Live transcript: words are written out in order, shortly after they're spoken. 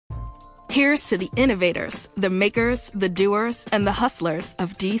Here's to the innovators, the makers, the doers, and the hustlers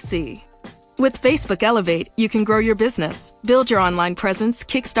of DC. With Facebook Elevate, you can grow your business, build your online presence,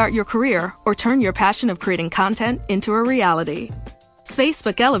 kickstart your career, or turn your passion of creating content into a reality.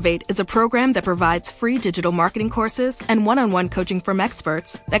 Facebook Elevate is a program that provides free digital marketing courses and one-on-one coaching from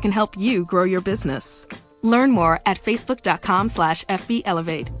experts that can help you grow your business. Learn more at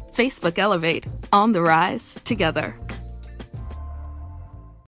facebook.com/FBElevate. Facebook Elevate. On the rise together.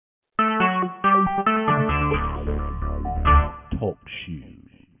 Talk shoes.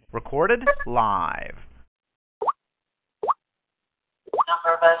 Recorded live.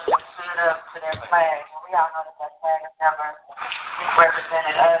 Number of us have stood up to their flag. We all know that that flag has never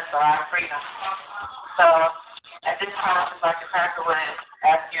represented us or our freedom. So at this time, just like the pastor would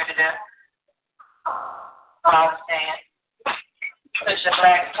ask you to do, all stand. Push your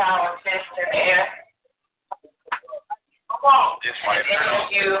flag power fist in the air. If any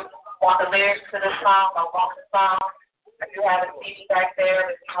of you want the lyrics to the song or want the song, if you have a CD back there,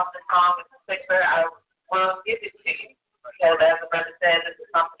 if you want the song in particular, I will give it to you. Because as the brother said, this is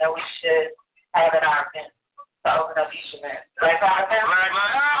something that we should have at our event to open up each event. Right, Father?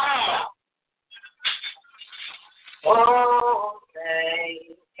 Oh,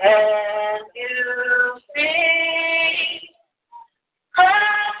 say, can you see?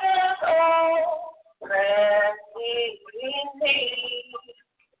 Precious, oh, precious me.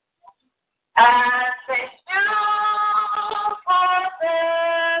 I say, you for the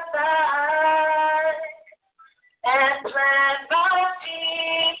light and let my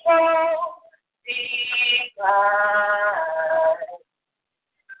people be guided.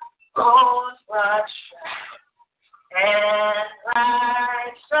 Whose blood and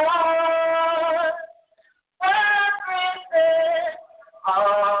righteous represent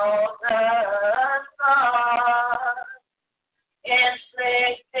all the sun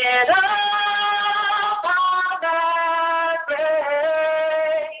inflicted upon our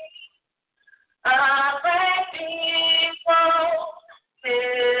race. A great people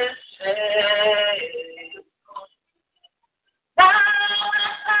is saved. Now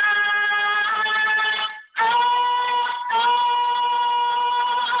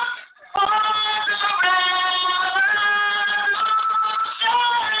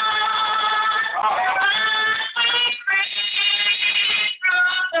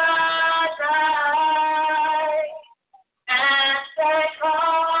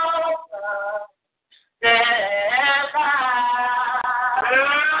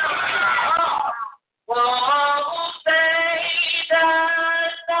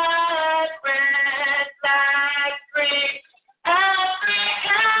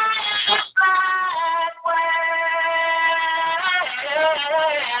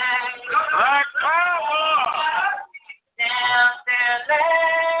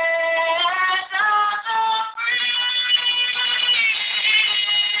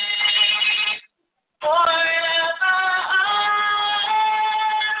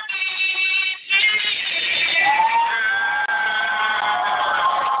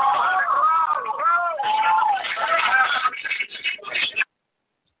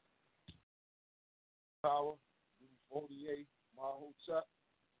Power, 48, my whole chat.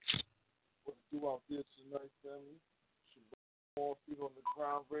 What to do out there tonight, family? More feet on the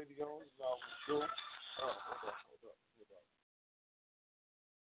ground radio. Now we go. Hold up.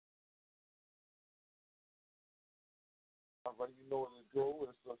 All right, you know what to do.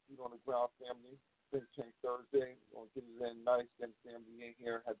 It's Feet on the Ground family. Think Tank Thursday. We're going to get it in nice. Get the family in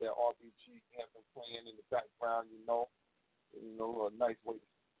here. Had that RBG anthem playing in the background, a nice way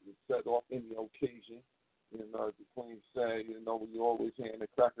to set off any occasion. As the Queen said, we always hearing the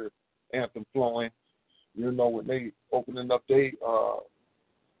cracker anthem flowing. When they opening up their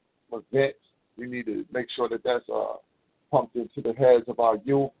events, we need to make sure that that's pumped into the heads of our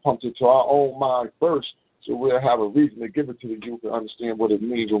youth, pumped into our own mind first, so we'll have a reason to give it to the youth and understand what it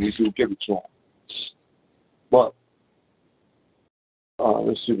means when we do give it to them. But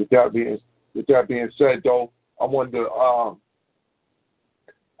let's see. With that being said, though, I wanted to.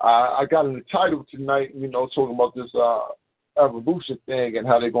 I got in the title tonight, talking about this evolution thing and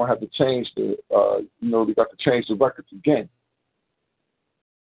how they're going to have to change they got to change the records again.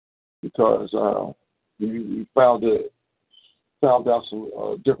 Because we found out some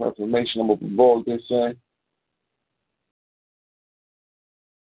different information. I'm going to roll this in.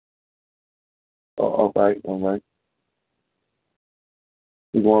 All right. We're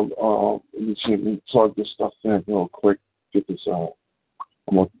going to let me plug this stuff in real quick. Get this out.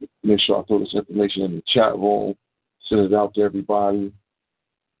 I'm going to make sure I throw this information in the chat room, send it out to everybody.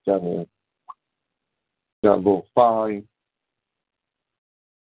 Got a little fine.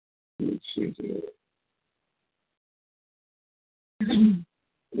 Let me see here. Let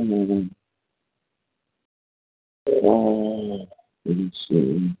me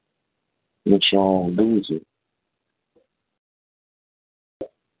see. Make sure I don't lose it.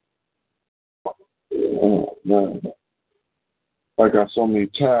 Oh, man. I got so many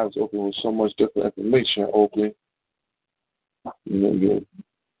tabs open with so much different information open. You know,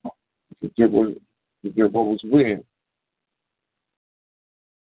 you get what was weird.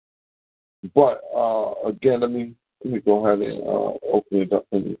 But again, let me go ahead and open it up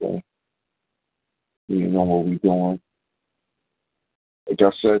anyway. You know what we're doing. Like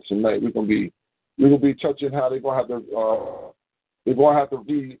I said, tonight we're gonna be touching how they're gonna have to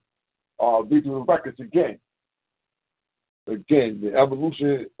read through the records again. Again, the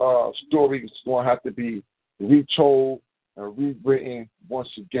evolution story is going to have to be retold and rewritten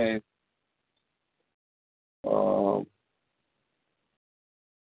once again.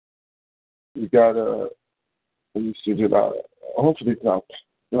 We got let me see, hopefully it's not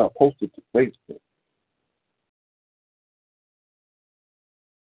posted to Facebook.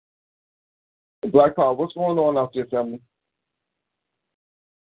 Black Power, what's going on out there, family?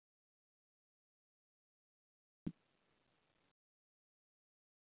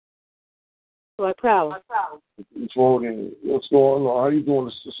 Black Power. What's going on? How you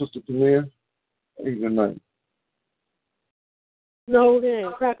doing, Sister Camille? How you tonight? Snowed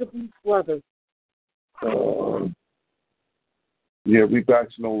in, cracker beef weather. Yeah, we back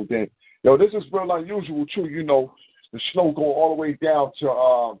snowed in. Yo, this is real unusual too. You know, the snow going all the way down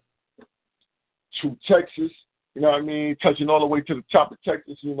to Texas. You know what I mean? Touching all the way to the top of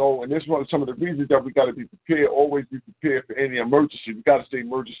Texas. You know, and this is one of some of the reasons that we got to be prepared. Always be prepared for any emergency. We got to stay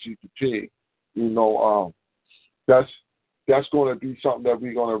emergency prepared. You know, that's going to be something that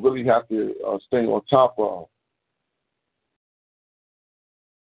we're going to really have to stay on top of.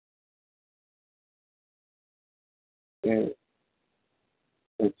 And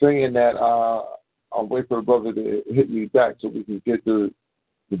saying that, I'll wait for the brother to hit me back so we can get the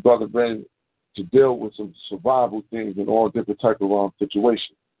brother ready to deal with some survival things in all different type of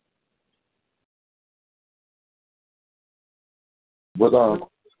situations. But go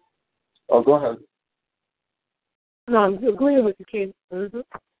ahead. No, I'm agreeing with you, Ken. Mm-hmm.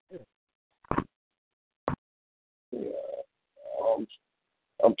 Yeah,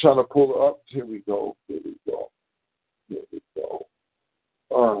 I'm trying to pull it up. Here we go.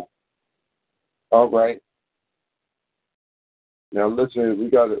 All right. Now listen, we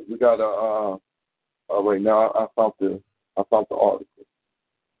got all right, now I found the article.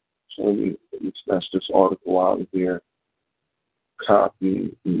 So let me snatch this article out of here.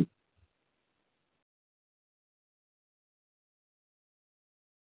 Copy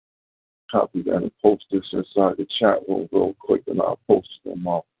that and post this inside the chat room real quick, and I'll post them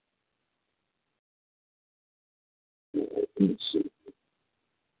up. Let me see.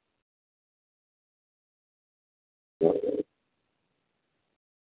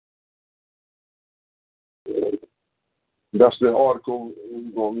 That's the article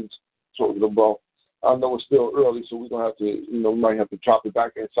we're going to be talking about. I know it's still early, so we're going to have to, we might have to drop it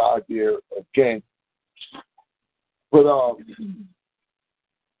back inside there again. But how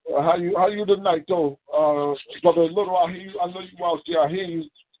you tonight, though? Brother Little, I hear you. I know you out there. I hear you.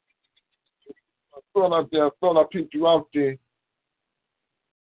 I peeped you out there.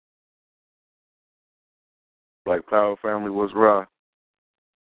 Black Power family was raw.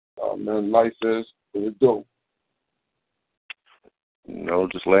 Man, life is what it do.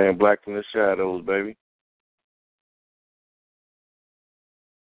 Just laying black in the shadows, baby.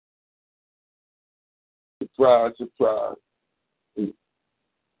 Surprise.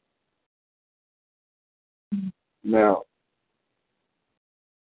 Now,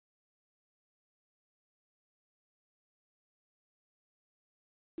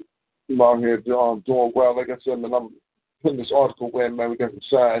 I'm out here doing well. Like I said, man, I'm putting this article where, man, we got some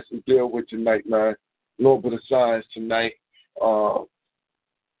science to deal with tonight, man. A little bit of science tonight.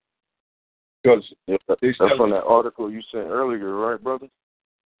 Because that's from that article you sent earlier, right, brother?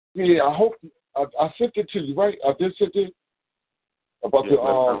 Yeah, I hope I sent it to you, right? I did send it about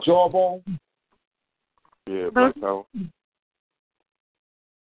the jawbone. Yeah, Black Power.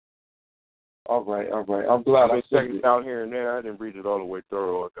 All right. I'm glad I've been checking it out here and there. I didn't read it all the way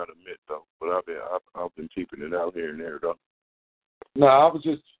thorough, I gotta admit though. But I've been keeping it out here and there though. No, I was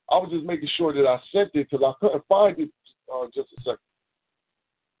just making sure that I sent it because I couldn't find it. Just a second.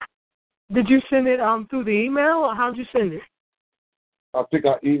 Did you send it through the email, or how'd you send it? I think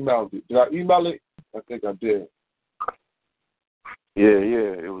I emailed it. Did I email it? I think I did. Yeah,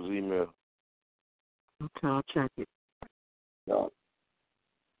 it was email. Okay, I'll check it. No.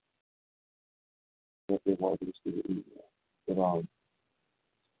 if they want to get through the email. But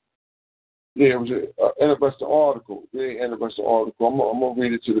yeah, it was an interesting article. Very interesting article. I'm gonna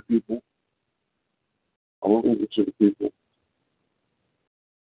read it to the people. I'm gonna read it to the people.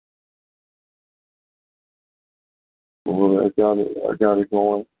 Well, I got it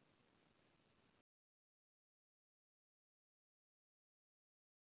going.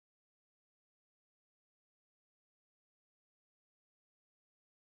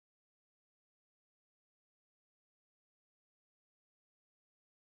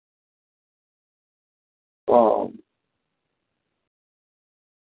 Um,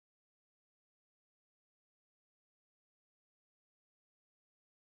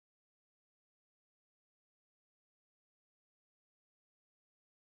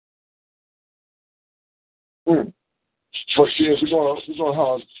 But yeah, we're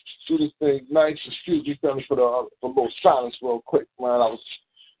gonna do this thing nice. Excuse me, fellas, for a little silence, real quick, man. I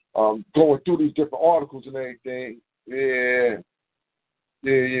was going through these different articles and everything. Yeah.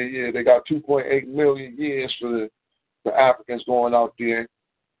 They got 2.8 million years for the Africans going out there.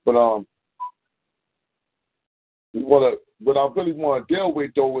 But what I really want to deal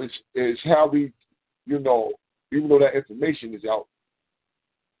with though is how we, even though that information is out,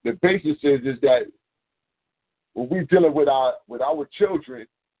 the basis is that when we're dealing with our children,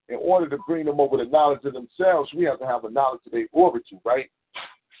 in order to bring them over the knowledge of themselves, we have to have a knowledge of their origin, right?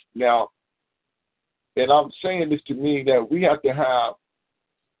 Now, and I'm saying this to mean that we have to have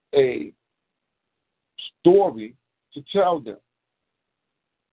a story to tell them.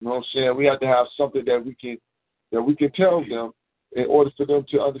 You know what I'm saying? We have to have something that we can tell them in order for them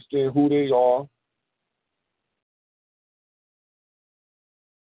to understand who they are.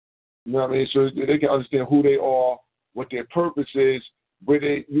 You know what I mean? So they can understand who they are, what their purpose is, where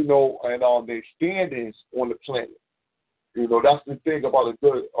they, and their standings on the planet. That's the thing about a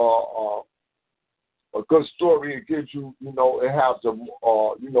good story. It gives you, it has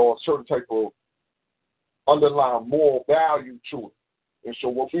a certain type of underlying moral value to it. And so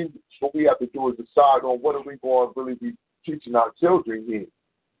what we have to do is decide on what are we going to really be teaching our children here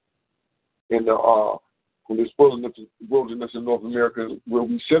in this wilderness in North America, where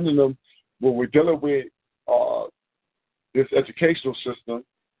we sending them, when we're dealing with this educational system.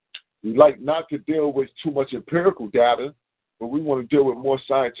 We like not to deal with too much empirical data, but we want to deal with more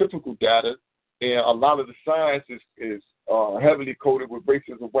scientific data. And a lot of the science is heavily coded with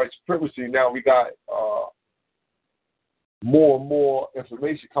racism, white supremacy. Now we got more and more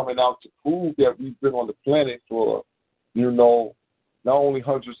information coming out to prove that we've been on the planet for, not only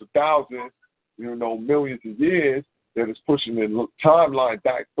hundreds of thousands, millions of years, that is pushing the timeline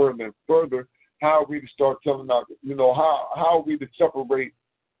back further and further. How are we to start telling our, how are we to separate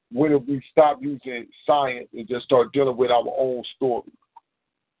when we stop using science and just start dealing with our own story?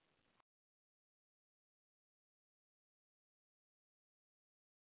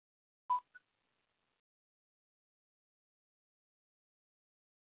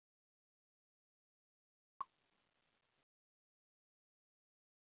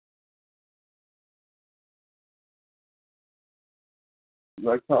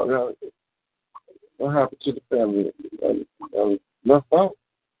 Like what happened to the family? Left out.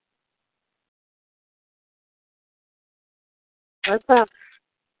 That's up.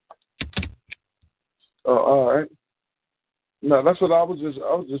 All right. No, that's what I was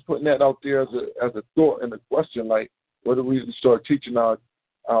just putting that out there as a thought and a question. Like, what do we start teaching our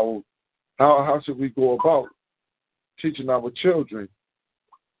how should we go about teaching our children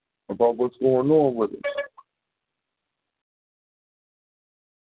about what's going on with it?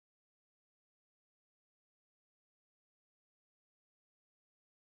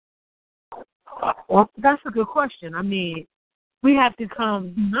 Well, that's a good question. I mean, we have to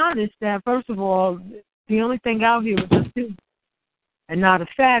come honest that, first of all, the only thing out here is a theory and not a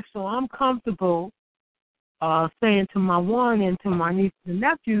fact. So I'm comfortable saying to my one and to my nieces and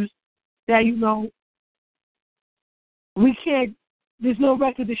nephews that, we can't, there's no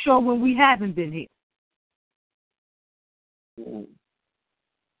record to show when we haven't been here.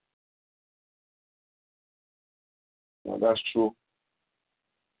 Well, that's true.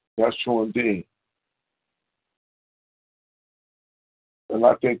 That's true indeed. And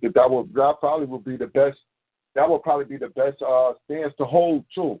I think that probably would be the best. That would probably be the best stance to hold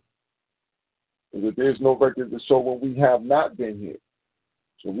too. Because there's no record to show when we have not been here,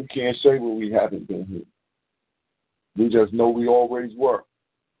 so we can't say when we haven't been here. We just know we always were.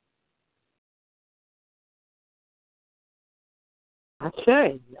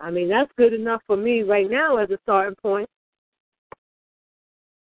 Okay. I mean, that's good enough for me right now as a starting point.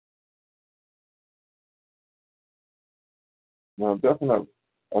 No, definitely.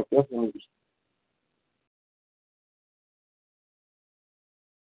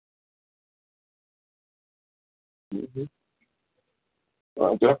 Mm-hmm.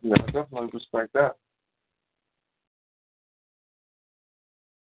 I definitely respect that.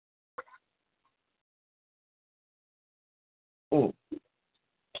 Mm.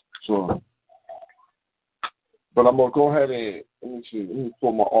 So, but I'm gonna go ahead and let me see. Let me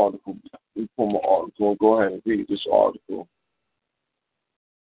pull my article. I'll go ahead and read this article.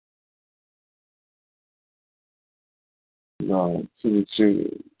 To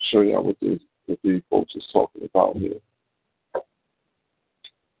show y'all what these folks is talking about here.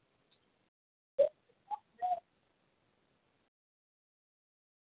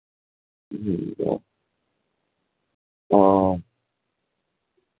 Here we go.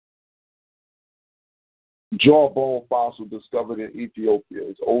 Jawbone fossil discovered in Ethiopia.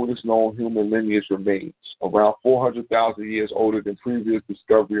 Its oldest known human lineage remains. Around 400,000 years older than previous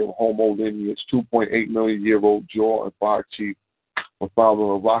discovery of Homo lineage, 2.8 million year old jaw and 5 teeth were found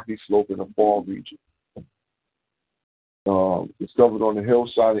on a rocky slope in the Fall region. Discovered on the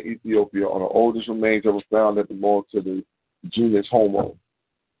hillside in Ethiopia are the oldest remains ever found that belong to the genus Homo,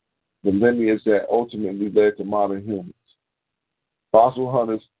 the lineage that ultimately led to modern humans. Fossil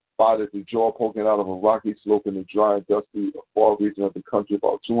hunters spotted the jaw poking out of a rocky slope in the dry and dusty far region of the country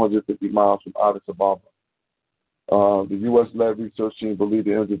about 250 miles from Addis Ababa. The U.S.-led research team believed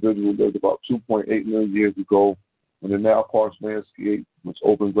the individual lived about 2.8 million years ago when the now parched landscape was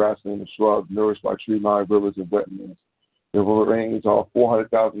open grassland and shrubs nourished by tree-lined rivers and wetlands. The remains are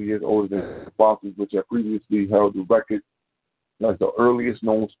 400,000 years older than fossils which had previously held the record as the earliest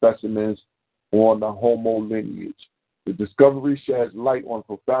known specimens on the Homo lineage. The discovery sheds light on a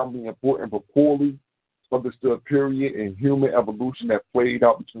profoundly important but poorly understood period in human evolution that played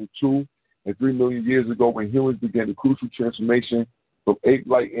out between 2 and 3 million years ago when humans began the crucial transformation from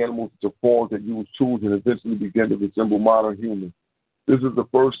ape-like animals to forms that use tools and eventually began to resemble modern humans. This is the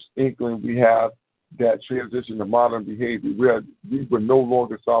first inkling we have that transition to modern behavior. We were no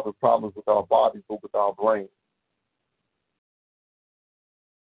longer solving problems with our bodies but with our brains.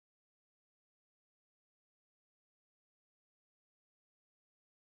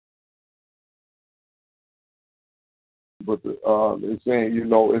 But they're saying,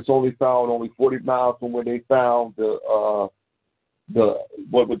 it's only found 40 miles from where they found the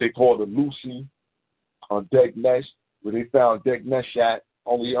what they call the Lucy Degnesh, where they found Degnesh at.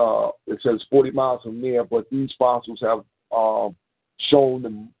 Only it says 40 miles from there, but these fossils have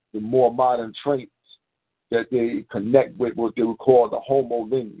shown the more modern traits that they connect with what they would call the Homo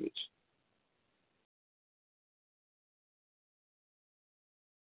lineage.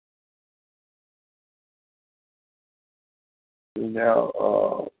 Now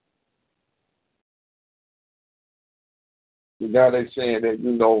they're saying that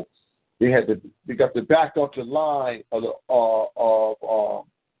they got to back up the line of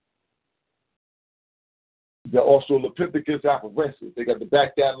the Australopithecus afarensis. They got to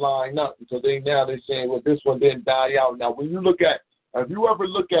back that line up because they're saying, well, this one didn't die out. Now, when you look at, if you ever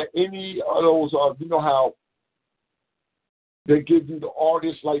look at any of those, how they give you the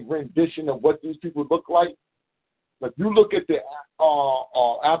artist like rendition of what these people look like. If you look at the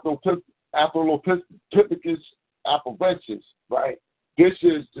Australopithecus afarensis, right? This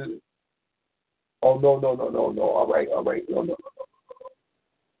is the. Oh no! All right, no.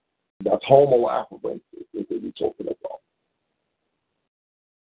 That's Homo afarensis that we're talking about.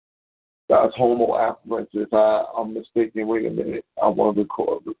 That's Homo afarensis. I'm mistaken. Wait a minute. I want to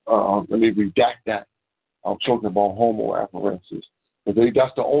record. Let me redact that. I'm talking about Homo afarensis.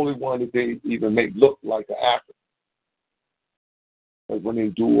 That's the only one that they even make look like an African. Like when they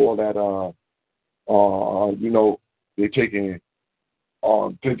do all that, they're taking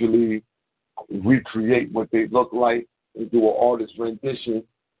digitally recreate what they look like and do an artist rendition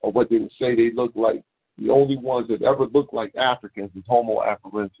of what they would say they look like. The only ones that ever look like Africans is Homo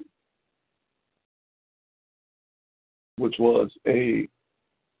afarensis, which was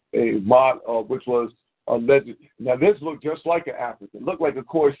which was alleged. Now this looked just like an African. Looked like a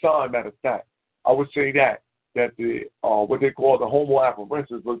Khoisan, matter of fact. I would say that the what they call the Homo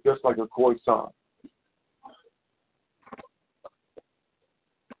afarensis looked just like a Khoisan.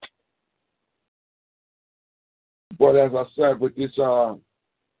 But as I said, with this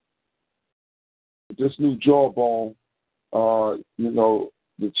new jawbone, the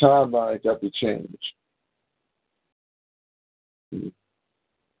timeline got to change. You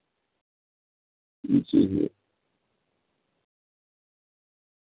see here.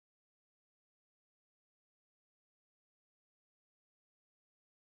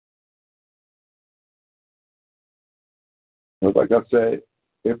 Like I said,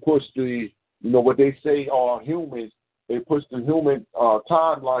 it pushed what they say are humans. they pushed the human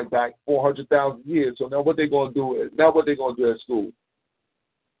timeline back 400,000 years. So now what they going to do at school?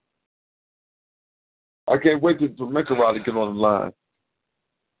 I can't wait for Mikarai to get on the line.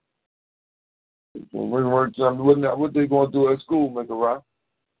 What they going to do at school, Mikarai?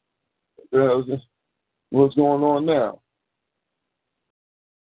 What's going on now?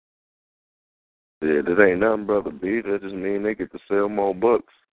 Yeah, that ain't nothing, Brother B. That just mean they get to sell more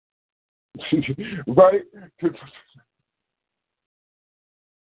books. Right?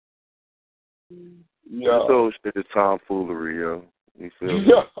 Yeah. This old shit is tomfoolery, yo. You feel me?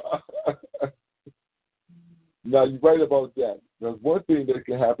 Now, you're right about that. There's one thing that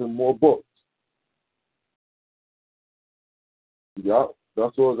can happen, more books. Yeah,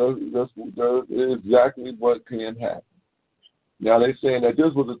 that's exactly what can happen. Now, they're saying that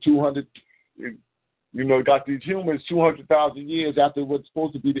this was a 200, got these humans 200,000 years after what's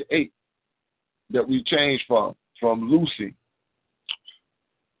supposed to be the 8 that we changed from Lucy.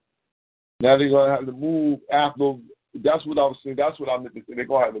 Now they're going to have to move after, that's what I was saying, that's what I meant to say. They're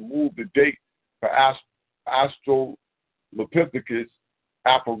going to have to move the date for Australopithecus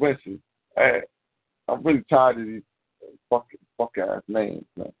afarensis. Hey, I'm really tired of these fuck-ass names,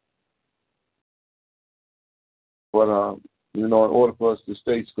 man. But, in order for us to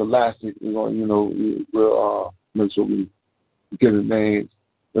stay scholastic, we'll make sure we get the names.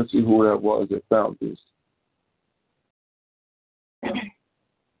 Let's see who that was that found this.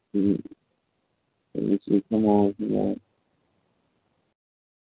 Let's see, come on.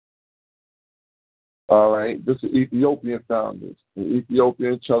 All right, this is Ethiopian found this. The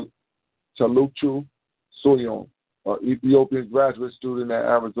Ethiopian Chaluchu Soyon, an Ethiopian graduate student at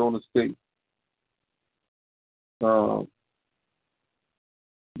Arizona State. But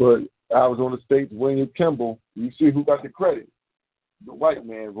Arizona State's William Kimball, you see who got the credit? The white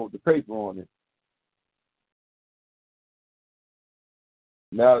man wrote the paper on it.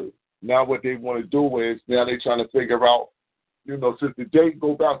 Now what they want to do is, now they're trying to figure out, since the date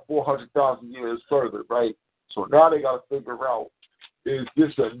go back 400,000 years further, right? So now they got to figure out, is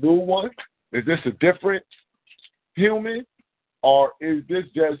this a new one? Is this a different human? Or is this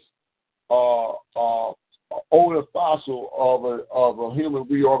just an older fossil of a human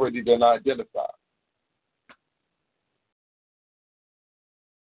we already been identified?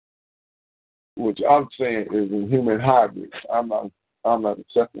 Which I'm saying is a human hybrid. I'm not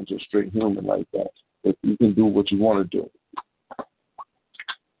accepting just straight human like that. If you can do what you want to do.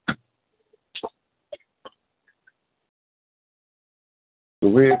 So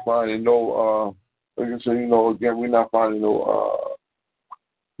we ain't finding no, like I said, again, we're not finding no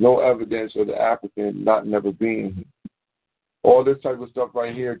evidence of the African not never being here. All this type of stuff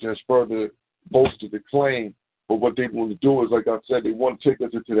right here just further bolsters the claim. But what they want to do is, like I said, they want to take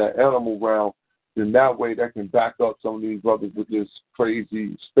us into that animal realm. Then that way that can back up some of these brothers with this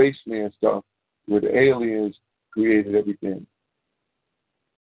crazy spaceman stuff where the aliens created everything.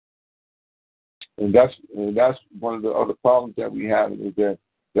 And that's one of the other problems that we have, is that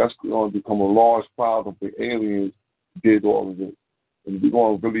that's going to become a large problem for aliens did all of this. And we're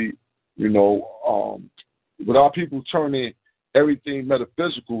going to really, with our people turning everything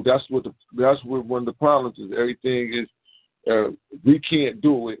metaphysical, that's what one of the problems is. Everything is, we can't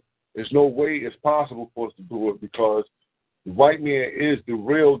do it. There's no way it's possible for us to do it, because the white man is the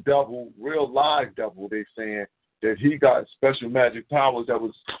real devil, real live devil. They're saying that he got special magic powers that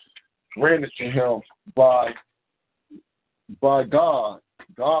was granted to him by God.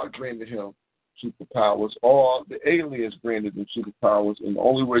 God granted him superpowers, or the aliens granted him superpowers, and the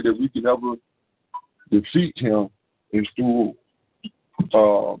only way that we can ever defeat him is through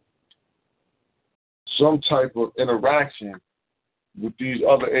some type of interaction with these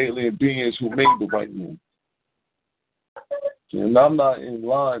other alien beings who made the white man. And I'm not in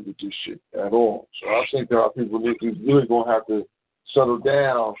line with this shit at all. So I think that our people really going to have to settle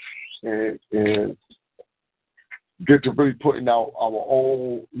down and get to really putting out our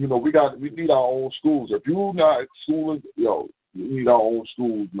own, we need our own schools. If you're not schooling, we need our own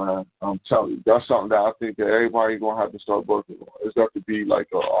schools, man. I'm telling you. That's something that I think that everybody going to have to start working on. It's got to be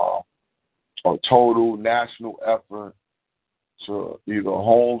like a total national effort to either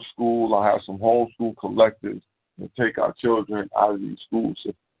homeschool or have some homeschool collectives and take our children out of these schools,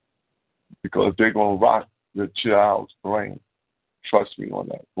 because they're going to rock the child's brain. Trust me on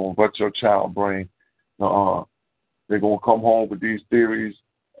that. Going to rot your child's brain. They're going to come home with these theories.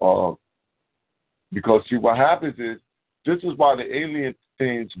 Because, see, what happens is, this is why the alien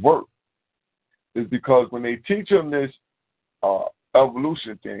things work. Is because when they teach them this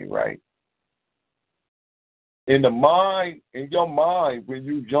evolution thing, right? In your mind, when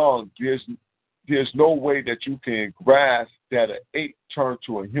you're young, there's no way that you can grasp that an ape turned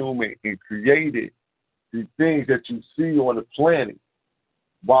to a human and created the things that you see on the planet,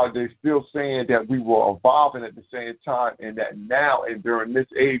 while they're still saying that we were evolving at the same time, and that now and during this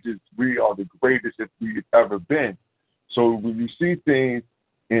age we are the greatest that we've ever been. So when you see things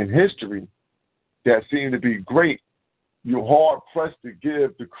in history that seem to be great, you're hard pressed to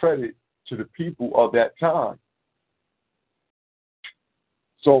give the credit to the people of that time.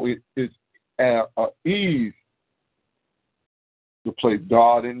 So it's at ease to place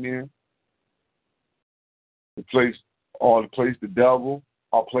God in there, to place the devil,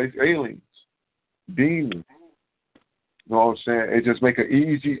 or place aliens, demons. You know what I'm saying? It just make an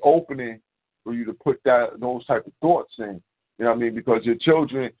easy opening for you to put those type of thoughts in. You know what I mean? Because your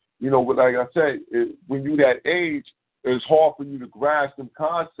children, like I said, when you that age, it's hard for you to grasp them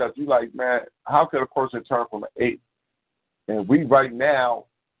concepts. You like, man, how could a person turn from an ape? And we right now,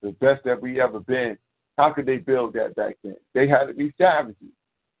 the best that we ever been, how could they build that back then? They had to be savages.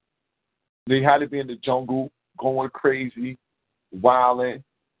 They had to be in the jungle, going crazy, violent,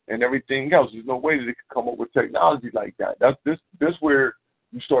 and everything else. There's no way that they could come up with technology like that. That's this where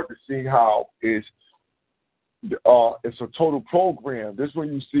you start to see how it's a total program. This is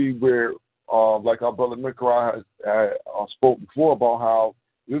when you see where, like our brother Mikra has spoke before about how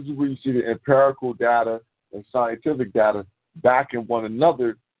this is where you see the empirical data and scientific data backing one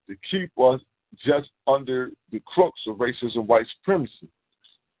another to keep us just under the crooks of racism, white supremacy.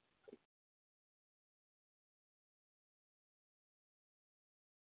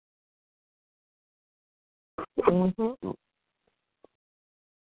 Mm-hmm.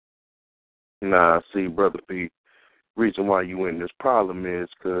 Nah, see, Brother B, reason why you in this problem is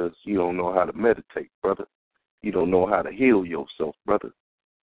because you don't know how to meditate, brother. You don't know how to heal yourself, brother.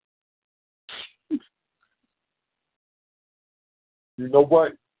 You know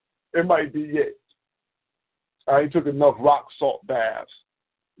what? It might be it. I ain't took enough rock salt baths.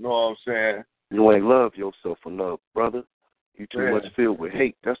 You know what I'm saying? You ain't love yourself enough, brother. You too much filled with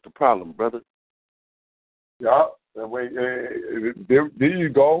hate. That's the problem, brother. Yeah. There you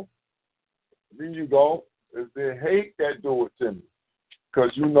go. There you go. It's the hate that do it to me.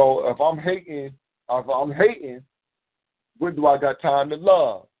 Because, if I'm hating, when do I got time to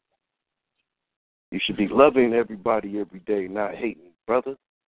love? You should be loving everybody every day, not hating, brother.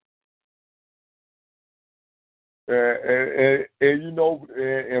 And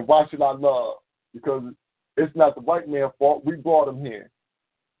why should I love? Because it's not the white man's fault. We brought him here.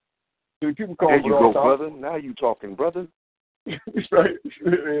 So people come there you go, time. brother. Now you talking, brother. Right?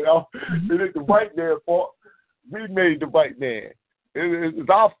 It ain't the white man's fault. We made the white man. It's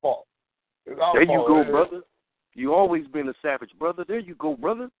our fault. It's our there fault. You go, brother. You always been a savage, brother. There you go,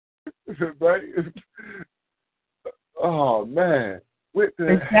 brother. Right? Oh, man. What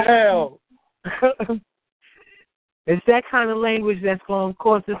the hell? It's that kind of language that's going to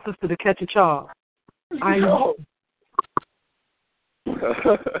cause this sister to catch a charge. I know.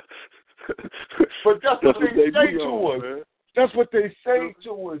 But that's what they say to us. Man. That's what they say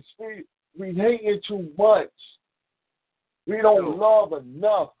to us. We hating too much. We don't love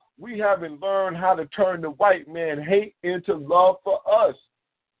enough. We haven't learned how to turn the white man hate into love for us.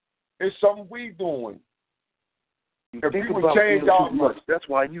 It's something we doing. If we would change our much, that's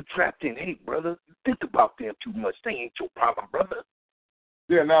why you trapped in hate, brother. You think about them too much. They ain't your problem, brother.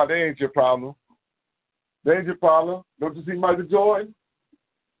 Yeah, no, they ain't your problem. They ain't your problem. Don't you see Michael Jordan?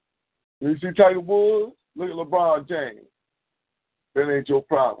 You see Tiger Woods? Look at LeBron James. That ain't your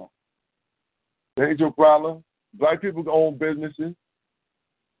problem. That ain't your problem. Black people own businesses.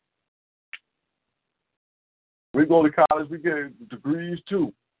 We go to college, we get degrees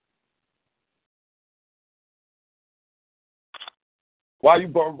too. Why you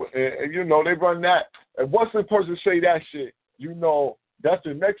burn? They run that. And once the person say that shit, that's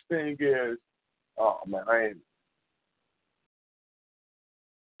the next thing is, oh man,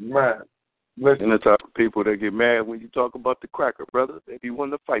 listen. And the type of people that get mad when you talk about the cracker, brother. They be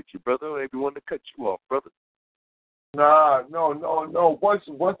wanting to fight you, brother. They be wanting to cut you off, brother. Nah, no. Once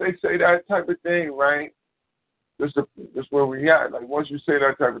they say that type of thing, right? This where we at. Like once you say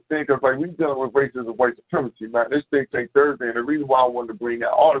that type of thing, because like we dealing with racism, white supremacy, man. This thing take Thursday, and the reason why I wanted to bring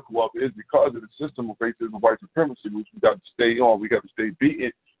that article up is because of the system of racism, white supremacy, which we got to stay on. We got to stay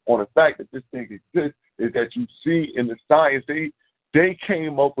beaten on the fact that this thing exists. Is that you see in the science they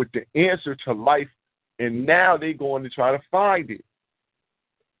came up with the answer to life, and now they going to try to find it.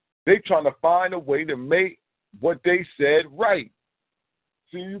 They trying to find a way to make what they said right.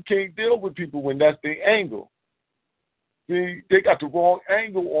 See, you can't deal with people when that's their angle. See, they got the wrong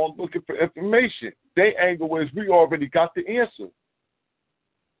angle on looking for information. Their angle is we already got the answer.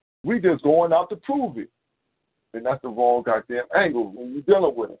 We just going out to prove it. And that's the wrong goddamn angle when you're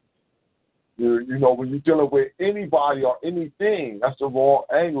dealing with it. You know, when you're dealing with anybody or anything, that's the wrong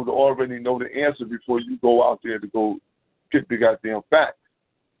angle to already know the answer before you go out there to go get the goddamn facts.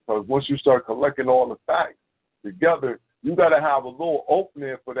 Because once you start collecting all the facts together, you got to have a little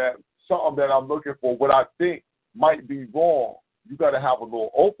opening for that, something that I'm looking for, what I think might be wrong. You got to have a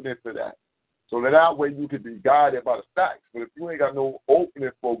little opening for that. So that way you can be guided by the facts. But if you ain't got no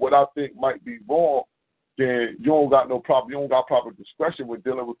opening for what I think might be wrong, then you don't got proper discretion with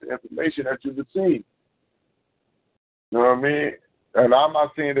dealing with the information that you receive. You know what I mean? And I'm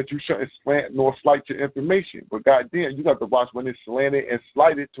not saying that you shouldn't slant nor slight your information, but goddamn, you got to watch when it's slanted and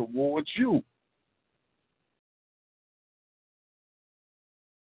slighted towards you.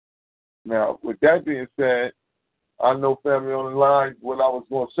 Now, with that being said, I know family on the line, what I was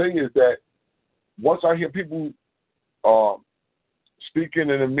going to say is that once I hear people speaking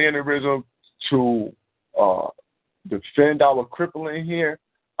in a mannerism to defend our crippling here,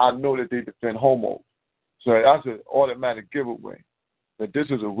 I know that they defend homos. So that's an automatic giveaway that this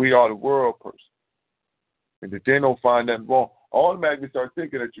is a we are the world person. And that they don't find that wrong, automatically start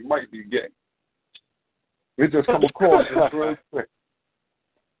thinking that you might be gay. It just come across real quick.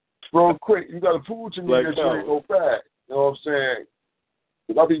 Real quick. You got to prove to me that you ain't no bad. You know what I'm saying?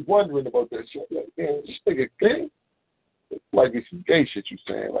 Because I be wondering about that shit. Like, damn, this nigga gay? It's like it's some gay shit you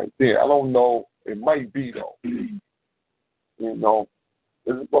saying right there. I don't know. It might be, though. You know?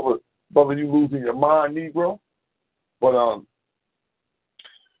 Brother, you losing your mind, Negro? But,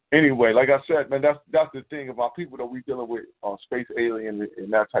 anyway, like I said, man, that's the thing about people that we dealing with, space alien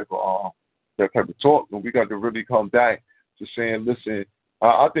and that type of talk. And we got to really come back to saying, listen,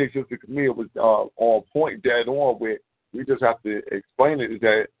 I think Sister Camille was on point, dead on with. We just have to explain it, is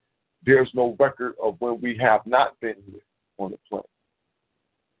that there's no record of when we have not been here on the planet.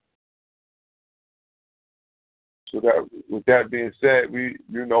 So that, with that being said, we've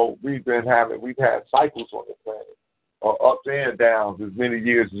had cycles on the planet, ups and downs, as many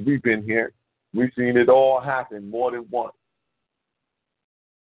years as we've been here. We've seen it all happen more than once.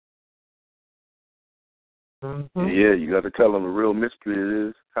 Mm-hmm. Yeah, you got to tell them the real mystery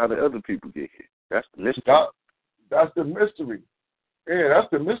is how the other people get here. That's the mystery. That's the mystery. Yeah, that's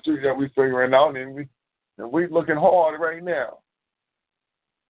the mystery that we're figuring out, and we're looking hard right now.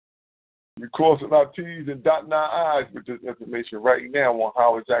 We're crossing our T's and dotting our I's with this information right now on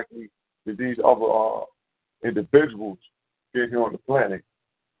how exactly did these other individuals get here on the planet.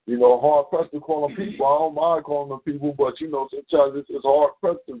 You know, hard pressed to call them people. I don't mind calling them people, but you know, sometimes it's hard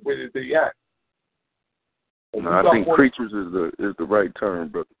pressed the way that they act. No, I think creatures is the right term,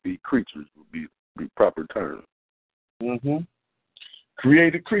 but be creatures would be the proper term. Mm-hmm.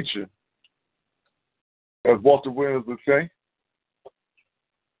 Created creature, as Walter Williams would say.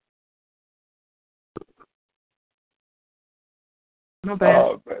 No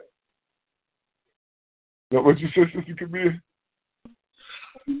bad. What you say, Sister Camille?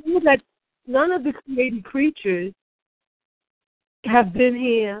 You know that none of the created creatures have been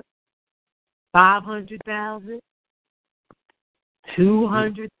here 500,000,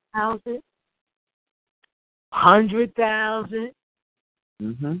 200,000, 100,000.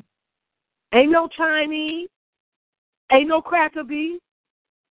 Mm-hmm. Ain't no Chinese. Ain't no cracker beef.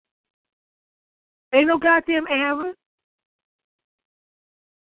 Ain't no goddamn Arab.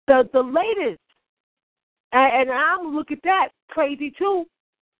 The latest, and I'm look at that crazy too,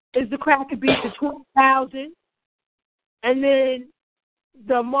 is the cracker beef to 20,000, and then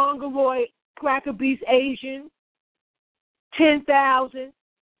the Mongoloid cracker beef Asian 10,000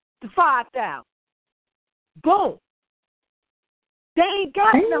 to 5,000. Boom. They ain't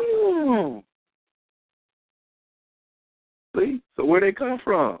got nothing. See? So where they come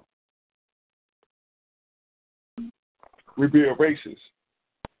from? We being racist.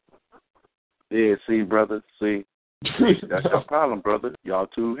 Yeah, see, brother, see. That's your problem, brother. Y'all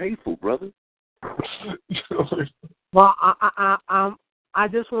too hateful, brother. Well, I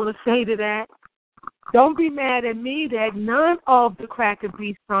just want to say to that, don't be mad at me that none of the cracker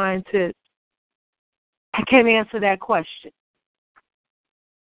beef scientists can answer that question.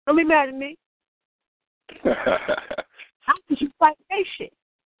 Don't be mad at me. How did you fight that shit?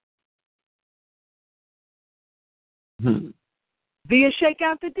 Via shake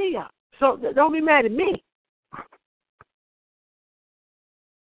out the Dion. So don't be mad at me.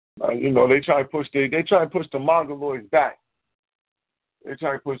 You know, they try to push the Mongoloids back. They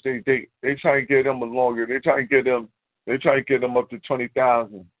try to push they try to get them longer. They try to get them up to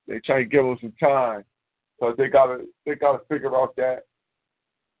 20,000. They try to give them some time. Because they gotta figure out that,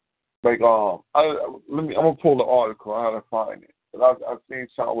 like, I'm gonna pull the article. I gotta find it. And I've seen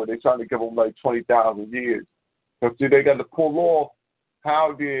something where they're trying to give them like 20,000 years. But see, they got to pull off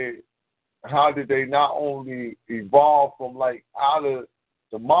how did they not only evolve from like out of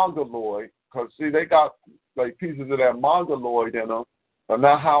the mongoloid, because see, they got like pieces of that mongoloid in them, but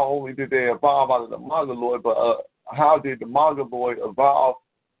not how only did they evolve out of the mongoloid, but how did the mongoloid evolve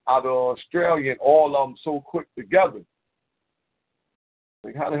out of Australia and all of them so quick together?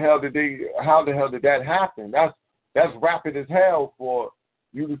 Like how the hell did that happen? That's rapid as hell for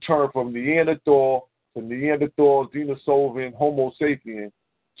you to turn from Neanderthal to Neanderthal, Denisovan, Homo sapien,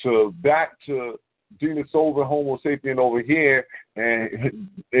 to back to Denisovan, Homo sapien over here, and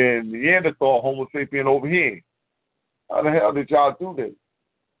Neanderthal, Homo sapien over here. How the hell did y'all do this?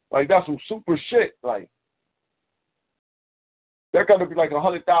 Like, that's some super shit. Like, that got to be like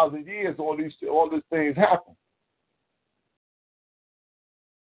 100,000 years all these things happen.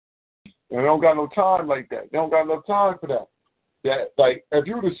 And they don't got no time like that. They don't got enough time for that. That, like, if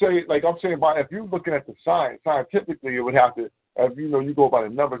you were to say, like I'm saying, if you're looking at the scientifically, it would have to, if you go by the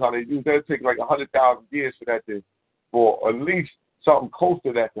numbers, how they use that, it takes like 100,000 years for at least something close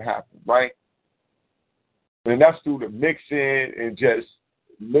to that to happen, right? And that's through the mixing and just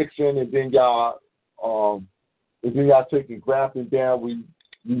mixing, and then y'all taking grafting down. You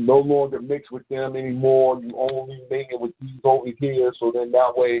no longer mix with them anymore. You only mingling with these over here. So then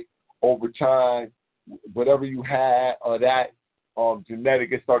that way, over time, whatever you had that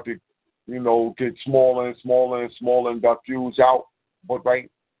genetic, it start to, get smaller and smaller and smaller and diffuse out. But right,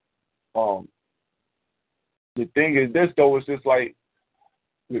 the thing is this though, is just like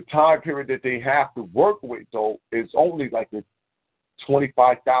the time period that they have to work with though is only like a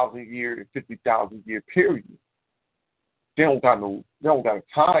 25,000 year to 50,000 year period. They don't got a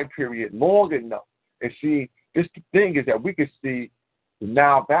time period long enough. And see, this the thing is that we can see the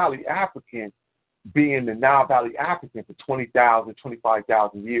Nile Valley African being the Nile Valley African for 20,000,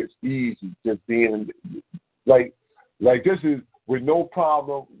 25,000 years, easy, just being like this is with no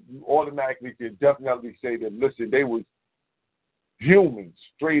problem. You automatically can definitely say that, listen, they was humans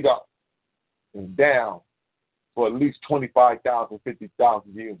straight up and down for at least 25,000,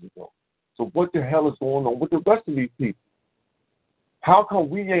 50,000 years ago. So what the hell is going on with the rest of these people? How come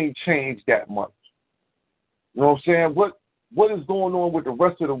we ain't changed that much? You know what I'm saying? What is going on with the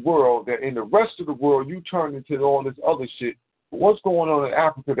rest of the world, that in the rest of the world you turn into all this other shit? But what's going on in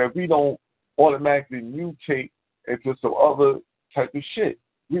Africa that we don't automatically mutate into some other type of shit?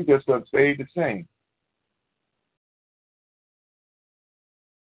 We just don't stay the same.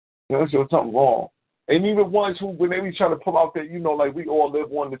 There's something wrong. And even ones who, when they be trying to pull out that, like we all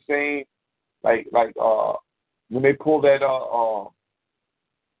live on the same, like when they pull that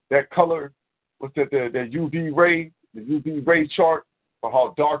color, what's that, the UV ray, the UV ray chart, or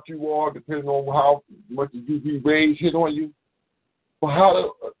how dark you are, depending on how much the UV rays hit on you. But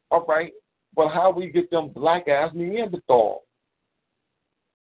how we get them black ass Neanderthals?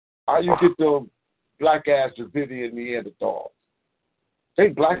 How you get them black ass Dravidian Neanderthals? They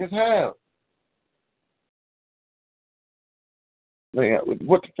black as hell. Man,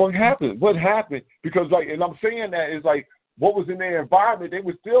 what the fuck happened? What happened? Because and I'm saying that is like, what was in their environment? They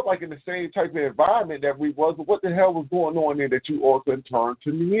were still like in the same type of environment that we was. But what the hell was going on there that you also turned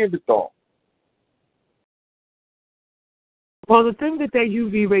to Neanderthal? Well, the thing that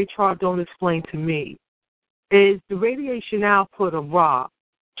UV ray chart don't explain to me is the radiation output of Ra,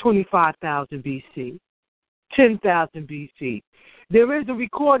 25,000 BC, 10,000 BC. There is a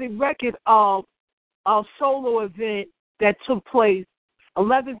recorded record of a solar event that took place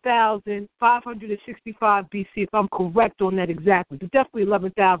 11,565 BC, if I'm correct on that exactly, but definitely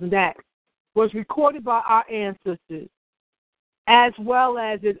 11,000. That was recorded by our ancestors, as well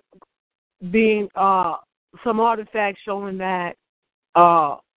as it being some artifacts showing that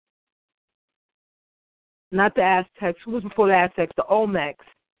not the Aztecs, who was before the Aztecs, the Olmecs,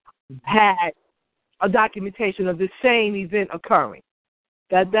 had a documentation of the same event occurring.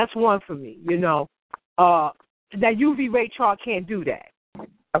 That's one for me, that UV ray chart can't do that.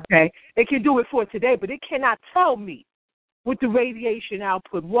 Okay? It can do it for today, but it cannot tell me what the radiation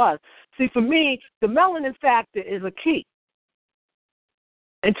output was. See, for me, the melanin factor is a key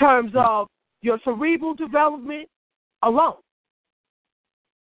in terms of your cerebral development alone.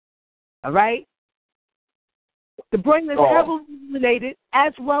 All right? The brain is heavily illuminated,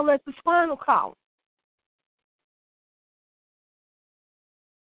 as well as the spinal column.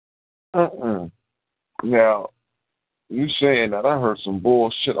 Now, you saying that, I heard some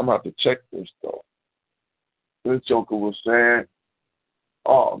bullshit. I'm going to have to check this, though. This joker was saying,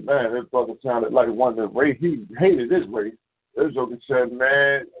 oh, man, this brother sounded like one of the race. He hated this race. This joker said,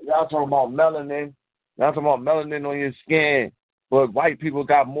 man, y'all talking about melanin. Y'all talking about melanin on your skin. but white people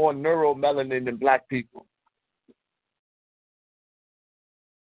got more neuromelanin than black people.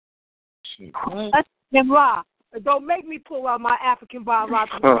 And Rob, don't make me pull out my African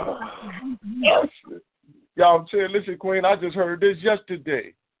biological. Y'all, I'm saying, listen, Queen, I just heard this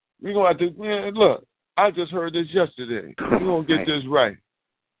yesterday. We're going to have to, man, look, I just heard this yesterday. We're going to get this right.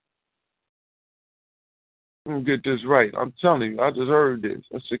 We're going to get this right. I'm telling you, I just heard this.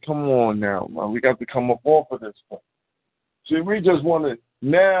 I said, come on now, man. We got to come up off of this stuff. See, we just want to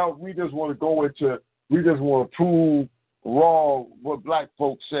go into, we just want to prove wrong what black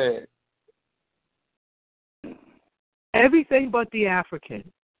folks said. Everything but the African.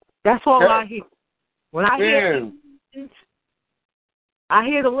 That's all I hear. When I hear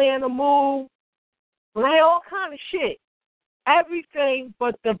the land of move, when I hear all kind of shit, everything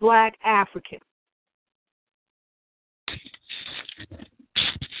but the black African.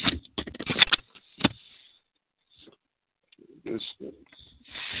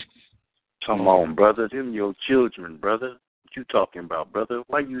 Come on, brother. Them your children, brother. What you talking about, brother?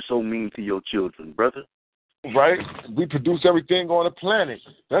 Why you so mean to your children, brother? Right? We produce everything on the planet.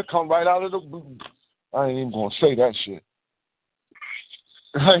 That come right out of the... I ain't even going to say that shit.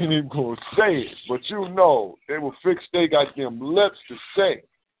 I ain't even going to say it. But you know, they will fix their goddamn lips to say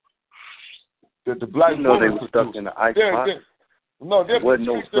that the black... You know they were stuck in the ice box. There wasn't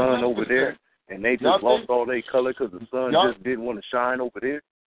no sun over there, and they just lost all their color because the sun just didn't want to shine over there.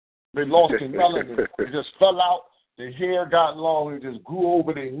 They lost their melanin. They just fell out. Their hair got long and just grew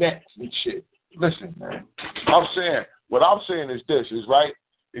over their necks and shit. Listen, man. What I'm saying is this, is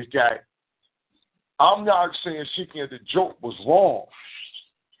that I'm not saying Shiki and the joke was wrong.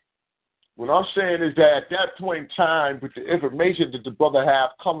 What I'm saying is that at that point in time, with the information that the brother have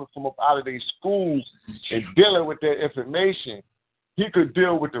coming from up out of these schools and dealing with that information, he could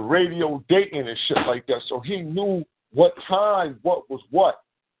deal with the radio dating and shit like that. So he knew what time, what was what,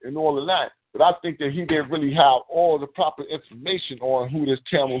 and all of that. But I think that he didn't really have all the proper information on who this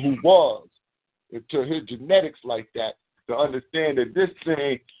Tamil who was, into his genetics like that, to understand that this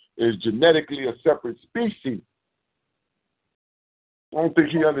thing is genetically a separate species. I don't think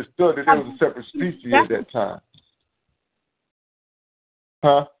he understood that it was a separate species at that time.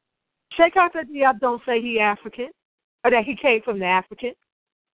 Huh? Sheikh Diab don't say he African, or that he came from the African.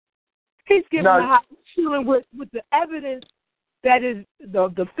 He's giving dealing with the evidence that is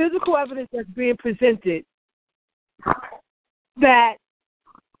the physical evidence that's being presented. That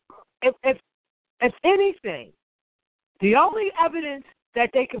if anything, the only evidence that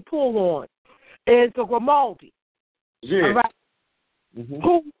they can pull on is the Grimaldi. Yeah. All right? Mm-hmm.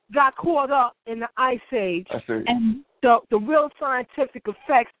 Who got caught up in the Ice Age and the real scientific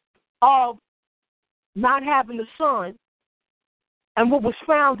effects of not having the sun and what was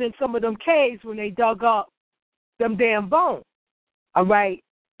found in some of them caves when they dug up them damn bones. All right?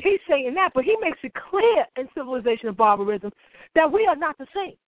 He's saying that, but he makes it clear in Civilization of Barbarism that we are not the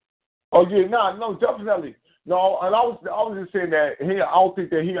same. Oh, yeah, no, definitely. No, and I was just saying that I don't think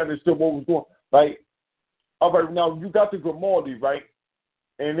that he understood what was going on. Like, all right, now you got the Grimaldi, right?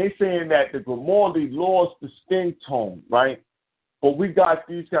 And they saying that the Grimaldi lost the skin tone, right? But we got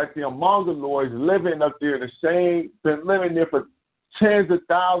these goddamn Mongoloids living up there been living there for tens of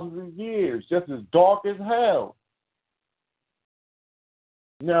thousands of years, just as dark as hell.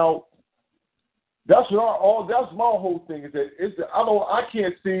 Now, that's my whole thing is that I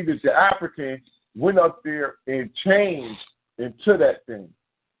can't see that the African went up there and changed into that thing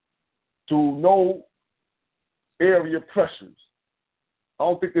through no area pressures. I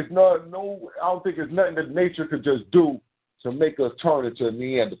don't think there's nothing that nature could just do to make us turn into a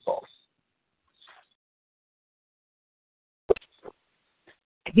Neanderthal.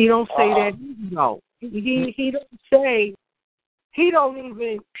 He don't say that. No, he don't say. He don't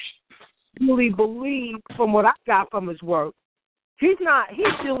even really believe, from what I got from his work. He's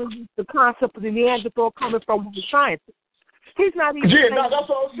dealing with the concept of the Neanderthal coming from the scientists. He's not even. Yeah, no, that's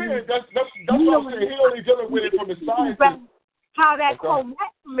what I'm saying. That's what I'm saying. He only dealing with it from the scientists. How that Cro-Magnon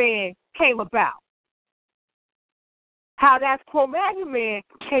man came about. How that Cro-Magnon man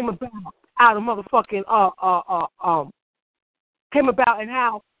came about out of motherfucking came about, and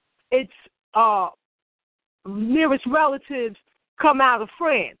how its nearest relatives come out of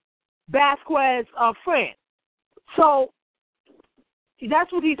France, Basquez of France. So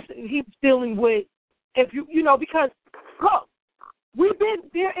that's what he's dealing with. If you know, because look,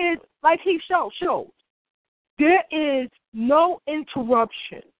 there is, like he shows, there is no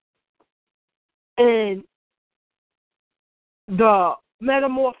interruption in the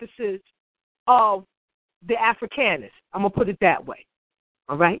metamorphosis of the Africanus. I'm going to put it that way.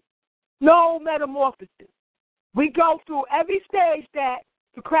 All right? No metamorphosis. We go through every stage that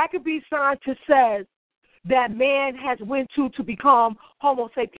the cracker beat scientist says that man has went to become Homo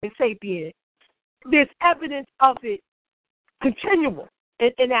sapiens sapien. There's evidence of it continual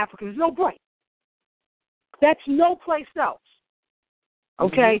in Africa. There's no break. That's no place else.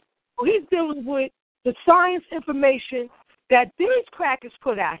 Okay? So he's dealing with the science information that these crackers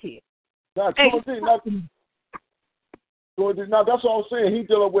put out here. Now, that's what I'm saying. He's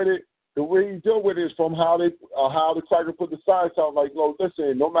dealing with it. The way he's dealing with it is from how the cracker put the science out. Like, no,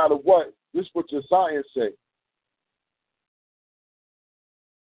 listen, no matter what, this is what your science say.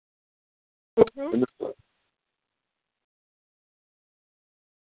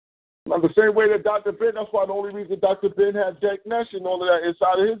 Now, the same way that Dr. Ben, that's why the only reason Dr. Ben had Jack Nash and all of that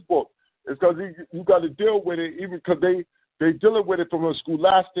inside of his book is because you got to deal with it, even because they dealing with it from a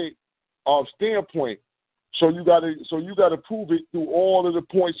scholastic standpoint. So you got to prove it through all of the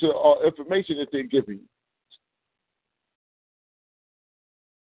points of information that they're giving you.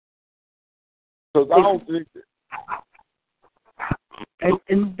 Because I don't think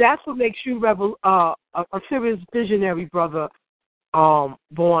and that's what makes you a serious visionary, brother.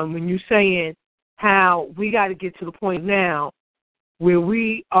 Born, when you're saying how we got to get to the point now where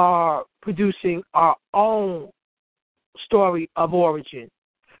we are producing our own story of origin.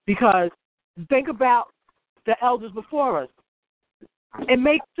 Because think about the elders before us. It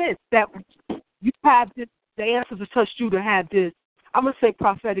makes sense that you have this, the ancestors touched you to have this, I'm going to say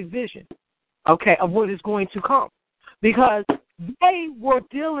prophetic vision, okay, of what is going to come. Because they were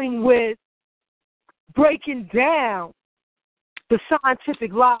dealing with breaking down the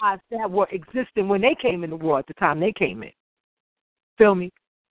scientific lies that were existing when they came in the world at the time they came in. Feel me?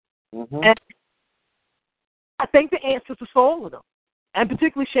 Mm-hmm. And I think the answers are for all of them, and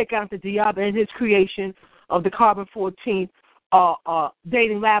particularly Sheikh Anta Diab and his creation of the carbon-14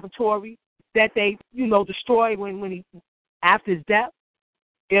 dating laboratory that they, destroyed when he after his death,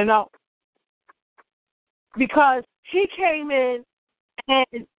 because he came in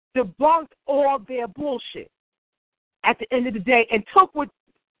and debunked all their bullshit at the end of the day and took what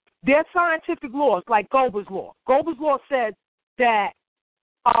their scientific laws, like Gober's law. Gober's law said that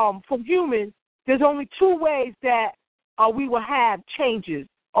for humans, there's only two ways that we will have changes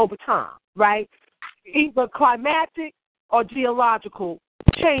over time, right? Either climatic or geological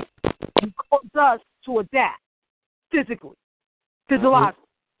change cause us to adapt physiologically.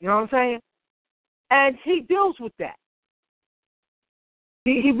 You know what I'm saying? And he deals with that.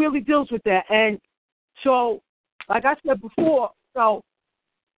 He really deals with that. And so, like I said before, so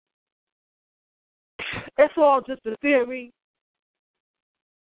it's all just a theory.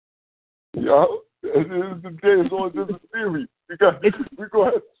 Yeah, it's all just a theory. We're going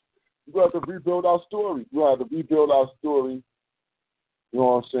to have to rebuild our story. We're going to have to rebuild our story. You know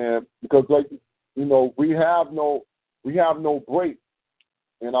what I'm saying? Because, we have no break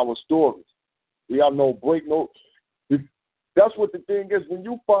in our stories. We have no break. That's what the thing is. When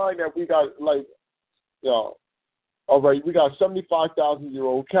you find that we got, all right, we got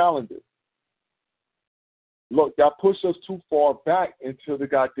 75,000-year-old calendar. Look, that pushed us too far back into the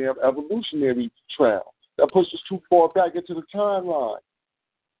goddamn evolutionary trail. That pushed us too far back into the timeline.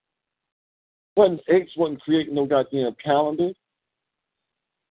 When apes wasn't creating no goddamn calendar.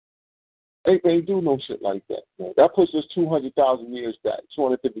 Ape ain't do no shit like that, man. That pushed us 200,000 years back,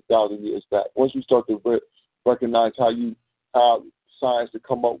 250,000 years back. Once you start to recognize how science to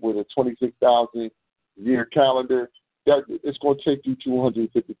come up with a 26,000-year calendar, that it's going to take you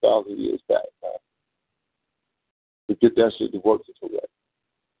 250,000 years back, man, to get that shit to work correct.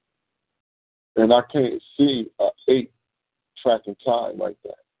 And I can't see an ape tracking time like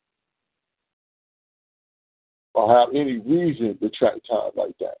that, or have any reason to track time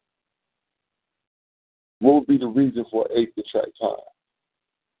like that. What would be the reason for an ape to track time?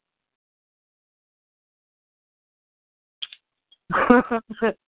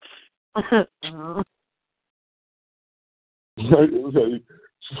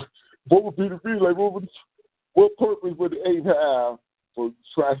 What would be the reason? Like, what purpose would the ape have for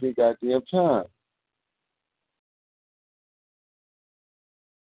tracking goddamn time?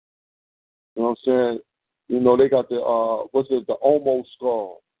 You know what I'm saying? They got the the Omo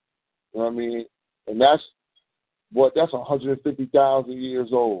skull. You know what I mean? And that's 150,000 years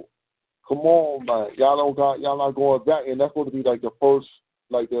old. Come on, man. Y'all not going back, and that's going to be like the first,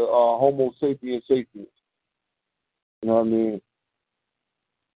 like the Homo sapiens sapiens. You know what I mean?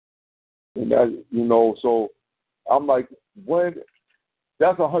 And that, so I'm like, when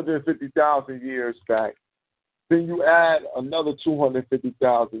that's 150,000 years back, then you add another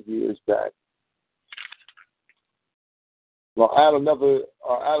 250,000 years back. Well, add another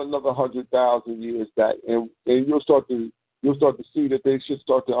 100,000 years back, and you'll start to see that they should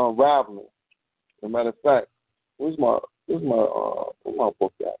start to unravel. As a matter of fact, where's my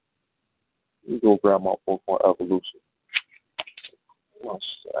book at? Let me go grab my book on evolution.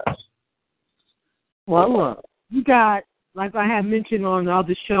 Well, look, you got, like I had mentioned on the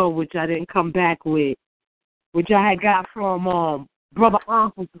other show, which I didn't come back with, which I had got from Brother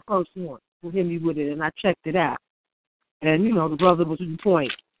Ankh was the first one to hit me with it, and I checked it out. And, the brother was on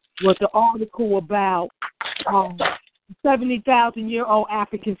point. Was the article about 70,000-year-old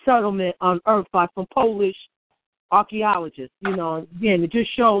African settlement on Earth by some Polish archaeologists. Again, it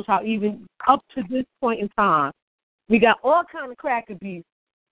just shows how even up to this point in time, we got all kind of cracker beasts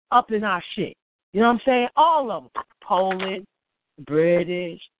up in our shit. You know what I'm saying? All of them. Poland,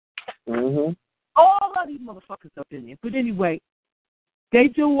 British, all of these motherfuckers up in there. But anyway, they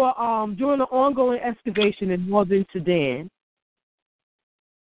do during an ongoing excavation in northern Sudan,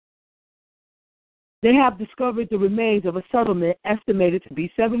 they have discovered the remains of a settlement estimated to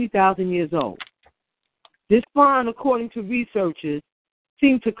be 70,000 years old. This find, according to researchers,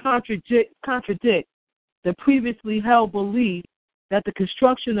 seems to contradict the previously held belief that the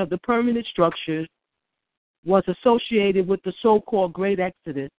construction of the permanent structures was associated with the so-called Great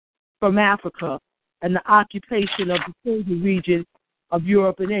Exodus from Africa and the occupation of the southern region of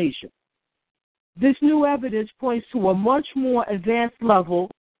Europe and Asia. This new evidence points to a much more advanced level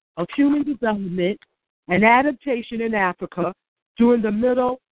of human development and adaptation in Africa during the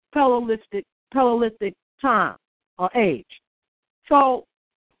Middle Paleolithic time or age. So,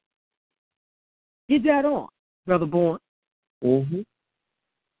 get that on, Brother Bourne. Everybody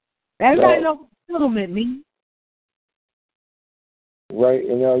knows what settlement means. Right,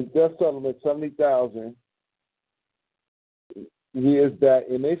 and that settlement, 70,000 years back,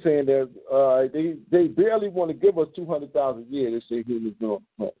 and they saying that they barely want to give us 200,000 years. They say humans doing,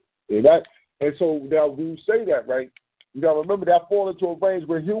 and so now when you say that, right, you got to remember that fall into a range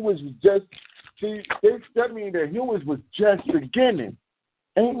where humans was just that means that humans was just beginning.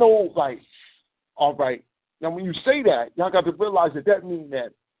 Ain't no all right. Now when you say that, y'all got to realize that means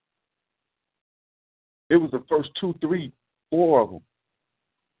that it was the first 2, 3, 4 of them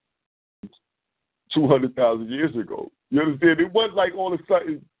 200,000 years ago. You understand? It wasn't like all of a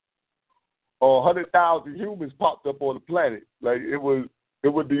sudden 100,000 humans popped up on the planet. Like it was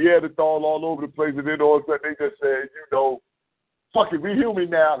the Neanderthal all over the place, and then all of a sudden they just said, fuck it, we human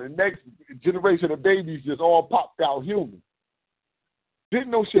now. The next generation of babies just all popped out human.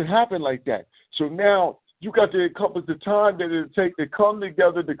 Didn't know shit happen like that. So now you got to encompass the time that it take to come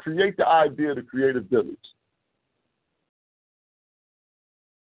together to create the idea to create a village.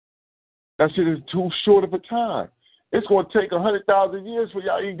 That shit is too short of a time. It's going to take 100,000 years for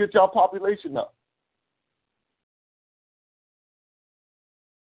y'all to even get y'all population up.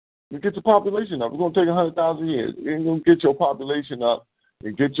 You get your population up. It's going to take 100,000 years. You're going to get your population up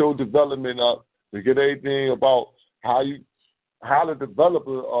and get your development up and get everything about how to develop,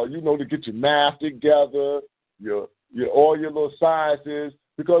 to get your math together, all your little sciences,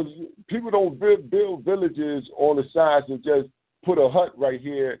 because people don't build villages on the sides and just put a hut right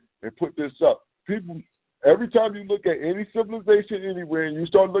here and put this up. People, every time you look at any civilization anywhere and you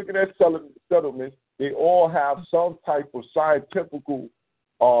start looking at settlements, they all have some type of scientific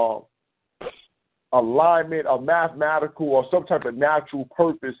alignment, or mathematical, or some type of natural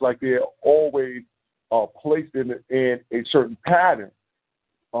purpose, like they're always placed in a certain pattern,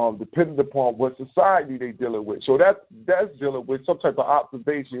 depending upon what society they're dealing with. So that's dealing with some type of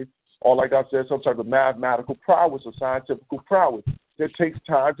observation, or like I said, some type of mathematical prowess or scientific prowess that takes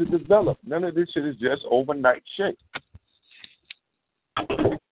time to develop. None of this shit is just overnight shit.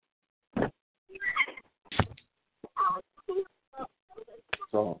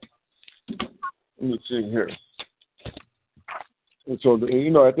 So let me see here. And so, at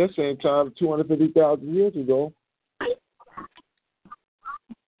that same time, 250,000 years ago,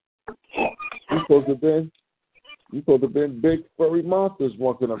 you supposed to have been big furry monsters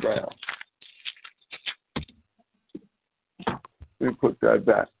walking around. Let me put that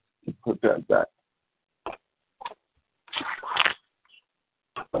back.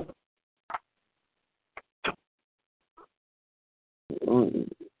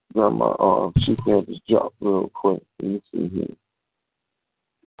 Got my she can't just drop real quick. Let me see here.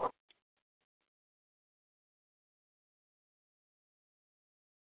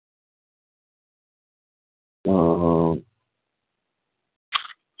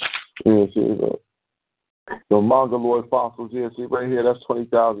 Yeah, see the Mongoloid fossils here. See right here, that's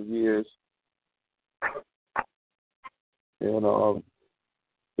 20,000 years. And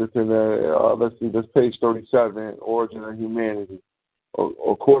It's in let's see, this page 37, Origin of Humanity.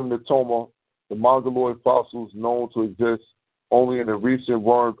 According to Toma, the Mongoloid fossils known to exist only in the recent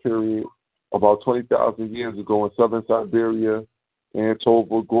warm period, about 20,000 years ago in southern Siberia,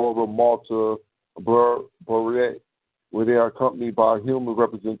 Antoba, Gora, Malta, Burette, where they are accompanied by human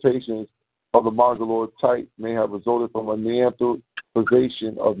representations of the Mongoloid type, may have resulted from a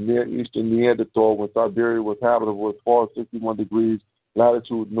Neanderthalization of Near Eastern Neanderthal when Siberia was habitable as far as 61 degrees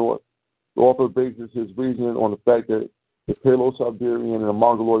latitude north. The author bases his reasoning on the fact that the Palo-Siberian and the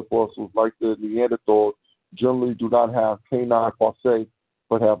Mongoloid fossils, like the Neanderthal, generally do not have canine fossae,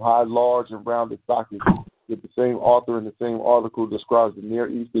 but have high, large, and rounded sockets. Yet the same author in the same article describes the Near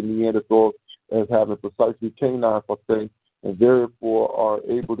Eastern Neanderthal as having precisely canine fossae and therefore are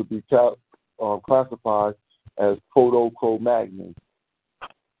able to be classified as Proto-Cro-Magnons.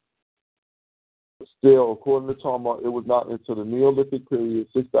 Still, according to Toma, it was not until the Neolithic period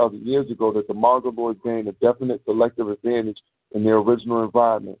 6,000 years ago that the Mongoloids gained a definite selective advantage in their original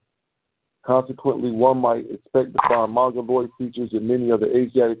environment. Consequently, one might expect to find Mongoloid features in many of the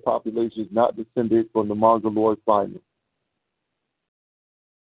Asiatic populations not descended from the Mongoloid climate.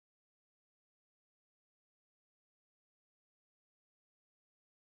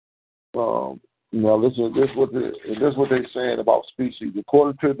 Now, listen, this is what they're saying about species.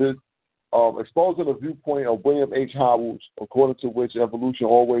 According to this, exposing the viewpoint of William H. Howells, according to which evolution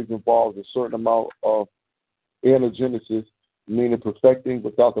always involves a certain amount of anagenesis, meaning perfecting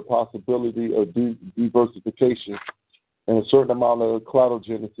without the possibility of diversification, and a certain amount of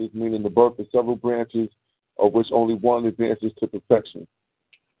cladogenesis, meaning the birth of several branches of which only one advances to perfection.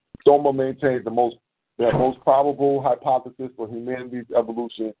 Thoma maintains that most probable hypothesis for humanity's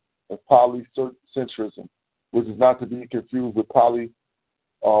evolution is polycentrism, which is not to be confused with polyphyletism.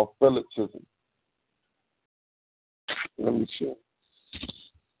 Let me check.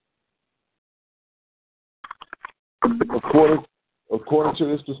 According to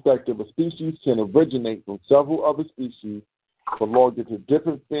this perspective, a species can originate from several other species belonging to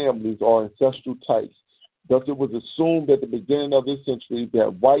different families or ancestral types. Thus, it was assumed at the beginning of this century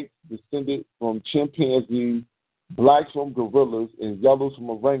that whites descended from chimpanzees, blacks from gorillas, and yellows from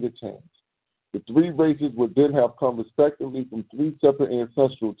orangutans. The three races would then have come respectively from three separate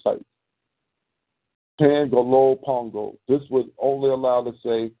ancestral types. Pangolo, Pongo. This would only allow to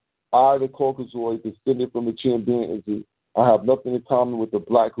say, I, the Caucasoid, descended from the chimpanzee. I have nothing in common with the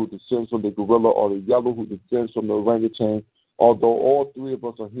black who descends from the gorilla or the yellow who descends from the orangutan, although all three of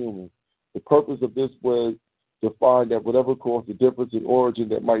us are human. The purpose of this was to find that whatever caused the difference in origin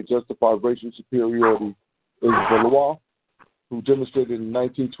that might justify racial superiority is Valois, who demonstrated in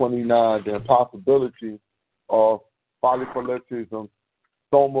 1929 the impossibility of polyphyletism.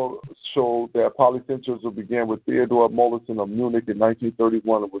 Thoma showed that polycentrism began with Theodor Mollison of Munich in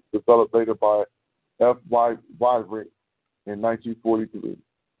 1931 and was developed later by F. Weyrich in 1943.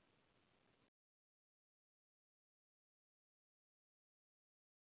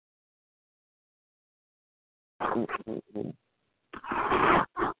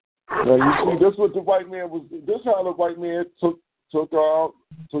 Now you see, this what the white man was. This how the white man took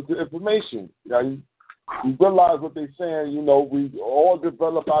the information. Now you realize what they're saying. You know, we all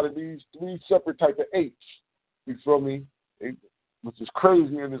develop out of these three separate type of apes. You feel me? Which is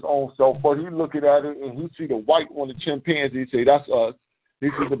crazy in his own self. But he looking at it and he see the white on the chimpanzee, say that's us. He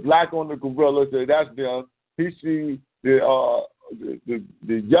see the black on the gorilla, say that's them. He see the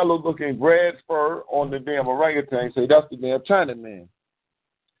yellow looking red fur on the damn orangutan, say that's the damn Chinaman.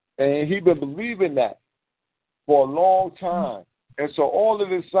 And he been believing that for a long time. And so all of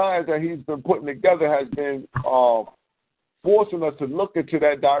this science that he's been putting together has been forcing us to look into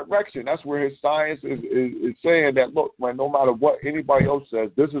that direction. That's where his science is saying that, look, man, no matter what anybody else says,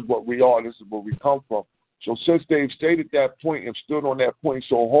 this is what we are, this is where we come from. So since they've stated that point and stood on that point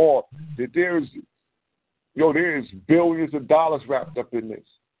so hard, that there's billions of dollars wrapped up in this.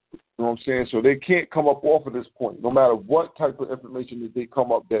 You know what I'm saying? So they can't come up off of this point, no matter what type of information that they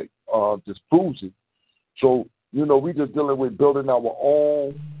come up that disproves it. So, you know, we just dealing with building our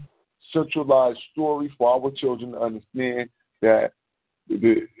own centralized story for our children to understand that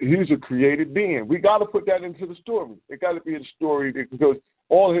he's a created being. We got to put that into the story. It got to be a story because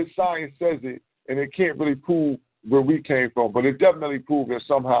all his science says it, and it can't really prove where we came from, but it definitely proves that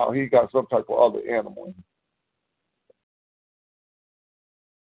somehow he got some type of other animal.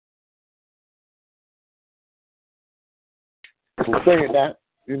 So saying that,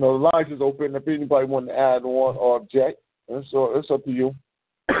 you know, the lines is open. If anybody want to add on or object, it's up to you.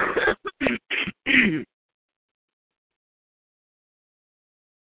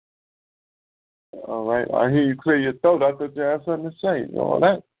 All right. I hear you clear your throat. I thought you had something to say. You know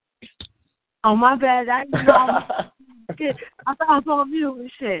that? Oh, my bad. I thought I was on mute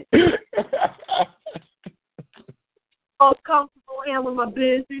and shit. I was comfortable handling my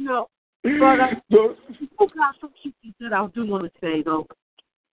biz, you know. But I got some shit that I do want to say, though.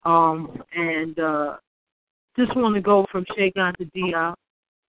 And just want to go from Shagan to Dia.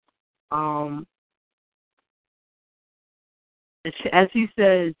 As he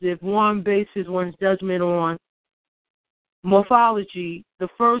says, if one bases one's judgment on morphology, the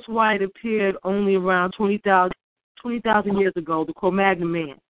first white appeared only around 20,000 years ago, the Cro-Magnon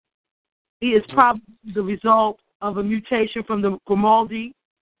man. He is probably the result of a mutation from the Grimaldi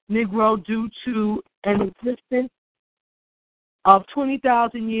Negro due to an existence of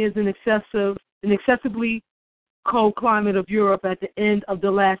 20,000 years in excessively cold climate of Europe at the end of the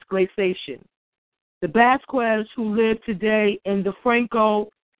last glaciation. The Basques who live today in the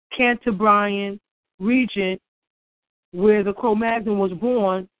Franco-Cantabrian region where the Cro-Magnon was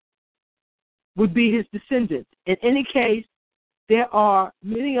born would be his descendants. In any case, there are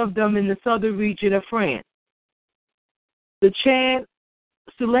many of them in the southern region of France. The Chan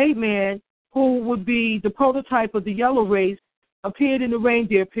Slate man, who would be the prototype of the yellow race, appeared in the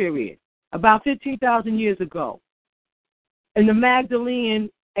reindeer period, about 15,000 years ago, in the Magdalene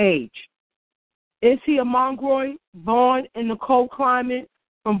age. Is he a Mongoloid born in the cold climate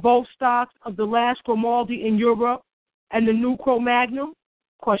from both stocks of the last Grimaldi in Europe and the new Cro-Magnon? ?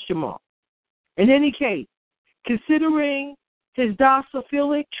 In any case, considering his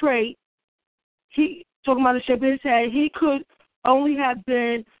Drosophilic trait, talking about the shape of his head, he could only have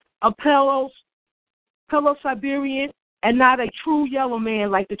been a Palo-Siberian and not a true yellow man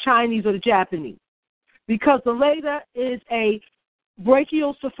like the Chinese or the Japanese, because the later is a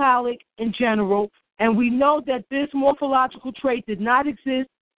brachiocephalic in general, and we know that this morphological trait did not exist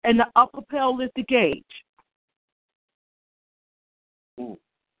in the upper Paleolithic age.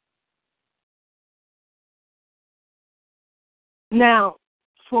 Now,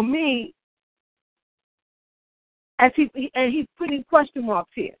 for me, as he's putting question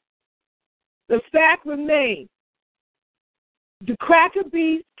marks here, the fact remains, the cracker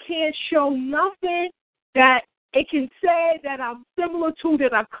beast can't show nothing that it can say that I'm similar to,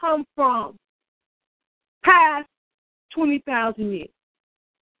 that I come from past 20,000 years.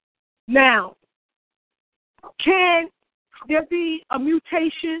 Now, can there be a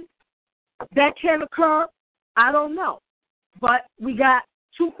mutation that can occur? I don't know. But we got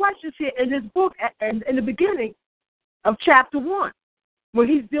two questions here in this book in the beginning of chapter 1, where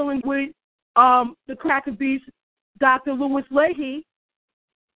he's dealing with the cracker beast, Dr. Louis Leahy,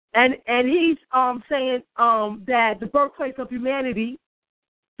 and he's saying that the birthplace of humanity,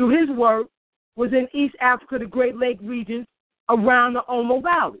 through his work, was in East Africa, the Great Lake regions around the Omo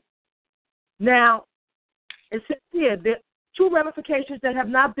Valley. Now, it says here that two ramifications that have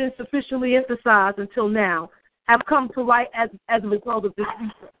not been sufficiently emphasized until now have come to light as a result of this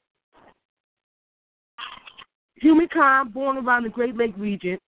research. Humankind born around the Great Lake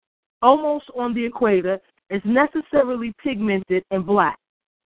region, almost on the equator, is necessarily pigmented and black.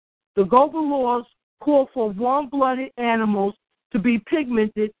 The global laws call for warm-blooded animals to be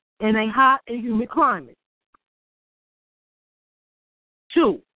pigmented in a hot and humid climate.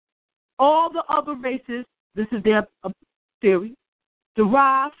 2, all the other races, this is their theory,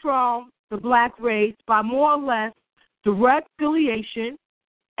 derive from the black race by more or less direct filiation,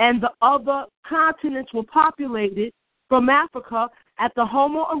 and the other continents were populated from Africa at the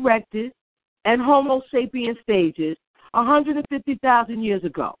Homo erectus and Homo sapiens stages 150,000 years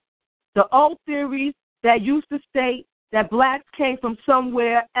ago. The old theories that used to state that blacks came from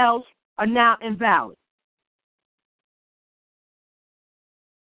somewhere else are now invalid.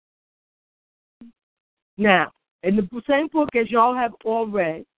 Now, in the same book as y'all have all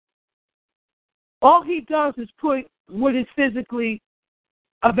read, all he does is put what is physically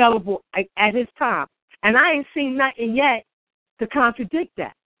available at his time. And I ain't seen nothing yet to contradict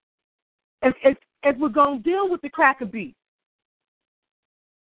that. If we're going to deal with the cracker beast,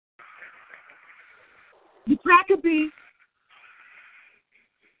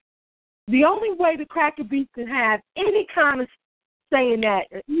 the only way the cracker beast can have any kind of saying that,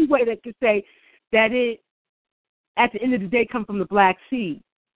 any way that could say that it, at the end of the day, come from the black seed,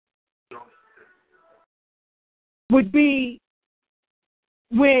 would be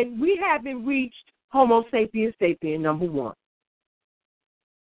when we haven't reached Homo sapiens sapien, number 1.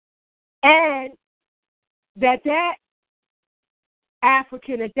 And that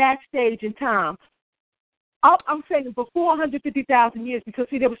African at that stage in time, I'm saying before 150,000 years, because,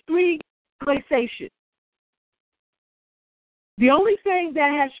 see, there was 3 glaciations. The only thing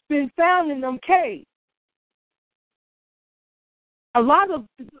that has been found in them caves a lot of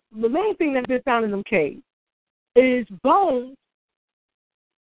the main thing that's been found in them caves is bones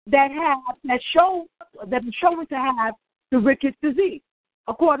that been shown to have the rickets disease,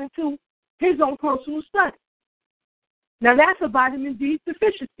 according to his own personal study. Now that's a vitamin D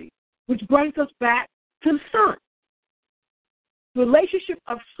deficiency, which brings us back to the sun. The relationship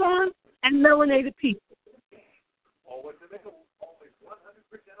of sun and melanated people. Always available, always 100%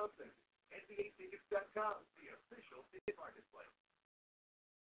 authentic. NBAtickets.com, the official ticket marketplace.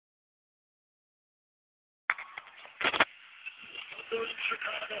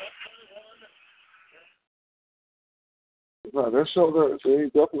 No, they show that they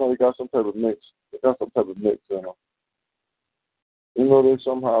definitely got some type of mix. They got some type of mix in them. You know, they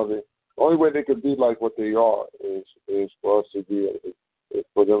somehow the only way they could be like what they are is for us to be is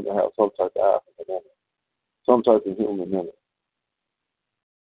for them to have some type of African in it, some type of human in it.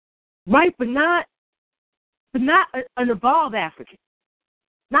 Right, but not an evolved African,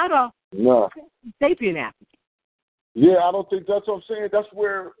 not a sapient African. Yeah, I don't think that's what I'm saying. That's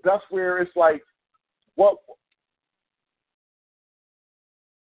where it's like what.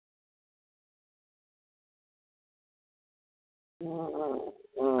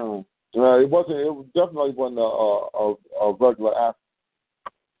 It wasn't. It definitely wasn't a regular African,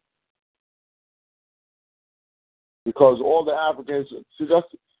 because all the Africans. See,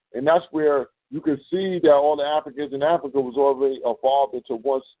 that's where you can see that all the Africans in Africa was already evolved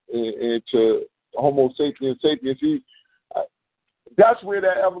into Homo sapiens sapiens. See, that's where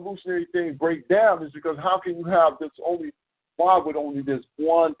that evolutionary thing breaks down, is because how can you have why would only this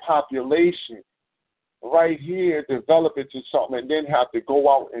one population right here develop into something and then have to go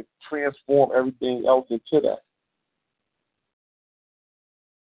out and transform everything else into that?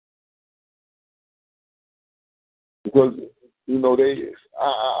 Because, you know,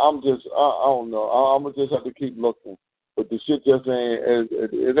 I don't know. I'm going to just have to keep looking. But the shit just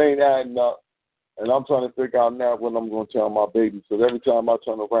it ain't adding up. And I'm trying to figure out now what I'm going to tell my baby. So every time I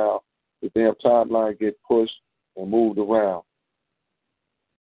turn around, the damn timeline get pushed and moved around.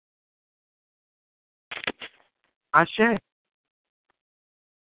 I should.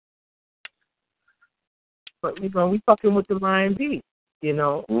 But, you know, we fucking with the lion beast, you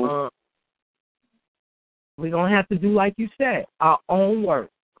know. Mm-hmm. We're going to have to do, like you said, our own work.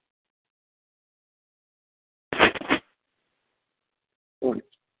 Mm-hmm.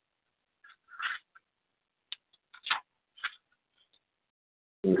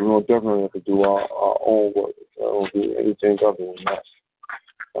 We're going to definitely have to do our own work. I don't do anything other than that.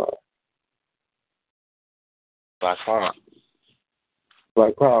 Black Power.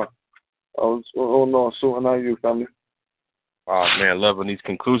 Black Power. Oh no, so how you, family? Oh man, loving these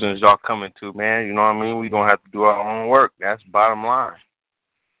conclusions y'all coming to, man. You know what I mean? We're going to have to do our own work. That's bottom line.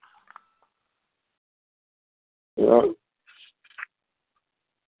 Yeah.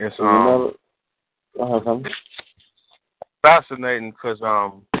 It's fascinating because,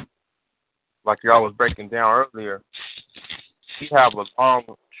 like y'all was breaking down earlier, we have a long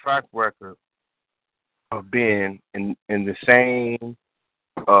track record of being in the same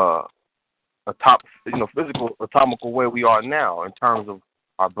physical atomical way we are now, in terms of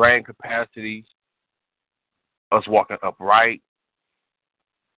our brain capacity, us walking upright,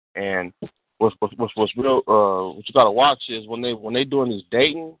 and what's real. What you gotta watch is when they doing this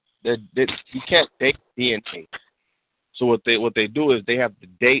dating, that you can't date DNA. So what they do is they have to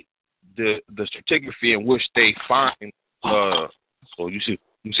date the stratigraphy in which they find. So you see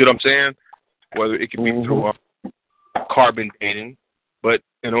what I'm saying? Whether it can be through carbon dating, but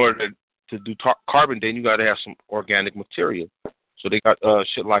in order to do carbon dating, you got to have some organic material. So they got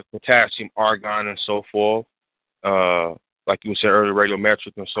shit like potassium, argon, and so forth. Like you said earlier,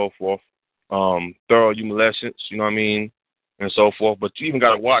 radiometric and so forth. Thorough luminescence, you know what I mean, and so forth. But you even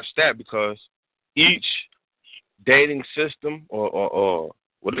got to watch that, because each dating system or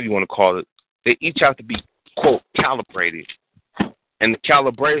whatever you want to call it, they each have to be, quote, calibrated. And the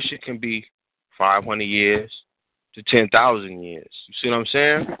calibration can be 500 years to 10,000 years. You see what I'm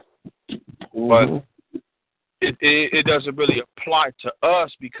saying? Mm-hmm. But it doesn't really apply to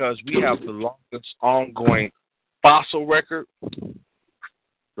us because we have the longest ongoing fossil record,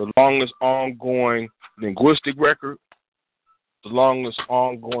 the longest ongoing linguistic record, the longest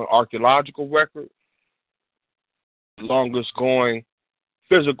ongoing archaeological record, the longest going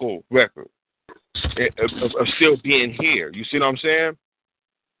physical record of still being here. You see what I'm saying?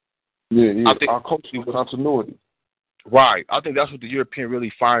 Yeah. I think our culture with continuity. Right. I think that's what the European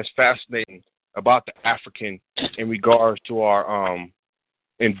really finds fascinating about the African in regards to our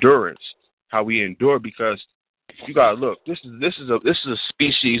endurance, how we endure, because you gotta look. This is a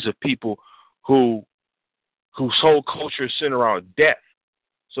species of people who whose whole culture is centered around death.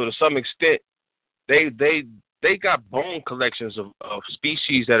 So to some extent, they got bone collections of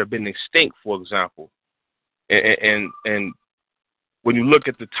species that have been extinct, for example. And when you look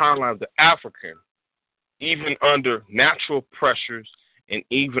at the timeline of the African, even under natural pressures and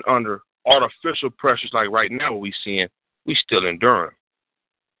even under artificial pressures like right now what we're seeing, we still enduring.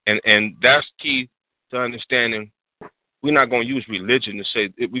 And that's key to understanding. We're not going to use religion to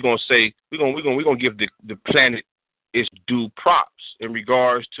say, we're going to give the planet its due props in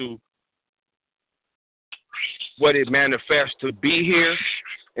regards to what it manifests to be here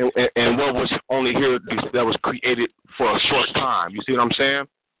and what was only here that was created for a short time. You see what I'm saying?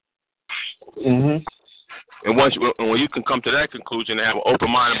 Mm-hmm. And when you can come to that conclusion and have an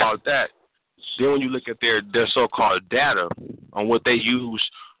open mind about that, then when you look at their so-called data on what they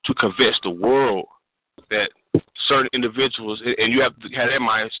use to convince the world that certain individuals, and you have to have that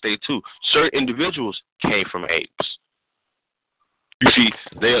mind state too, certain individuals came from apes. You see,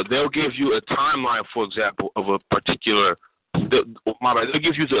 they'll give you a timeline, for example, of a particular, they'll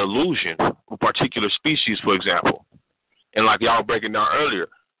give you the illusion of a particular species, for example. And like y'all were breaking down earlier,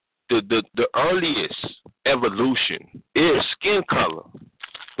 the earliest evolution is skin color.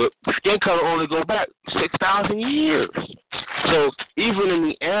 But skin color only go back 6,000 years. So even in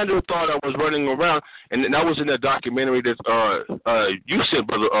the Neanderthal that was running around, and that was in that documentary that you said,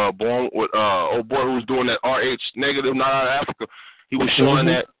 Brother Born, with old boy who was doing that RH negative, not out of Africa. He was showing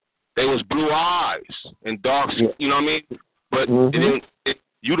that they was blue eyes and dark skin, you know what I mean? But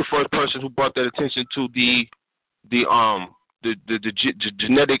you the first person who brought that attention to the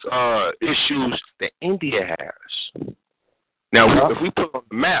genetic issues that India has. Now, if we put on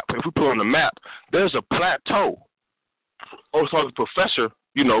the map, there's a plateau. I was talking to a professor,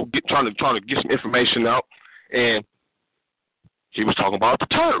 trying to get some information out, and he was talking about the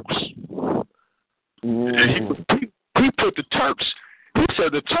Turks. And he put the Turks. He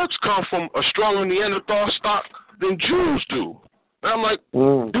said the Turks come from a stronger Neanderthal stock than Jews do. And I'm like,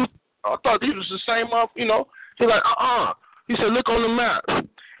 dude, I thought these was the same up, He's like, He said, look on the map. And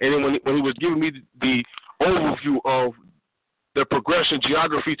then when he was giving me the overview of the progression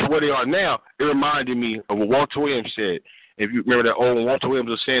geography to where they are now, it reminded me of what Walter Williams said. If you remember that old Walter Williams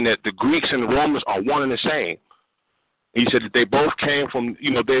was saying that the Greeks and the Romans are one and the same. He said that they both came from,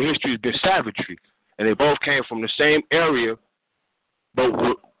 their history has been savagery, and they both came from the same area. But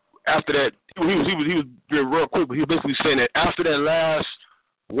after that, he was being real quick, but he was basically saying that after that last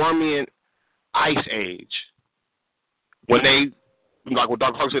Warmian ice age, when they, like what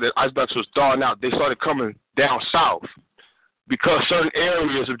Dr. Clark said, that ice blocks was thawing out, they started coming down south. Because certain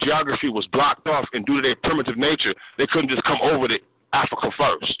areas of geography was blocked off, and due to their primitive nature, they couldn't just come over to Africa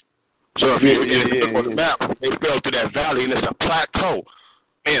first. So if you look on the map, they fell through that valley, and it's a plateau.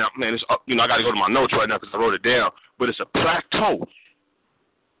 Man, it's up, I got to go to my notes right now because I wrote it down. But it's a plateau,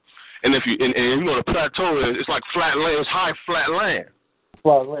 and if you the plateau is, it's like flat land. It's high flat land.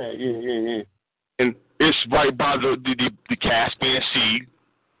 Flat land, yeah. And it's right by the Caspian Sea.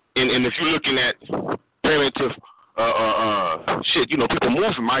 And if you're looking at primitive people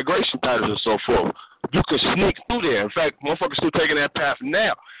move from migration patterns and so forth. You can sneak through there. In fact, motherfuckers still taking that path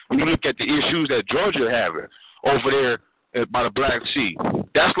now. When you look at the issues that Georgia having over there by the Black Sea,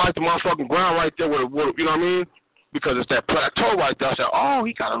 that's like the motherfucking ground right there with you know what I mean? Because it's that plateau right there. I said,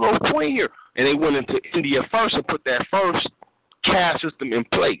 he got a little point here. And they went into India first and put that first caste system in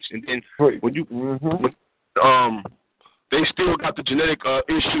place. And then when you they still got the genetic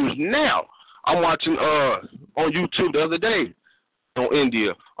issues now. I'm watching on YouTube the other day on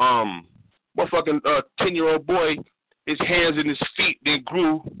India. Motherfucking 10-year-old boy, his hands and his feet, they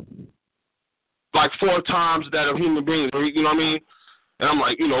grew like 4 times that of human beings. You know what I mean? And I'm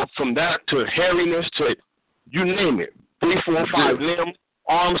like, from that to hairiness to you name it, 3, 4, 5 limbs,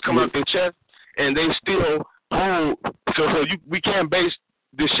 arms coming up their chest, and they still hold. So we can't base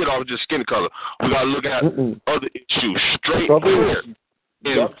this shit off just skin color. We gotta look at other issues, straight hair.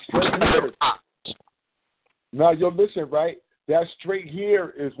 Now you're missing, right? That straight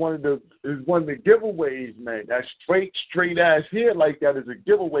hair is one of the giveaways, man. That straight ass hair like that is a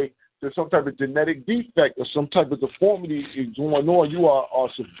giveaway to some type of genetic defect or some type of deformity is going on. You are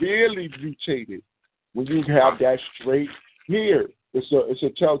severely mutated when you have that straight hair. It's a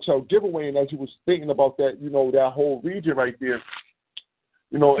telltale giveaway. And as you was thinking about that, that whole region right there,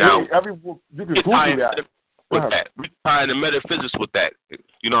 now, you can Google that. With that, we tie the metaphysics with that.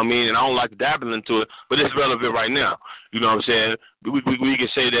 You know what I mean? And I don't like dabbling into it, but it's relevant right now. You know what I'm saying? We can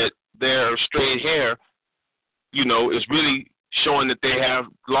say that their straight hair, is really showing that they have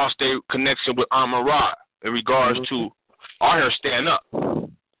lost their connection with Amon-Ra in regards to our hair stand up.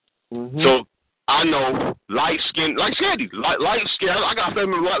 So I know light skin, like Sandy, light skin. I got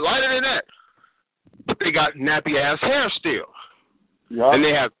family lighter than that, but they got nappy ass hair still, and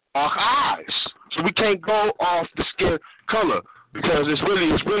they have dark eyes. So we can't go off the skin color because it's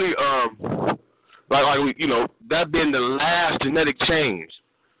really like you know, that been the last genetic change.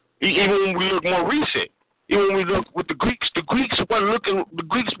 Even when we look more recent, even when we look with the Greeks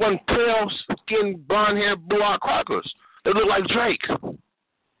wasn't pale skin, blonde hair, blue eyed crackers. They look like Drake.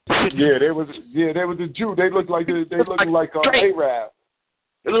 They was the Jew. They look like like Arab.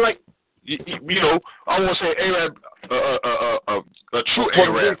 They look like you know, I won't say Arab, a true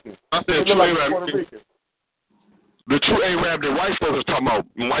Arab. I said true Arab. The true Arab that white folks is talking about.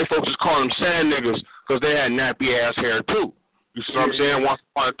 White folks is calling them sand niggas because they had nappy ass hair too. You see what I'm saying? Once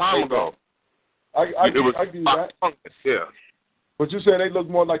upon a time ago. I do that. Yeah. But you saying they look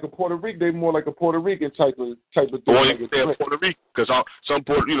more like a Puerto Rican? They more like a Puerto Rican type of thing. Well, you say Puerto Rican because I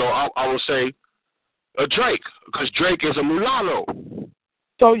would say a Drake because Drake is a mulatto.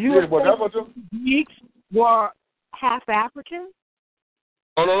 So you Greeks were half African?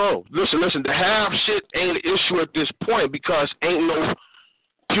 Oh no. Listen. The half shit ain't an issue at this point because ain't no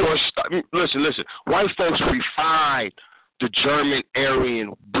pure stuff. Listen. White folks refined the German,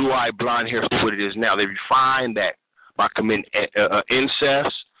 Aryan, blue-eyed, blonde hair to what it is now. They refined that by committing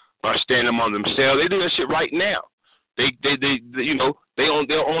incest, by standing among themselves. They do that shit right now.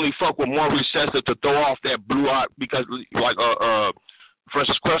 They'll only fuck with more recessive to throw off that blue-eyed because like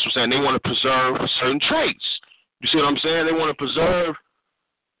Francis Crest was saying, they want to preserve certain traits. You see what I'm saying? They want to preserve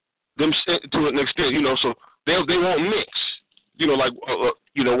them to an extent, you know, so they won't mix. You know, like,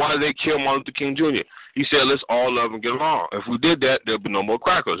 why did they kill Martin Luther King Jr.? He said, let's all love and get along. If we did that, there'd be no more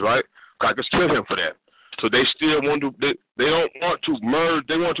crackers, right? Crackers killed him for that. So they still want to, they don't want to merge,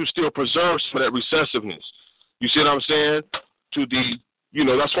 they want to still preserve some of that recessiveness. You see what I'm saying?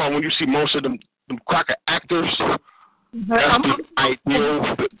 That's why when you see most of them cracker actors, that's the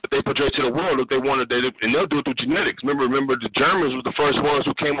ideal that they portray to the world. If they wanted, and they'll do it through genetics. Remember, the Germans were the first ones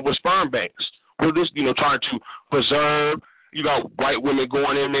who came up with sperm banks. We're just, trying to preserve. You got white women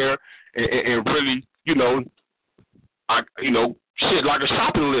going in there and really, shit like a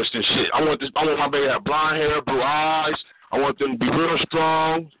shopping list and shit. I want my baby to have blonde hair, blue eyes. I want them to be real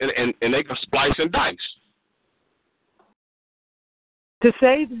strong, and they can splice and dice. To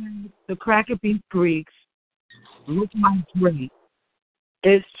say that the cracker beef Greeks look like Drake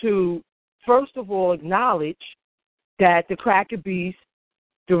is to, first of all, acknowledge that the cracker beef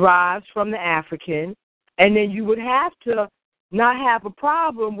derives from the African, and then you would have to not have a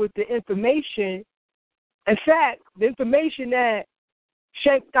problem with the information. In fact, the information that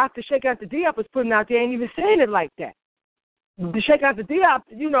Dr. Sheikh Diop is putting out there ain't even saying it like that. The Sheikh Diop,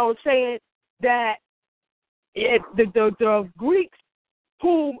 saying that the Greeks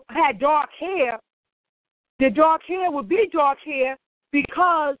who had dark hair, their dark hair would be dark hair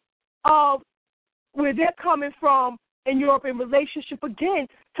because of where they're coming from in Europe in relationship, again,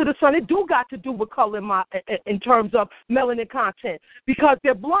 to the sun. It do got to do with color in terms of melanin content because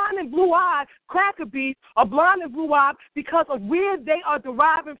they're blonde and blue-eyed. Cracker beef are blonde and blue-eyed because of where they are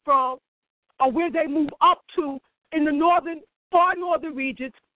deriving from or where they move up to in the far northern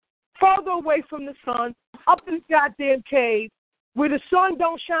regions, further away from the sun, up in the goddamn cave, where the sun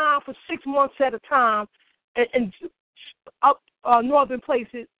don't shine for 6 months at a time, and up northern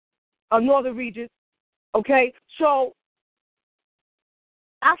places, northern regions. Okay, so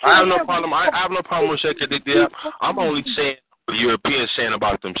I have no problem. I have no problem with Sheikh Diop. I'm only saying what the Europeans saying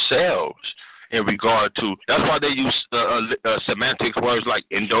about themselves in regard to. That's why they use semantics words like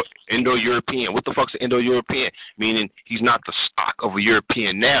Indo-European. What the fuck's an Indo-European? Meaning he's not the stock of a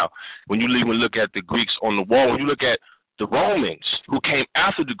European. Now, when you even look at the Greeks on the wall, when you look at the Romans who came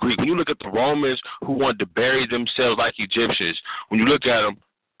after the Greeks, when you look at the Romans who wanted to bury themselves like Egyptians, when you look at them,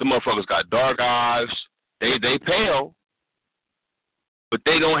 the motherfuckers got dark eyes. They pale, but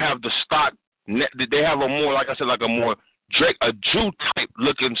they don't have the stock. They have a more, like I said, like a more a Jew type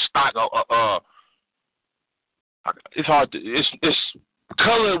looking stock. It's hard to. It's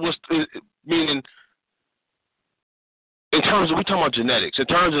color was meaning in terms of we talking about genetics. In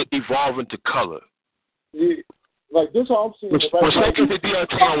terms of evolving to color. Yeah. Like this, all I'm seeing. When Sheikh Diop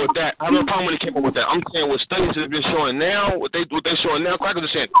came up with that, I have no problem when they came up with that. I'm saying what studies have been showing now, what they showing now, crackers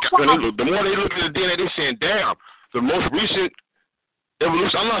are saying. The more they look at the DNA, they're saying, damn. The most recent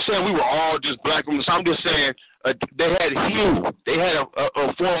evolution. I'm not saying we were all just black women. I'm just saying they had hue. They had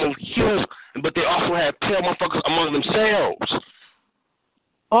a form of hue, but they also had pale motherfuckers among themselves.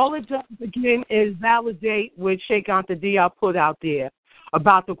 All it does again is validate what Sheikh Diop put out there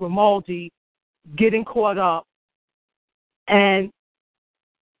about the Grimaldi getting caught up. And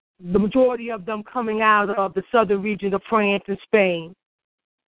the majority of them coming out of the southern region of France and Spain.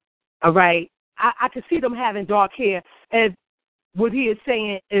 All right. I can see them having dark hair, and what he is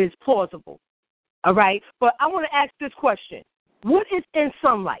saying is plausible. All right. But I want to ask this question. What is in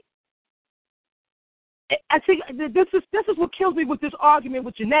sunlight? I think this is what kills me with this argument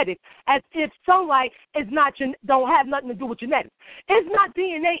with genetics, as if sunlight is not don't have nothing to do with genetics. Is not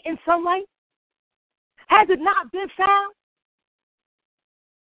DNA in sunlight? Has it not been found?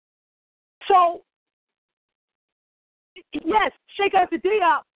 So, yes, Sheikh Anta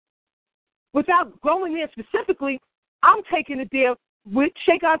Diop, without going there specifically, I'm taking it there with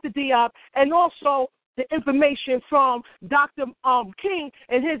Sheikh Anta Diop and also the information from Dr. King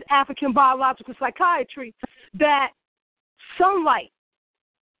and his African biological psychiatry that sunlight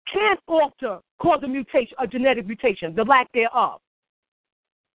can cause a mutation, a genetic mutation, the lack thereof.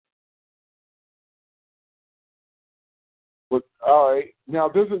 But all right, now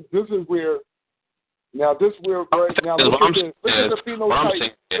this is where right now look at the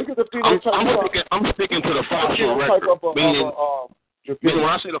phenotype. Look at the phenotype. I'm sticking to the fossil record. Meaning when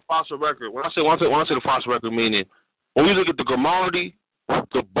I say the fossil record, when I say the fossil record, meaning when we look at the Grimaldi,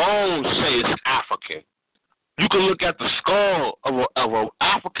 the bones say it's African. You can look at the skull of an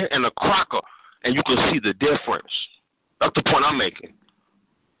African and a Crocker, and you can see the difference. That's the point I'm making.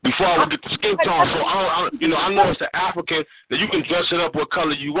 Before I look at the skin tone, so I know it's an African that you can dress it up what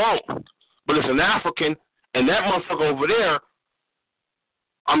color you want, but it's an African, and that motherfucker over there.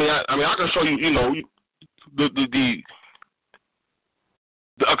 I mean, I can show you,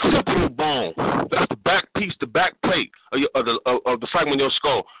 the occipital bone. That's the back piece, the back plate of the fragment of your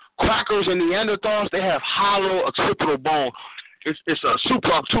skull. Crackers and Neanderthals, they have hollow occipital bone. It's a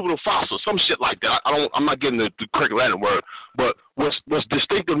supraoccipital fossil, some shit like that. I'm not getting the correct Latin word, but what's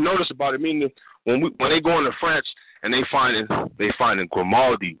distinctive notice about it, meaning when they go into France and they find in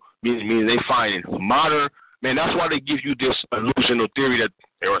Grimaldi, meaning they find in modern, man, that's why they give you this illusional theory that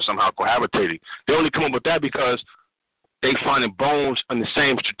they were somehow cohabitating. They only come up with that because they finding bones in the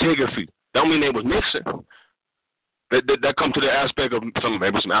same stratigraphy. That don't mean they was mixing. That come to the aspect of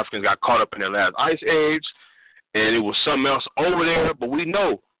maybe some Africans got caught up in their last ice age, and it was something else over there. But we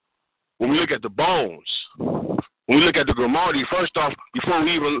know when we look at the bones, when we look at the Grimaldi, first off, before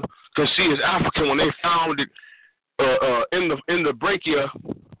we even could see it's African, when they found it in the brachia,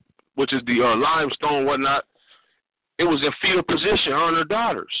 which is the limestone and whatnot, it was in fetal position, her and her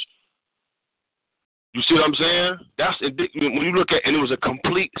daughters. You see what I'm saying? That's when you look at, and it was a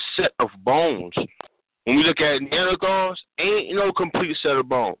complete set of bones. When we look at Neanderthals, ain't no complete set of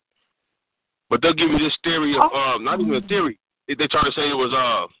bones. But they'll give you this theory of not even a theory. They try to say it was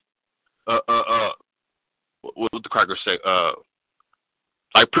what the crackers say?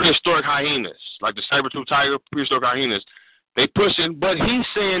 Like prehistoric hyenas, like the saber-tooth tiger, prehistoric hyenas. They pushing, but he's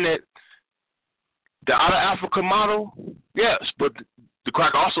saying that the out of Africa model, yes, but the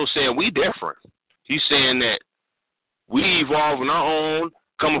cracker also saying we different. He's saying that we evolved on our own,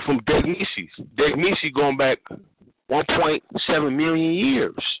 coming from Degmeses. Degmeses going back 1.7 million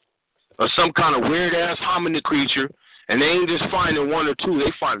years. Or some kind of weird-ass hominid creature, and they ain't just finding one or two,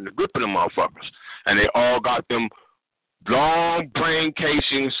 they finding the grip of them motherfuckers. And they all got them long brain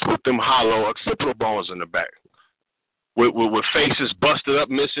casings with them hollow occipital bones in the back. With faces busted up,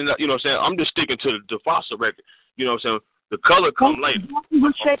 missing up, you know what I'm saying? I'm just sticking to the fossil record. You know what I'm saying? The color come later.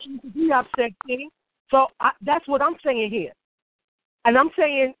 So that's what I'm saying here. And I'm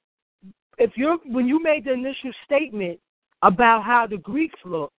saying, when you made the initial statement about how the Greeks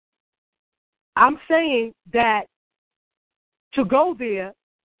look, I'm saying that to go there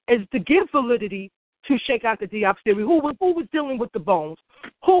is to give validity to Sheikh Anta Diop's theory. Who was dealing with the bones?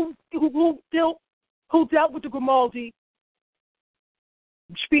 Who dealt with the Grimaldi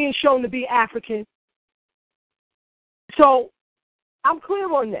being shown to be African? So I'm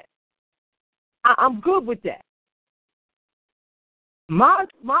clear on that. I'm good with that. My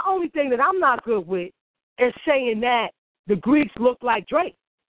only thing that I'm not good with is saying that the Greeks look like Drake,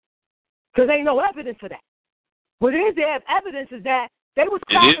 because ain't no evidence of that. What is there evidence is that they was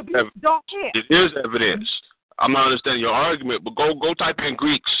called to be dark hair. It is evidence. I'm not understanding your argument, but go type in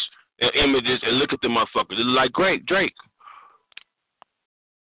Greeks and images and look at the motherfuckers. They look like Drake.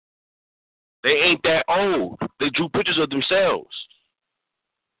 They ain't that old. They drew pictures of themselves.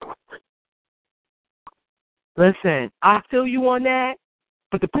 Listen, I feel you on that,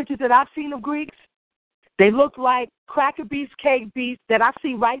 but the pictures that I've seen of Greeks, they look like cracker beasts, cake beasts that I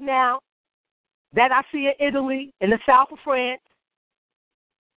see right now, that I see in Italy, in the south of France.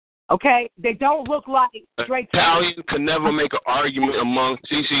 Okay? They don't look like Drake. Italian can never make an argument among...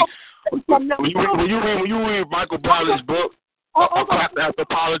 See, when you read Michael Bradley's book,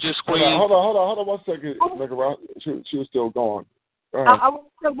 anthropologist, Queen. Hold on 1 second, nigga. She was still going. I want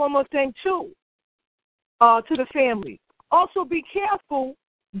to say one more thing, too, to the family. Also, be careful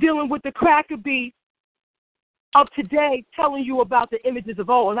dealing with the cracker beef of today telling you about the images of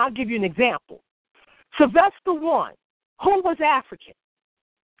old. And I'll give you an example. Sylvester I, who was African?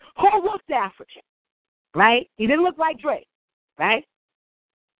 Who looked African? Right? He didn't look like Drake, right?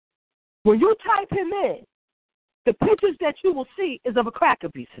 When you type him in, the pictures that you will see is of a cracker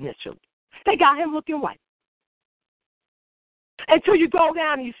beef initially. They got him looking white. Until you go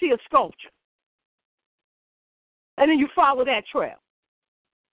down and you see a sculpture. And then you follow that trail.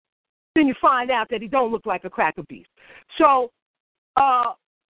 Then you find out that he don't look like a cracker beef. So,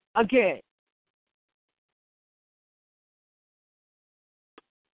 again.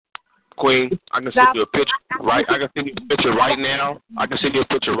 Queen, I can send you a picture right. I can send you a picture right now. I can send you a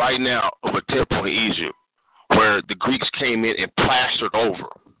picture right now of a temple in Egypt where the Greeks came in and plastered over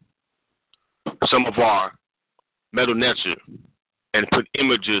some of our metal nature and put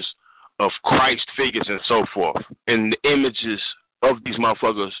images of Christ figures and so forth. And the images of these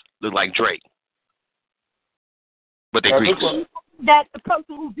motherfuckers look like Drake. But they're Greeks. That the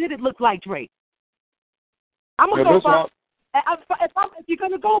person who did it looked like Drake. I'm going to go by... If you're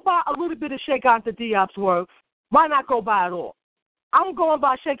going to go by a little bit of Sheikh Anta Diop's work, why not go by it all? I'm going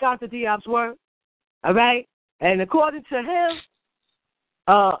by Sheikh Anta Diop's work, all right? And according to him,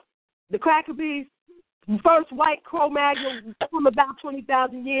 the cracker beef, first white Cro-Magnon from about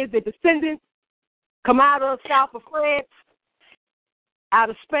 20,000 years, their descendants come out of south of France, out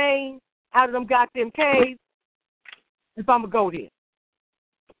of Spain, out of them goddamn caves, if I'm going to go there.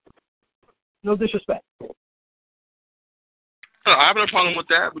 No disrespect. I have no problem with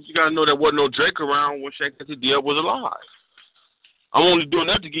that, but you got to know there wasn't no Drake around when Sheikh Anta Diop was alive. I'm only doing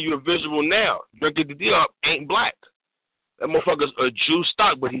that to give you a visual now. Sheikh Anta Diop ain't black. That motherfucker's a Jew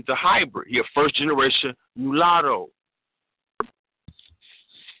stock, but he's a hybrid. He's a first-generation mulatto.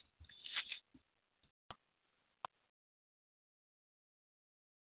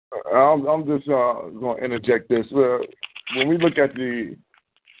 I'm just going to interject this. When we look at the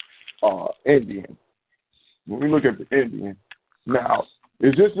Indian, now,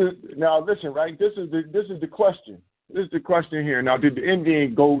 now listen, right? This is the question. This is the question here. Now, did the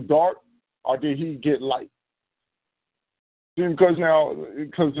Indian go dark or did he get light? Because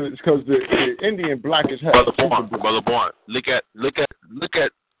the Indian black is hell. Brother Barn, look at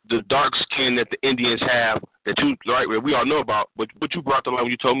the dark skin that the Indians have that you right we all know about. But you brought the line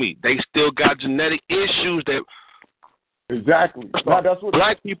when you told me they still got genetic issues that. Exactly. Now, that's what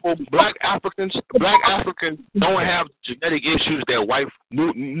black Africans don't have genetic issues that white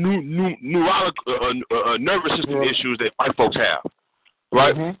neurologic nervous system issues that white folks have,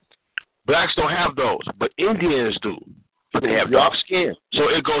 right? Mm-hmm. Blacks don't have those, but Indians do. But they have dark skin, so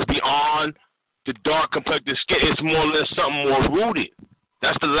it goes beyond the dark complected skin. It's more or less something more rooted.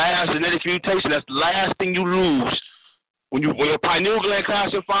 That's the last genetic mutation. That's the last thing you lose when your pineal gland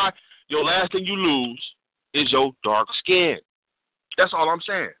calcified. Your last thing you lose is your dark skin. That's all I'm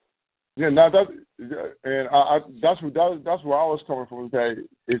saying. Yeah, now that's where I was coming from.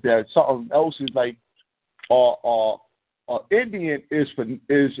 Is that something else is like, Indian is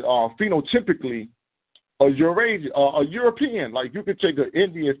phenotypically a European. Like you could take an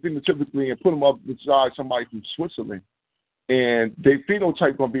Indian phenotypically and put them up beside somebody from Switzerland, and their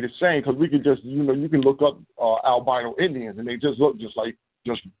phenotype gonna be the same because we can just you can look up albino Indians and they just look just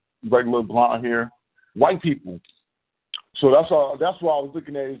regular blonde hair white people. So that's what I was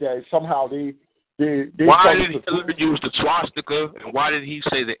looking at is that somehow they why did he use the swastika and why did he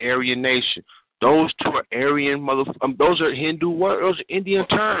say the Aryan nation? Those two are Aryan those are Hindu words. Those are Indian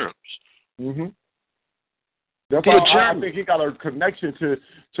terms. Mm-hmm. That's why I think he got a connection to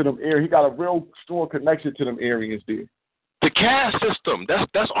them Aryans. He got a real strong connection to them Aryans there. The caste system.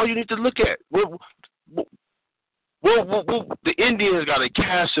 That's all you need to look at. The Indians got a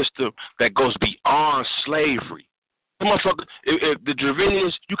caste system that goes beyond slavery. If the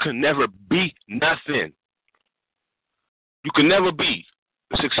Dravidians, you can never be nothing. You can never be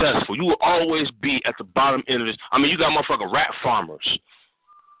successful. You will always be at the bottom end of this. I mean, you got motherfucking rat farmers.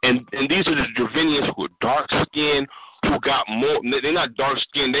 And these are the Dravidians who are dark skinned, who got more. They're not dark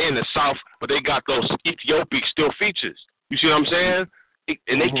skinned. They're in the south, but they got those Ethiopic still features. You see what I'm saying?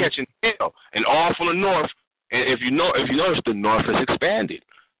 And they catching hell. And all from the north. And if you notice, the north has expanded.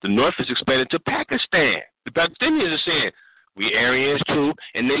 The north has expanded to Pakistan. The Pakistanians are saying we Aryans too,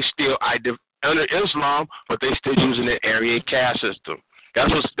 and they still under Islam, but they still using the Aryan caste system.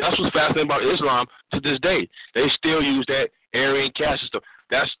 That's what's fascinating about Islam to this day. They still use that Aryan caste system.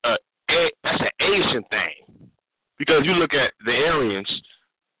 That's an Asian thing. Because you look at the Aryans,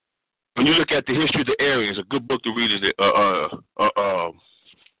 when you look at the history of the Aryans, a good book to read is I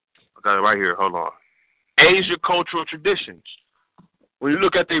got it right here. Hold on. Asia Cultural Traditions. When you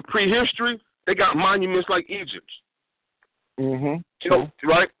look at their prehistory, they got monuments like Egypt. Mm-hmm. You know,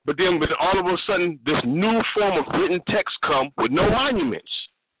 right? But then all of a sudden, this new form of written text come with no monuments.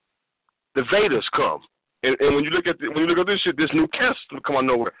 The Vedas come. And when you look at this shit, this new caste come out of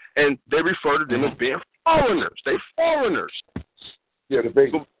nowhere, and they refer to them as being foreigners. They foreigners. Yeah, the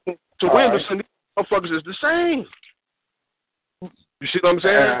Vedas. So we understand these motherfuckers is the same. You see what I'm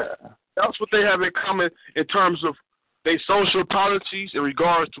saying? That's what they have in common in terms of their social policies in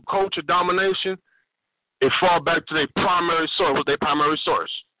regards to culture domination. It fall back to their primary source. What's their primary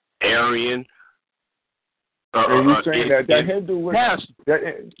source? Aryan. And you saying that Hindu, that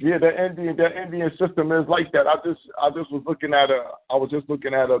Indian system is like that. I just was looking at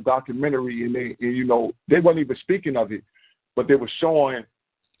a documentary, and they weren't even speaking of it, but they were showing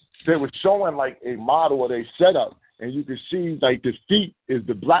like a model of their setup, and you can see like the feet is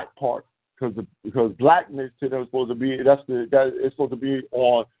the black part because blackness to them is supposed to be it's supposed to be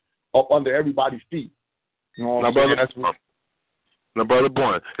on up under everybody's feet. You know what I'm saying? Now, Brother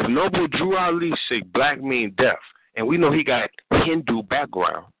Bourne, if Noble Drew Ali say black mean deaf, and we know he got Hindu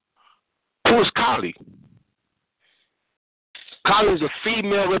background, who is Kali? Kali is a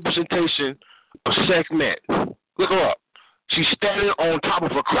female representation of Sekhmet. Look her up. She's standing on top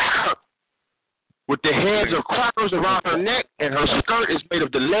of a cracker with the heads of crackers around her neck, and her skirt is made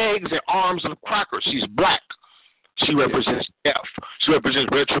of the legs and arms of crackers. She's black. She represents death. She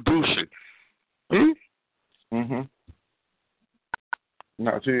represents retribution. Mm-hmm.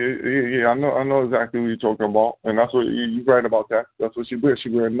 No, I know exactly what you're talking about, and that's what you're right about that. That's what she wears. She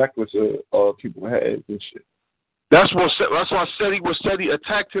wears a necklace of people's heads and shit. That's why he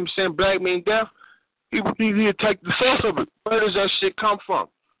attacked him, saying black mean death. He attacked the source of it. Where does that shit come from?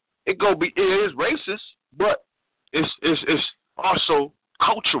 It is racist, but it's also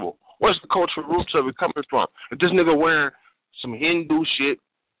cultural. Where's the cultural roots of it coming from? If this nigga wearing some Hindu shit,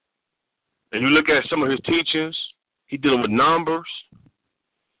 and you look at some of his teachings, he dealing with numbers.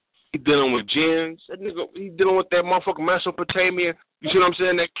 He dealing with jinns. That nigga, he dealing with that motherfucking Mesopotamia. You see what I'm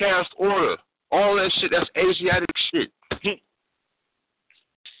saying? That caste order. All that shit, that's Asiatic shit.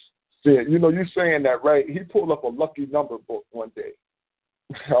 Yeah, you saying that, right? He pulled up a lucky number book one day.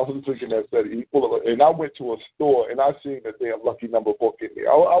 I was looking at that. He pulled up, and I went to a store, and I seen that damn lucky number book in there.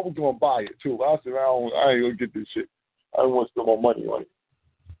 I was going to buy it, too. I said, I ain't going to get this shit. I don't want to spend my money on it.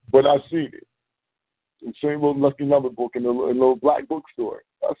 But I seen it. The same little lucky number book in a little black bookstore.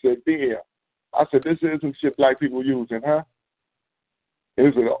 I said, damn. I said, this is some shit black people using, huh? It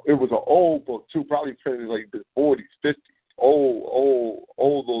was an old book, too, probably printed like the 40s, 50s. Old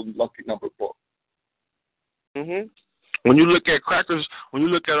little lucky number book. Mm-hmm. When you look at crackers, when you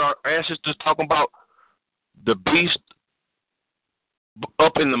look at our ancestors talking about the beast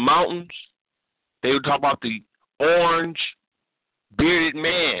up in the mountains, they would talk about the orange bearded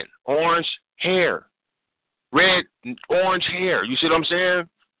man, orange hair. Red, orange hair. You see what I'm saying?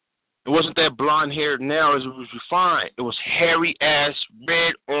 It wasn't that blonde hair now as it was refined. It was hairy-ass,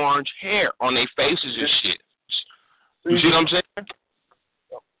 red, orange hair on their faces and shit. You see what I'm saying?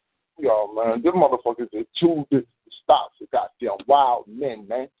 Yo, man, them motherfuckers are two stops of goddamn wild men,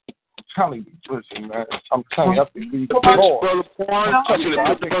 man. I'm telling you, listen, man. I'm telling you, these Brother Porn, touching the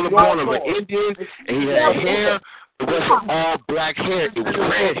Brother Porn of an Indian, and he had hair. It wasn't all black hair. It was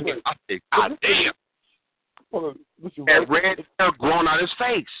red hair. I said, God damn. That red hair growing out his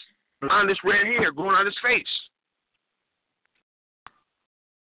face. On this red hair growing out his face.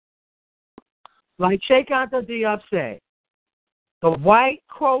 Like Sheikh Anta Diop said, the white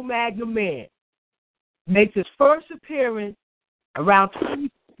Cro-Magnon man makes his first appearance around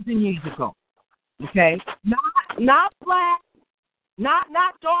 20,000 years ago. Okay? Not black, not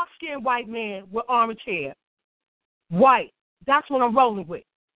dark-skinned white man with orange hair. White. That's what I'm rolling with.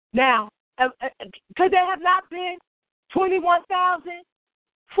 Now, could there have not been 21,000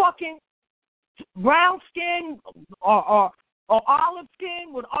 fucking brown skin or olive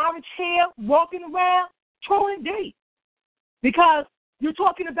skin with orange hair walking around? True indeed. Because you're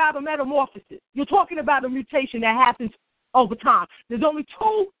talking about a metamorphosis. You're talking about a mutation that happens over time. There's only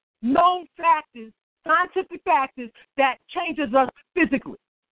two known factors, scientific factors, that changes us physically,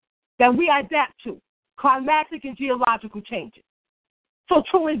 that we adapt to, climatic and geological changes. So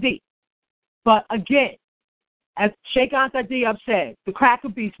true indeed. But again, as Sheikh Anta Diop said, the cracker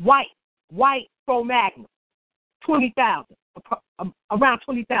beast, white Cro-Magnon, 20,000, around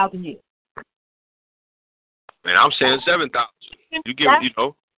 20,000 years. Man, I'm saying 7,000. You give,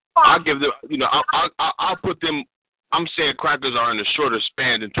 I'll give them, I'll put them I'm saying crackers are in a shorter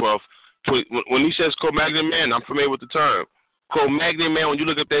span than 12. When he says Cro-Magnon man, I'm familiar with the term. Cro-Magnon man, when you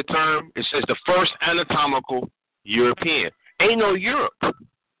look at that term, it says the first anatomical European. Ain't no Europe.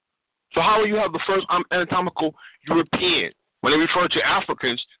 So how will you have the first anatomical European? When they refer to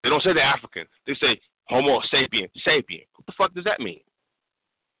Africans, they don't say the African. They say Homo sapien, sapien. What the fuck does that mean?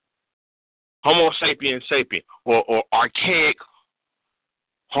 Homo sapien, sapien. Or archaic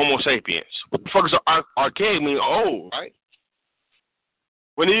Homo sapiens. What the fuck is archaic mean? Old, right?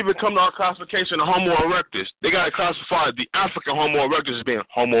 When they even come to our classification of Homo erectus, they got to classify the African Homo erectus as being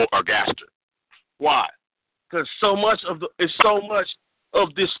Homo ergaster. Why? Because so much of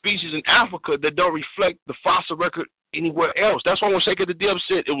this species in Africa that don't reflect the fossil record anywhere else. That's why when Sheikh the Dib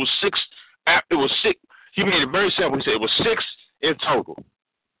said it was six. He made it very simple. He said it was 6 in total.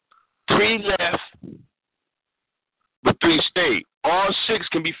 3 left, but 3 stayed. All 6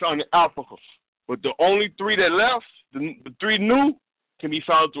 can be found in Africa, but the only 3 that left, the 3 new, can be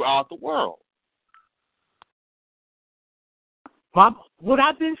found throughout the world. What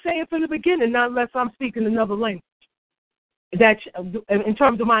I've been saying from the beginning, not unless I'm speaking another language, that in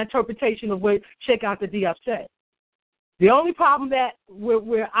terms of my interpretation of what Sheikh Dr. Diop said. The only problem that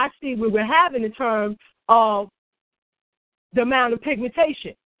we're having in terms of the amount of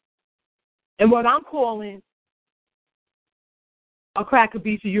pigmentation and what I'm calling a cracker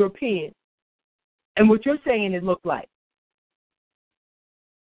beast European, and what you're saying it looked like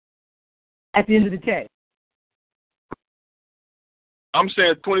at the end of the day. I'm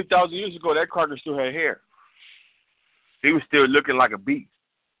saying 20,000 years ago, that cracker still had hair. He was still looking like a beast.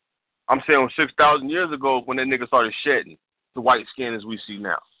 I'm saying 6,000 years ago when that nigga started shedding the white skin as we see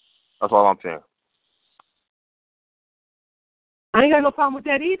now. That's all I'm saying. I ain't got no problem with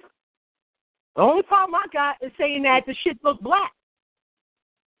that either. The only problem I got is saying that the shit look black.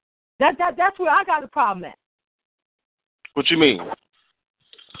 That's where I got a problem at. What you mean?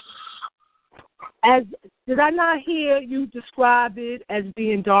 Did I not hear you describe it as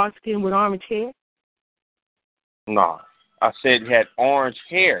being dark skinned with orange hair? No. I said he had orange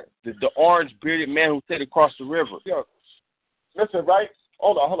hair. The orange bearded man who stayed across the river. Yo, listen, right?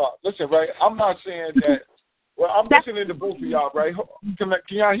 Hold on. Listen, right? I'm not saying that. Well, I'm listening to both of y'all, right? Can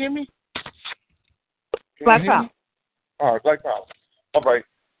y'all hear me? Black Power. All right, Black Power. All right.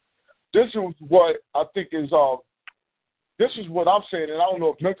 This is what I think is this is what I'm saying, and I don't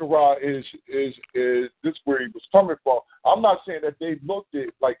know if Menkara is this where he was coming from. I'm not saying that they looked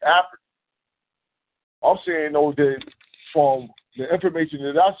at like Africa. I'm saying though that from the information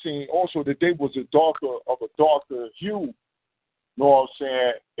that I've seen, also that they was a darker hue. You know what I'm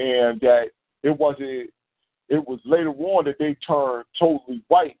saying? And that it was later on that they turned totally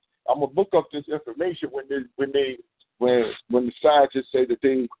white. I'm gonna look up this information when the scientists say that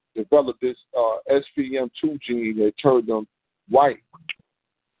they developed this SPM2 gene that turned them white.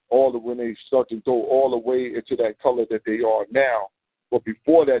 When they start to go all the way into that color that they are now. But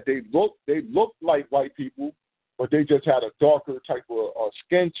before that, they looked like white people, but they just had a darker type of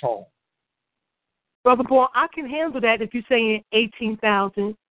skin tone. Brother Boy, I can handle that if you're saying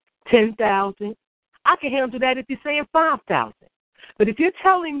 18,000, 10,000. I can handle that if you're saying 5,000. But if you're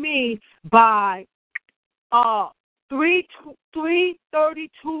telling me by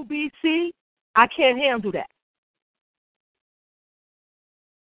 332 BC, I can't handle that.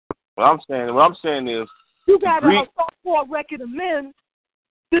 What I'm saying is you got a so-called record of men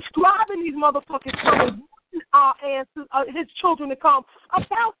describing these motherfuckers coming our ancestors, his children to come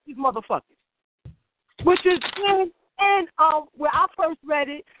about these motherfuckers, which is where I first read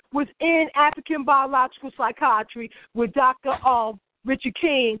it was in African Biological Psychiatry with Dr. Richard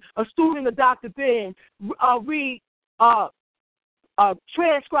King, a student of Dr. Ben,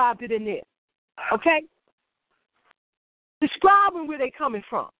 transcribed it in there. Okay? Describing where they coming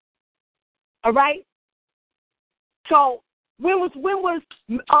from. All right? So when was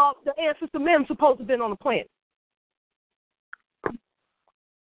the ancestor men supposed to have been on the planet?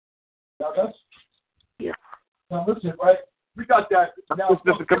 Now listen, right? We got that. Now,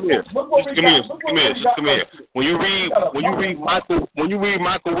 listen, come here. When you read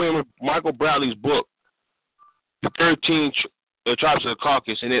Michael Bradley's book, The 13 Tribes of the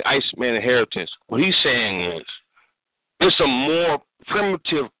Caucasus and the Iceman Inheritance, what he's saying is it's a more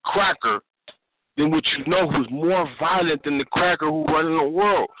primitive cracker than what you know who's more violent than the cracker who running the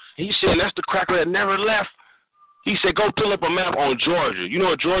world. He's saying that's the cracker that never left. He said, go pull up a map on Georgia. You know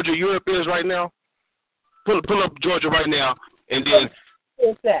what Georgia, Europe is right now? Pull up Georgia right now, and then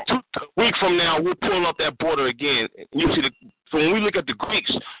 2 weeks from now, we'll pull up that border again. You see, so when we look at the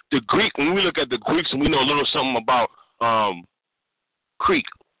Greeks, when we look at the Greeks and we know a little something about Crete,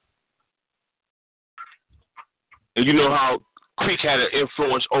 And you know how Crete had an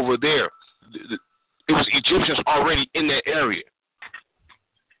influence over there. It was Egyptians already in that area.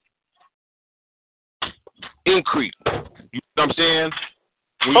 In Crete. You know what I'm saying?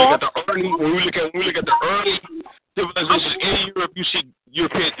 When we look at the early civilizations in Europe, you see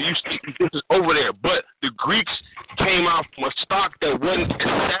Europeans, you see Egyptians over there. But the Greeks came out from a stock that wasn't as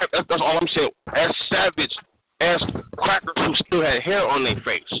savage, that's all I'm saying, as savage as crackers who still had hair on their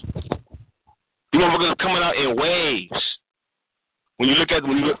face. You know, we're coming out in waves. You guys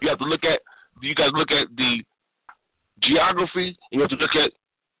look at the geography, you have to look at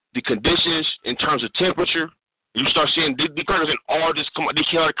the conditions in terms of temperature. You start seeing the crackers and all this come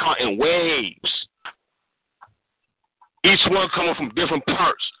out in waves. Each one coming from different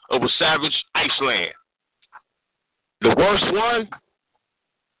parts of a savage Iceland. The worst one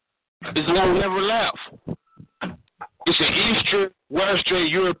is the one who never left. It's an Eastern, Western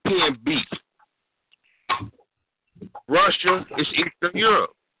European beef. Russia is Eastern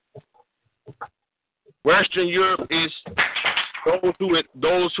Europe. Western Europe is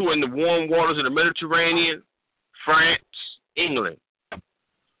those who are in the warm waters of the Mediterranean, France, England.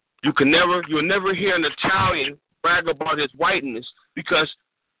 You'll never hear an Italian brag about his whiteness because,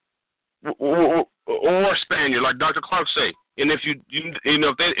 or Spaniard, like Dr. Clark say. And if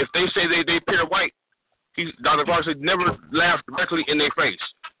if they say they appear white, Dr. Clark said never laugh directly in their face.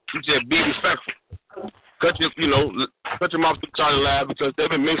 He said be respectful. Cut your mouth to try to laugh because they've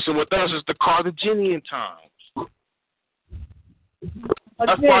been mixing with us since the Carthaginian times.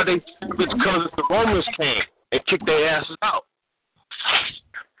 That's why because the Romans came and kicked their asses out.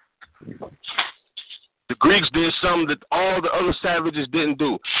 The Greeks did something that all the other savages didn't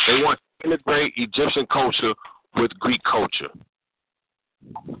do. They want to integrate Egyptian culture with Greek culture.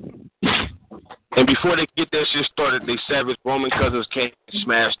 And before they get that shit started, they savage Roman cousins came and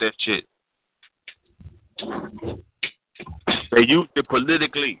smashed that shit. They used it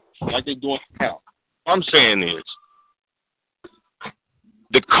politically, like they're doing now. What I'm saying is,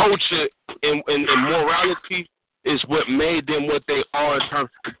 the culture and morality is what made them what they are in terms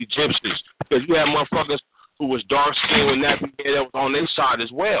of Egyptians. Because you have motherfuckers who was dark skinned and that was on their side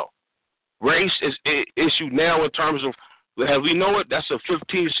as well. Race is an issue now in terms of, as we know it, that's a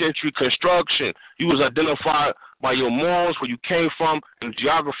 15th century construction. You was identified by your morals, where you came from, and the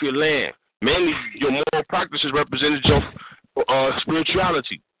geography of land. Mainly, your moral practices represented your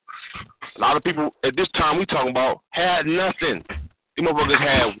spirituality. A lot of people at this time we talking about had nothing. These motherfuckers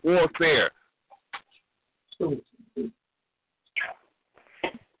had warfare.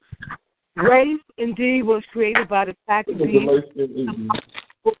 Race, indeed, was created by the fact that in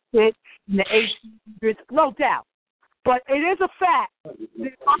the 1800s, no doubt. But it is a fact.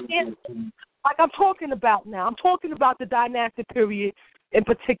 Like I'm talking about now. I'm talking about the dynastic period in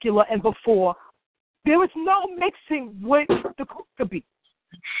particular and before. There was no mixing with the Kookabee.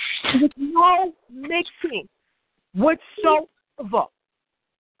 There was no mixing whatsoever.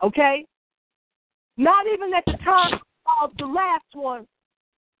 Okay? Not even at the time of the last one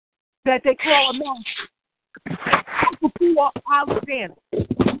that they call America. Before Alexander.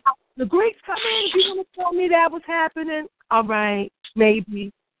 The Greeks come in, if you want to tell me that was happening, all right,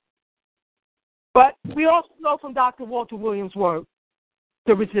 maybe. But we also know from Dr. Walter Williams' work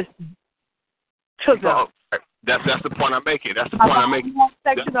the resistance to them. That's the point I'm making. That's the point I'm making.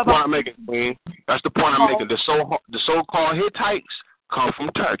 Queen. That's the point I'm making. The so-called Hittites come from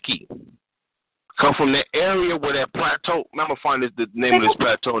Turkey. Come from that area where that plateau. I'm gonna find the name of this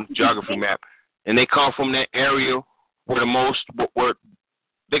plateau in the geography map, and they come from that area where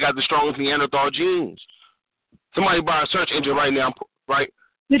they got the strongest Neanderthal genes. Somebody buy a search engine right now, right?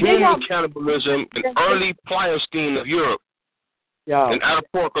 Human cannibalism, an early Pliocene of Europe, and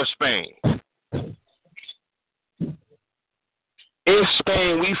Atapuerca, Spain. In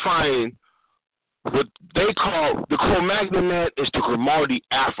Spain, we find what they call the Cro-Magnon man is the Grimaldi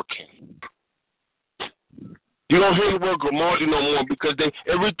African. You don't hear the word Grimaldi no more because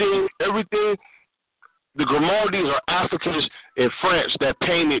everything. The Grimaldis are Africans in France that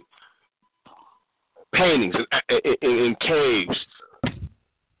painted paintings in caves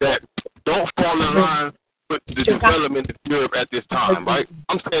that don't fall in line with the development of Europe at this time, right?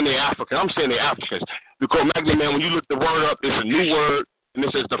 I'm saying they're African. I'm saying they're Africans. The Cro-Magnon man, when you look the word up, it's a new word, and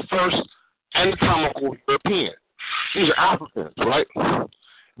it says the first anatomical European. These are Africans, right?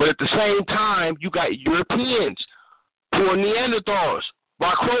 But at the same time, you got Europeans who are Neanderthals.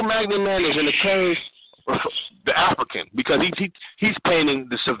 While Cro-Magnon man is in the cave, the African, because he's painting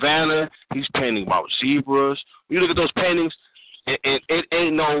the savannah, he's painting about zebras. When you look at those paintings, and it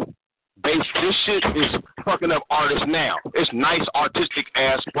ain't no base. This shit is fucking up artists now. It's nice artistic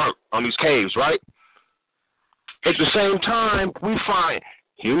ass work on these caves, right? At the same time, we find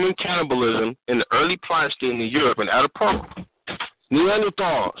human cannibalism in the early Pleistocene in Europe and Atacama.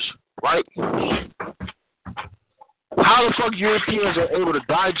 Neanderthals, right? How the fuck Europeans are able to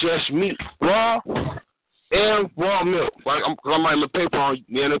digest meat raw and raw milk? Right? I'm writing a paper on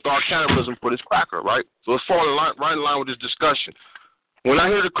Neanderthal cannibalism for this cracker, right? So it's falling right in line with this discussion. When I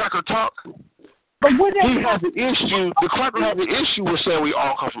hear the cracker talk, he has an issue. The cracker has an issue with saying we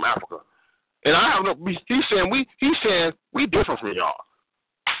all come from Africa, and I have no. He's saying we different from y'all.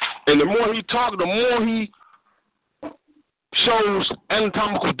 And the more he talks, the more he shows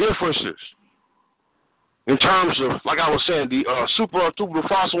anatomical differences. In terms of, like I was saying, the supraorbital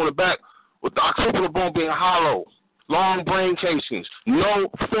fossil in the back with the occipital bone being hollow, long brain casings, no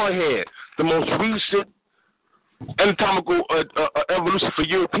forehead. The most recent anatomical evolution for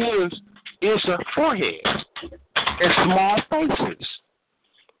Europeans is a forehead and small faces.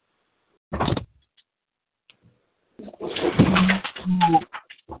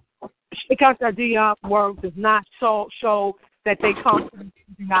 Because the work does not show that they come from,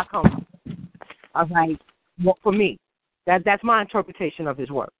 do not come from. All right. Well, for me, that's my interpretation of his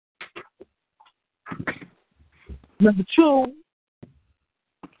work. Number two,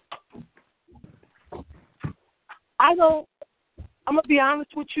 I'm gonna be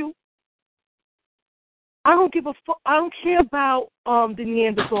honest with you. I don't give a fuck. I don't care about the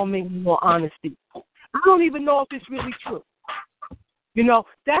Neanderthal making more honesty. I don't even know if it's really true. You know,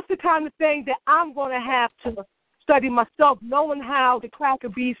 that's the kind of thing that I'm going to have to study myself, knowing how the cracker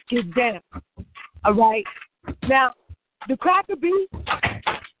beast gets down. All right? Now, the cracker beast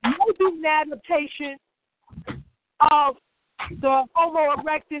may be an adaptation of the Homo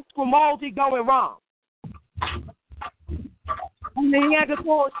erectus Grimaldi going wrong. And the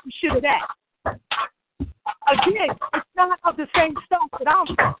Neanderthals, shit of that. Again, it's not of the same stuff that I'm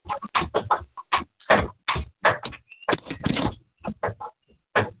from.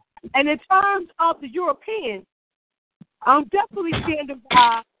 And in terms of the Europeans, I'm definitely standing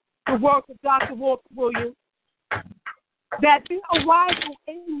by the work of Dr. Walter Williams that their arrival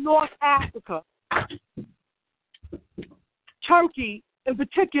in North Africa, Turkey in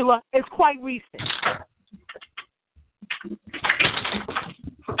particular, is quite recent.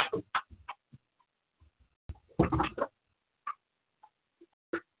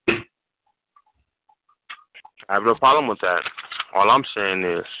 I have no problem with that. All I'm saying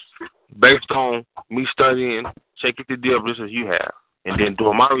is, based on me studying, checking the deal just as you have, and then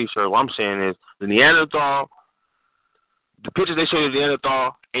doing my research, what I'm saying is the Neanderthal, the pictures they show you of the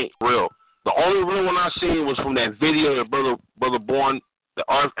Neanderthal ain't real. The only real one I seen was from that video that brother Born, the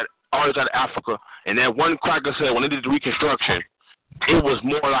artist out of Africa, and that one cracker said when they did the reconstruction, it was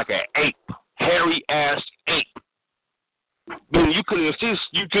more like an ape, hairy ass ape. Meaning you couldn't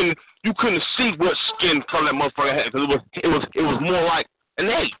see what skin color that motherfucker had because it was more like an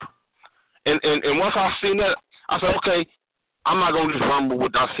ape. And once I seen that, I said, okay, I'm not gonna just run with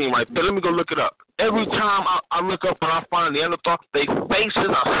what I seen right there. Let me go look it up. Every time I look up and I find the Neanderthal, they faces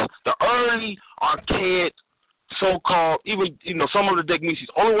are the early archaic, so-called, even some of the Degmesis.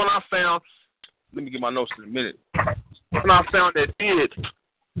 Only one I found. Let me get my notes in a minute. When I found that did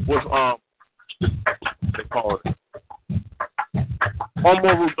was they call it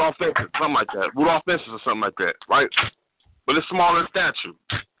Homo rudolfensis, something like that. Rudolfensis or something like that, right? But it's smaller in stature.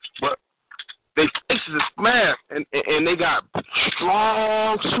 But they faces is smashed, and they got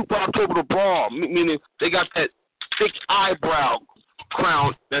strong supraorbital broad, meaning they got that thick eyebrow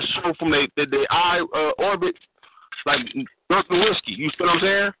crown that show from their eye orbit, like Northern whiskey. You see what I'm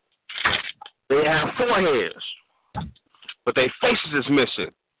saying? They have foreheads, but their faces is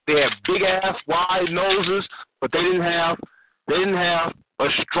missing. They have big ass, wide noses, but they didn't have a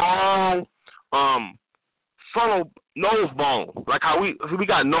strong frontal nose bone. Like how we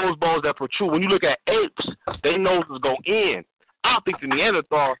got nose bones that protrude. When you look at apes, their noses go in. I don't think the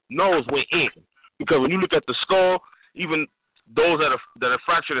Neanderthal nose went in because when you look at the skull, even those that are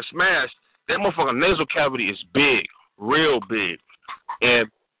fractured or smashed, that motherfucking nasal cavity is big, real big. And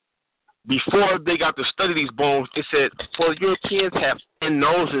before they got to study these bones, they said, well, Europeans have thin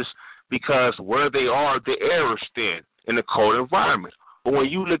noses because where they are, the air is thin in a cold environment. But when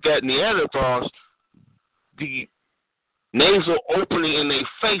you look at Neanderthals, the nasal opening in their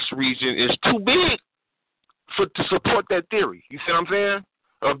face region is too big to support that theory. You see what I'm saying?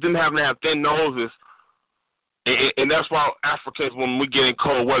 Of them having to have thin noses. And that's why Africans, when we get in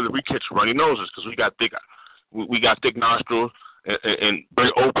cold weather, we catch runny noses because we got thick nostrils and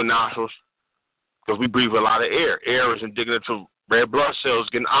very open nostrils because we breathe a lot of air. Air is indicative to red blood cells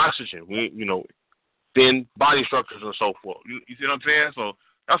getting oxygen. Thin body structures and so forth. You see what I'm saying? So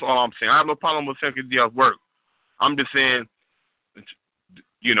that's all I'm saying. I have no problem with Sekou Diaz's work. I'm just saying,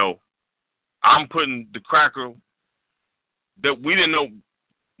 you know, I'm putting the cracker that we didn't know.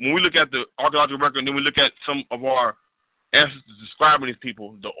 When we look at the archaeological record, and then we look at some of our ancestors describing these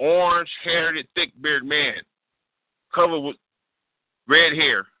people, the orange-haired, thick-bearded man, covered with red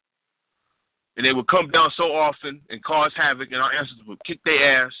hair, and they would come down so often and cause havoc, and our ancestors would kick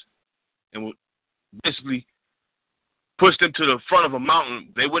their ass and would basically push them to the front of a mountain.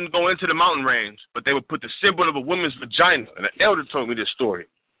 They wouldn't go into the mountain range, but they would put the symbol of a woman's vagina. And an elder told me this story.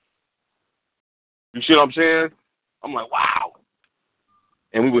 You see what I'm saying? I'm like, wow.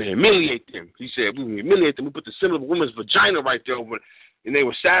 And we would humiliate them. He said, we would humiliate them. We put the symbol of a woman's vagina right there over, and they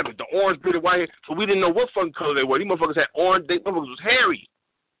were savage. The orange, bearded, white hair. So we didn't know what fucking color they were. These motherfuckers had orange. They motherfuckers was hairy.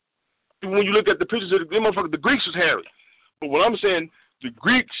 When you look at the pictures of the motherfuckers, the Greeks was hairy. But what I'm saying, the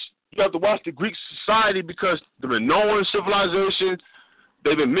Greeks, you have to watch the Greek society because the Minoan civilization,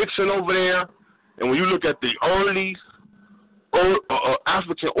 they've been mixing over there. And when you look at the early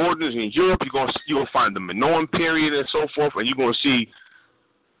African orders in Europe, you're gonna find the Minoan period and so forth, and you're gonna see,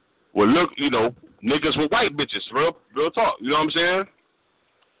 well, look, you know, niggas with white bitches, real talk. You know what I'm saying?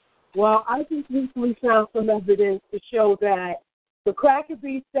 Well, I just recently found some evidence to show that the cracker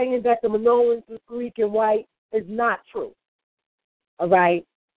beast saying that the Minoans was Greek and white is not true. All right?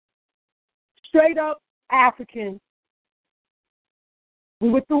 Straight up African. We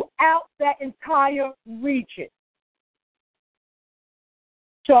were throughout that entire region.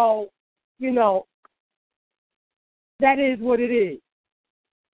 So, you know, that is what it is.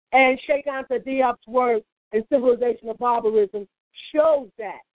 And Sheikh Anta Diop's work in Civilization of Barbarism shows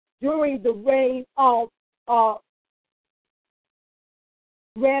that during the reign of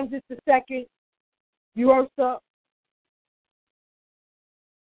Ramses II, Ursa,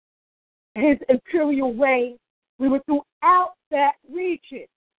 his imperial reign, we were throughout that region,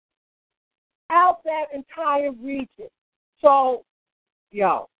 out that entire region. So,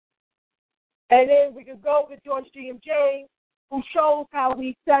 yo. And then we could go to George G.M. James, who shows how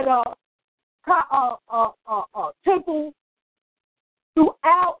we set up temples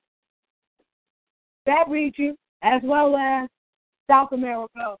throughout that region, as well as South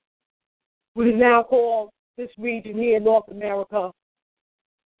America, what is now called this region here in North America,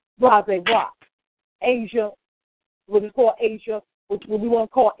 Blase Rock. Asia, what is called Asia, which we want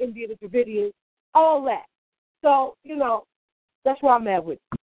to call India, the Dravidians, all that. So, you know, that's where I'm at with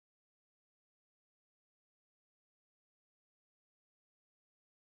it.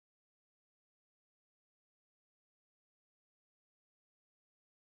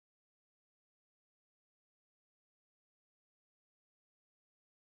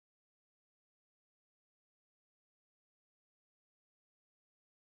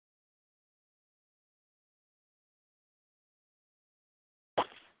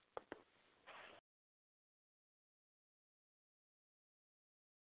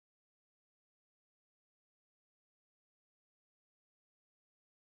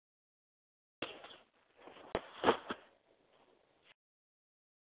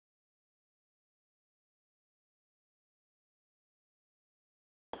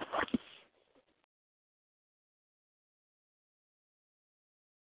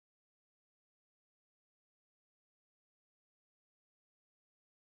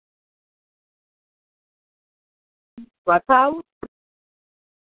 Black Power?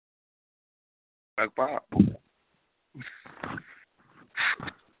 Black Power.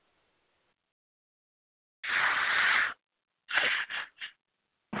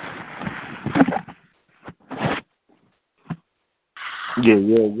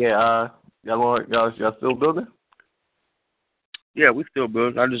 Yeah. Y'all still building? Yeah, we still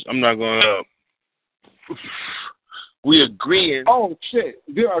building. I'm not gonna. We agreeing. Oh shit!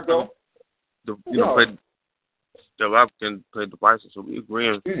 There I go. The African play devices, so we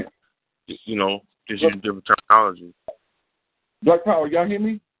agreeing. Yeah. You know, just using different terminology. Black Power, y'all hear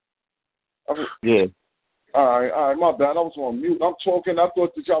me? Yeah. All right, my bad. I was on mute. I'm talking. I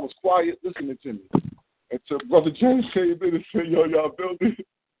thought that y'all was quiet listening to me. And so Brother James came in and said, y'all building.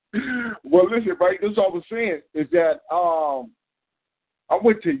 Well, listen, right, this is all I was saying is that I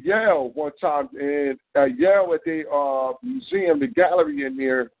went to Yale one time, and at Yale at the museum, the gallery in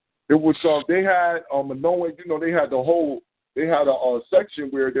there, it was they had Minoan, you know, they had a section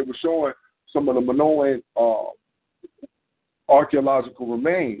where they were showing some of the Minoan archaeological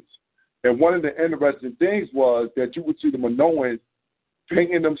remains. And one of the interesting things was that you would see the Minoans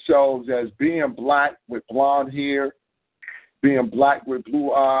painting themselves as being black with blonde hair, being black with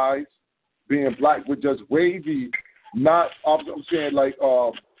blue eyes, being black with just wavy, not, I'm saying like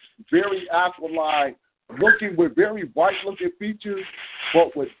very aquiline, looking with very white looking features,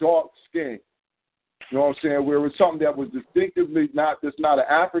 but with dark skin. You know what I'm saying? Where it was something that was distinctively not an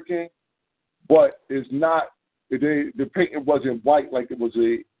African, but it's not. The painting wasn't white like it was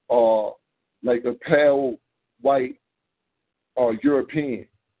a pale white European.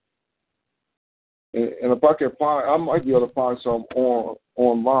 And if I can find, I might be able to find some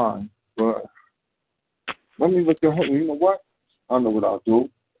online. But let me look at. You know what? I know what I'll do.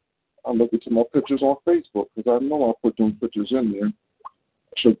 I'll look into my pictures on Facebook because I know I put them pictures in there. I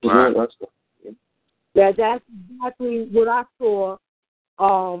should put all that stuff. That's exactly what I saw.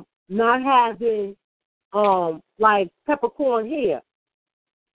 Not having like peppercorn hair.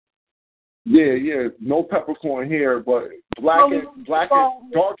 Yeah, no peppercorn hair, but black and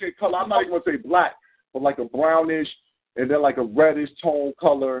dark in color. I'm not even gonna say black, but like a brownish and then like a reddish tone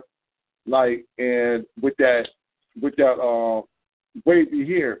color, like and with that wavy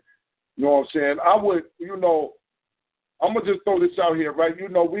hair. You know what I'm saying? I would, I'm gonna just throw this out here, right? We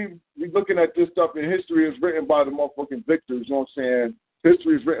looking at this stuff, and history is written by the motherfucking victors. You know what I'm saying?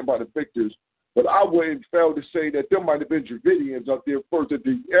 History is written by the victors. But I wouldn't fail to say that there might have been Dravidians up there first, that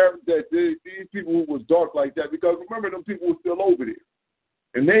these people who was dark like that, because remember, them people were still over there.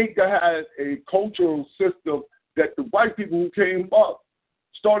 And they had a cultural system that the white people who came up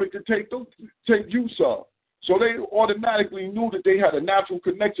started to take use of. So they automatically knew that they had a natural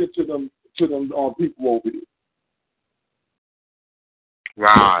connection to them people over there.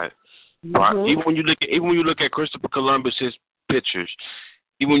 Right. Mm-hmm. Right. Even when you look at Christopher Columbus's pictures,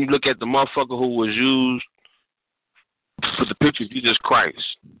 even when you look at the motherfucker who was used for the picture of Jesus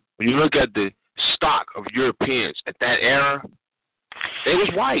Christ, when you look at the stock of Europeans at that era, they was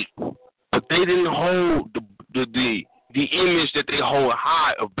white, but they didn't hold the image that they hold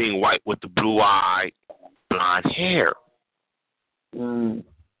high of being white with the blue-eyed, blonde hair.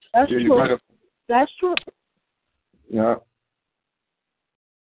 That's true. That's true. Yeah.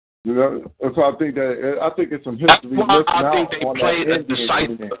 So I think it's some history. I think they played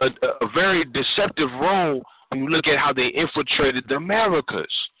a very deceptive role when you look at how they infiltrated the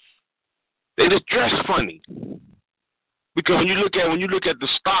Americas. They just dress funny. Because when you look at the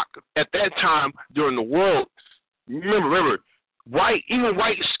stock at that time during the world, remember, white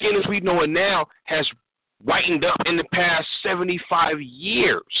skin as we know it now has whitened up in the past 75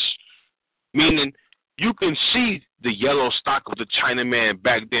 years. Meaning you can see the yellow stock of the Chinaman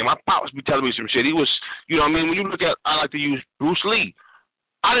back then. My pops be telling me some shit. He was, when you look at, I like to use Bruce Lee.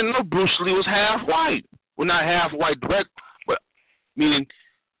 I didn't know Bruce Lee was half white. Well, not half white direct, but meaning,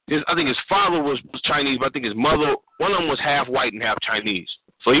 I think his father was Chinese, but I think his mother, one of them was half white and half Chinese.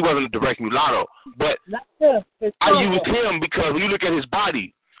 So he wasn't a direct mulatto. But I use him because when you look at his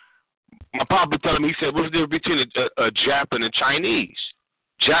body, my papa be telling me, he said, what's the difference between a Jap and a Chinese?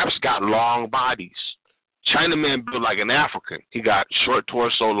 Japs got long bodies. Chinaman built like an African. He got short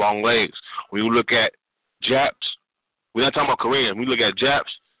torso, long legs. When you look at Japs, we're not talking about Koreans. When you look at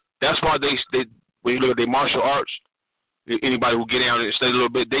Japs, that's why they when you look at their martial arts, anybody who get down and stay a little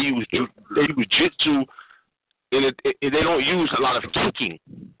bit, they use jitsu, and they don't use a lot of kicking.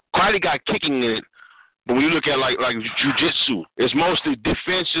 Karate got kicking in it, but when you look at like jiu-jitsu, it's mostly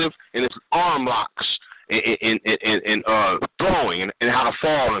defensive and it's arm locks and throwing and how to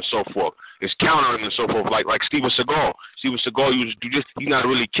fall and so forth. It's countering and so forth, like Steven Seagal. Steven Seagal, he's not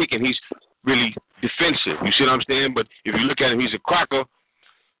really kicking. He's really defensive. You see what I'm saying? But if you look at him, he's a cracker.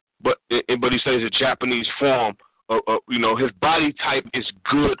 But he says a Japanese form. His body type is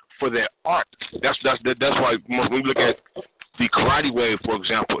good for their art. That's why when we look at the karate wave, for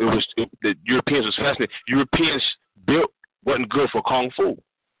example, the Europeans was fascinating. Europeans built wasn't good for kung fu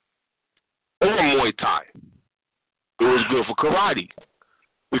or Muay Thai. It was good for karate.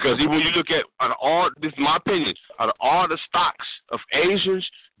 Because even when you look at this is my opinion, out of all the stocks of Asians,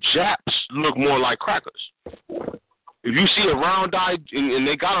 Japs look more like crackers. If you see a round-eyed, and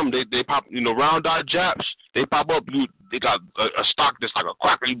they got them, they pop, round-eyed Japs, they pop up, they got a stock that's like a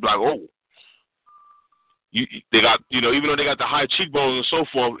cracker, you be like, oh. They got, even though they got the high cheekbones and so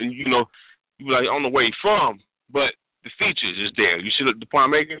forth, and, you be like, I don't know where he's from, but the features is there. You see the point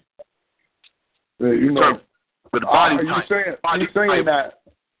I'm making? Yeah, but the body type.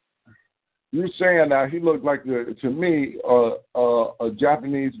 You're saying that he looked like, to me, a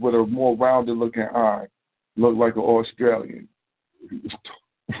Japanese with a more rounded looking eye. Looked like an Australian.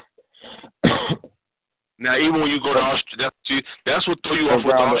 Now, even when you go to Australia, that's what threw you off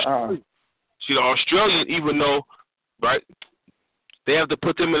with the Australian. See, the Australian, even though, right, they have to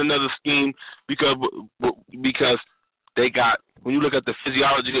put them in another scheme because they got, when you look at the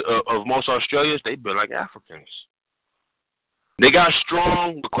physiology of most Australians, they build like Africans. They got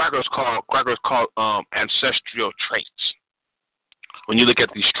strong, what crackers call ancestral traits. When you look at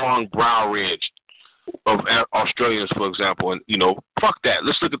the strong brow ridge, Australians, for example, and fuck that.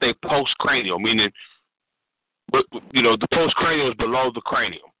 Let's look at their postcranial, meaning, the postcranial is below the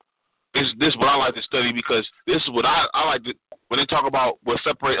cranium. This is what I like to study because this is what I like to. When they talk about what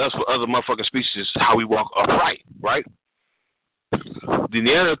separates us from other motherfucking species, how we walk upright, right? The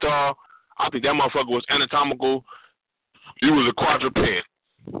Neanderthal, I think that motherfucker was anatomical. He was a quadruped.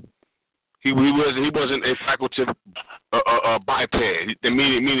 He wasn't a facultative biped.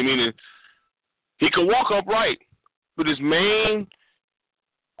 Meaning he could walk upright, but his main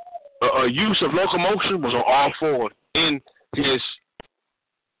use of locomotion was on all fours in his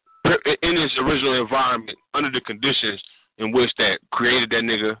original environment under the conditions in which that created that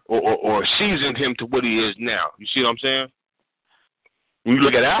nigga or seasoned him to what he is now. You see what I'm saying? When you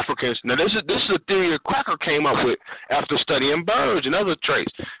look at Africans, now this is a theory that Cracker came up with after studying birds and other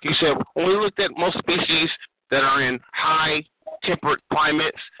traits. He said when we looked at most species that are in high temperate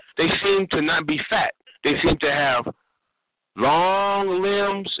climates, they seem to not be fat. They seem to have long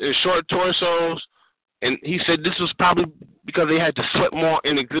limbs and short torsos. And he said this was probably because they had to sweat more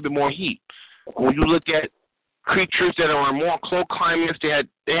and exhibit more heat. When you look at creatures that are in more cold climates, they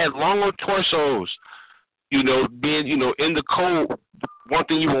had longer torsos. Being in the cold, one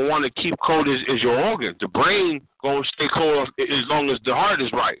thing you will want to keep cold is your organs. The brain gonna stay cold as long as the heart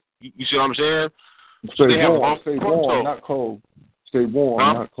is right. You see what I'm saying? Stay warm, not cold. Stay warm,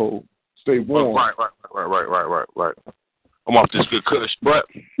 not cold. Stay warm. Right. I'm off this good kush, but.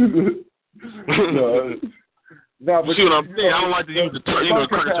 No, but see what I'm saying? I don't like to use the term,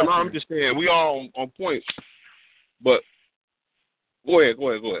 term. I'm just saying we all on point. But go ahead.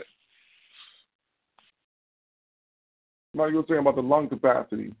 No, you were saying about the lung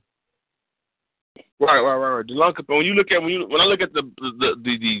capacity. Right. The lung capacity. When I look at the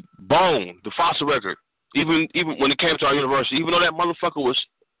bone, the fossil record, even when it came to our university, even though that motherfucker was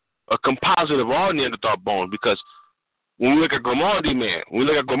a composite of all Neanderthal bones, because when we look at Grimaldi,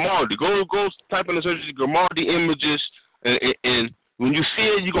 go type in the search Grimaldi images, and when you see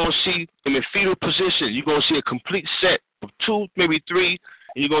it, you're going to see them in fetal position. You're going to see a complete set of 2, maybe 3, and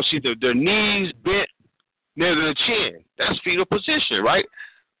you're going to see their knees bent near the chin. That's fetal position, right?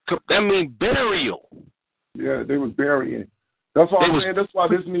 That means burial. Yeah, they was burying. That's why I'm saying. That's why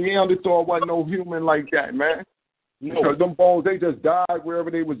this Neanderthal wasn't no human like that, man. No. Because them bones, they just died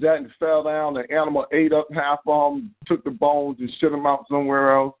wherever they was at and fell down. The animal ate up half of them, took the bones and shit them out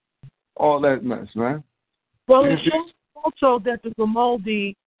somewhere else. All that mess, man. Well, it shows also that the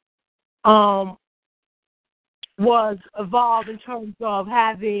Grimaldi was evolved in terms of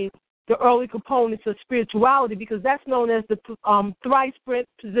having the early components of spirituality, because that's known as the thrice sprint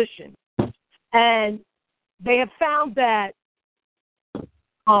position. And they have found that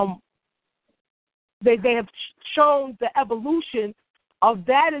they have shown the evolution of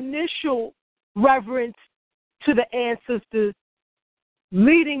that initial reverence to the ancestors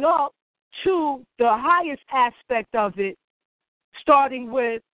leading up to the highest aspect of it, starting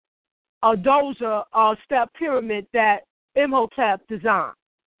with a dozer step pyramid that Imhotep designed.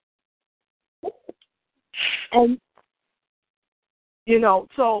 And,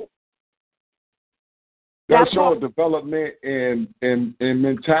 so that's showing development and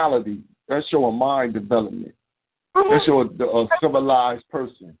mentality. That's showing mind development. That's showing a civilized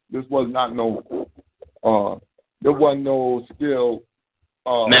person. This was not there wasn't no still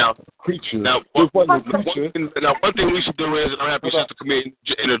creature. Now, one thing we should do is, I'm happy Sister Camille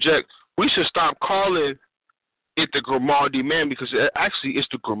interject, we should stop calling it the Grimaldi man, because actually it's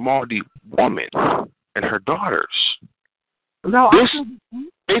the Grimaldi woman and her daughters.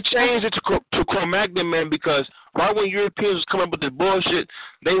 They changed it to Cro-Magnon man because right when Europeans was coming up with this bullshit,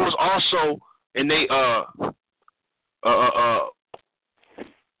 they was also in they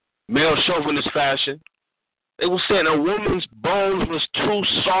male chauvinist fashion. They were saying a woman's bones was too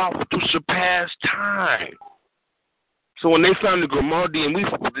soft to surpass time. So when they found the Grimaldi, and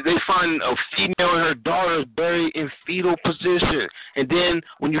they find a female and her daughters buried in fetal position. And then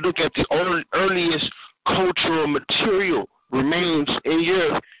when you look at the earliest cultural material remains in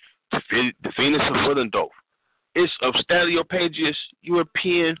Europe, the Venus of Willendorf. It's of Stadiophagus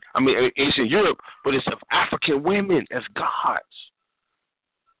European, it's in Europe, but it's of African women as gods.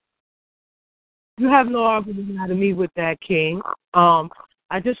 You have no argument out of me with that, King.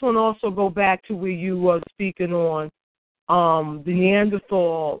 I just want to also go back to where you were speaking on the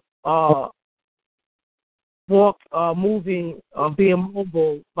Neanderthal being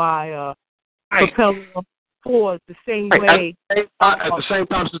mobile by propelling forward the same way. At the same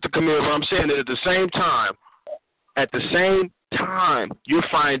time, Sister Camille, what I'm saying is at the same time, you're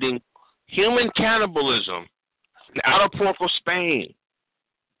finding human cannibalism in Outer Porco, Spain.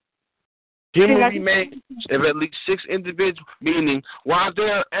 Human remains of at least 6 individuals, meaning while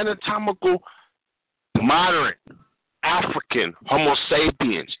there are anatomical modern African Homo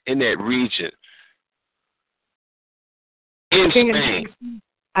sapiens in that region, in Spain,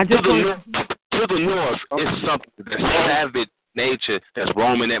 to the north is something that's savage nature that's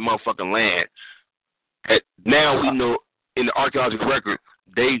roaming that motherfucking land. And now we know in the archaeological record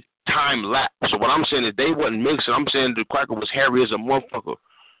they time lapse. So what I'm saying is they wasn't mixing. I'm saying the cracker was hairy as a motherfucker.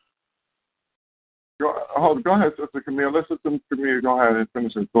 Go ahead, Sister Camille. Let Sister Camille go ahead and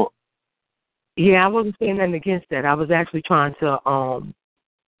finish her thought. Yeah, I wasn't saying nothing against that. I was actually trying to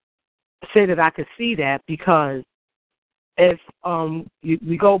say that I could see that because if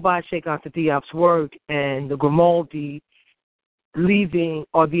we go by Sheikh Anta Diop's work and the Grimaldi leaving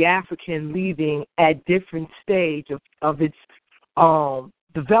or the African leaving at different stage of its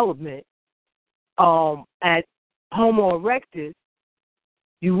development, at Homo erectus,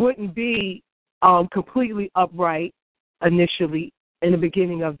 you wouldn't be completely upright initially in the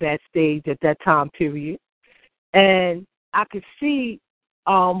beginning of that stage at that time period. And I could see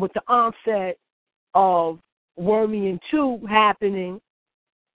with the onset of Wormian 2 happening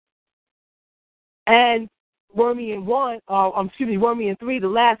and Wormian 3, the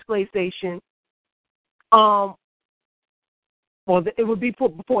last PlayStation, it would be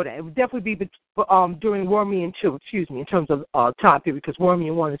before that. It would definitely be during Wormian 2, in terms of time period, because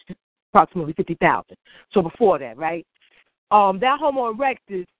Wormian 1 is approximately 50,000. So before that, right? That Homo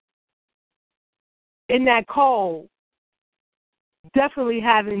erectus in that cold definitely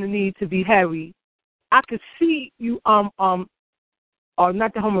having the need to be hairy. I could see you, or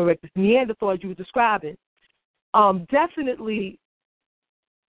not the Homo erectus, Neanderthals you were describing, definitely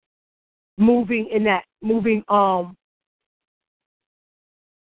moving on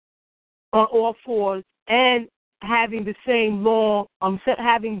all fours and having the same long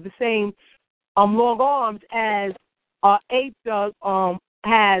long arms as ape does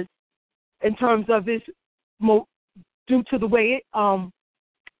has in terms of its due to the way it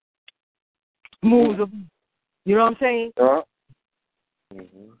moves. You know what I'm saying?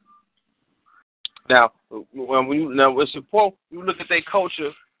 Mm-hmm. Now, it's important. You look at their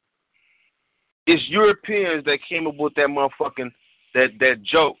culture. It's Europeans that came up with that motherfucking that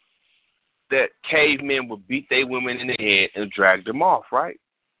joke that cavemen would beat their women in the head and drag them off, right?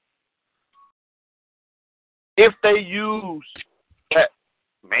 If they use that,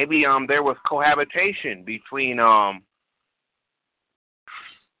 maybe there was cohabitation between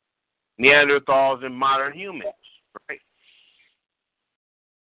Neanderthals and modern humans, right?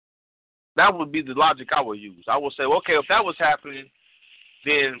 That would be the logic I would use. I would say, okay, if that was happening,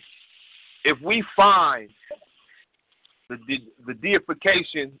 then if we find the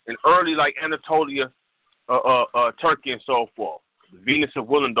deification in early, like Anatolia, Turkey, and so forth, the Venus of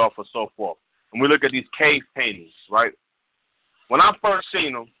Willendorf, and so forth, and we look at these cave paintings, right? When I first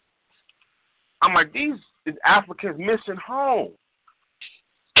seen them, I'm like, these is Africans missing home,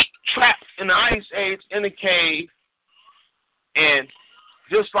 trapped in the ice age in a cave, and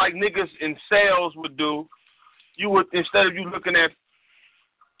just like niggas in cells would do, you would, instead of you looking at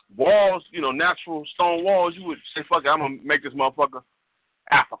walls, natural stone walls, you would say, fuck it, I'm going to make this motherfucker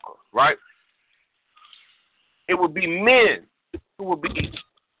Africa, right? It would be men who would be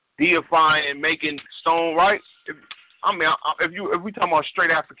deifying and making stone, right? If we talking about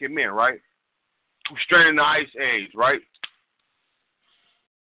straight African men, right? Straight in the ice age, right?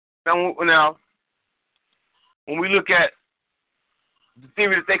 Now, when we look at the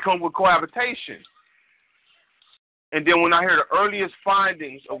theory that they come with cohabitation, and then when I hear the earliest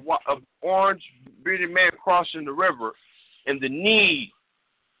findings of orange bearded man crossing the river, and the need,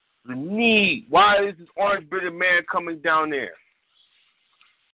 why is this orange bearded man coming down there?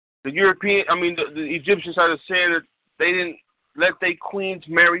 The Egyptians started saying that they didn't let their queens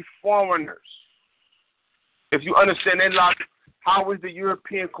marry foreigners. If you understand that logic, how is the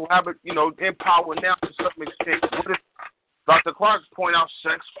European cohabit, in power now to some extent? What is Dr. Clark point out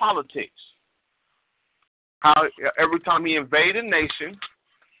sex politics? How every time he invades a nation,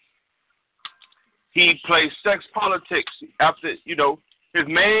 he plays sex politics. After his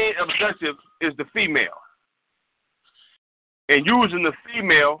main objective is the female, and using the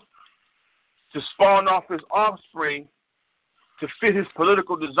female to spawn off his offspring to fit his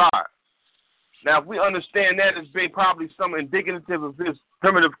political desire. Now, if we understand that as being probably some indicative of his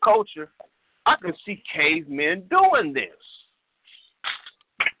primitive culture, I can see cavemen doing this.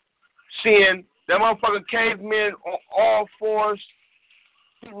 Seeing that motherfucking cavemen on all fours,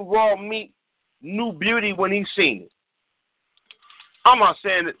 raw meat, new beauty when he seen it. I'm not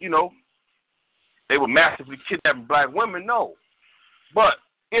saying that, they were massively kidnapping black women, no. But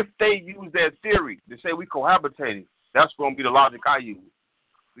if they use that theory to say we cohabitating, that's going to be the logic I use.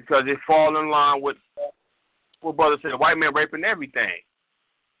 Because it falls in line with what brother said, the white man raping everything.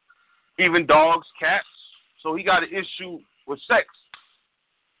 Even dogs, cats. So he got an issue with sex.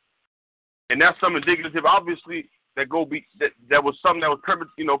 And that's some indicative, obviously, that was something that was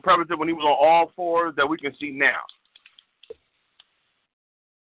primitive when he was on all fours that we can see now.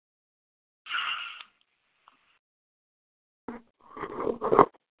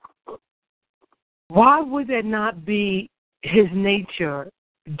 Why would that not be his nature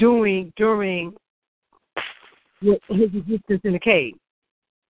during his existence in the cave?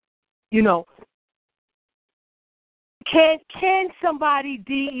 You know, can somebody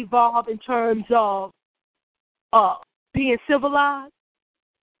de-evolve in terms of being civilized,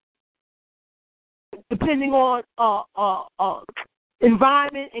 depending on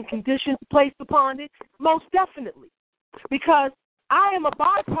environment and conditions placed upon it? Most definitely, because I am a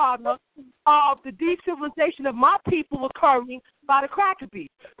byproduct of the de-civilization of my people occurring by the cracker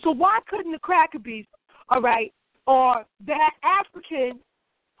beast. So why couldn't the cracker beast, all right, or that African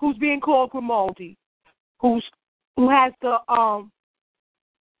who's being called Grimaldi, who has the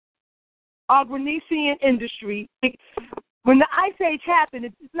Agrognesian industry, when the Ice Age happened,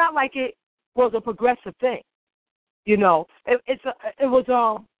 it's not like it was a progressive thing. You know, it was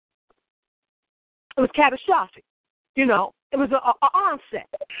catastrophic. You know, it was an onset.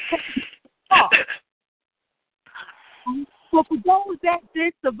 So for those that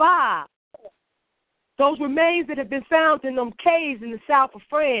did survive, those remains that have been found in them caves in the south of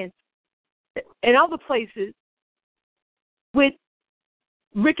France and other places with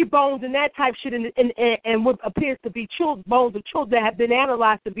ricket bones and that type shit and what appears to be bones of children that have been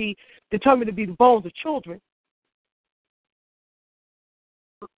analyzed to be determined to be the bones of children.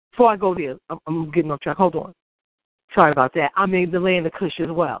 Before I go there, I'm getting off track. Hold on. Sorry about that. I mean, the land of Kush as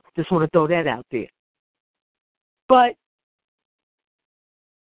well. Just want to throw that out there. But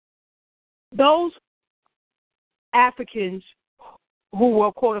those Africans who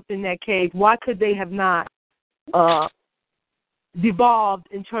were caught up in that cave, why could they have not devolved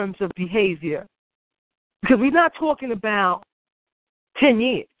in terms of behavior? Because we're not talking about 10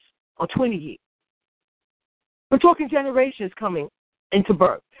 years or 20 years. We're talking generations coming into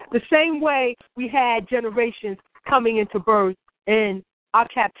birth. The same way we had generations coming into birth in our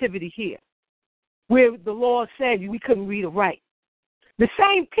captivity here, where the Lord said we couldn't read or write. The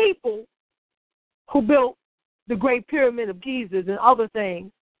same people who built the Great Pyramid of Giza and other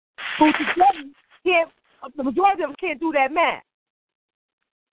things, who today the majority of us can't do that math.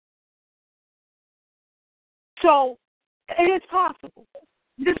 So it is possible.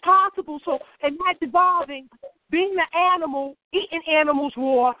 It is possible. So, and that's evolving, being the animal, eating animals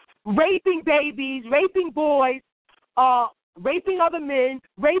raw, raping babies, raping boys, raping other men,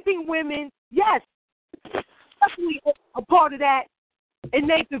 raping women. Yes, definitely a part of that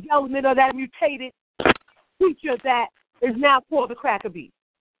innate development of that mutated creature that is now called the cracker beast.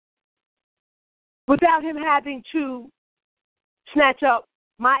 Without him having to snatch up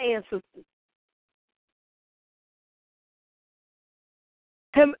my ancestors.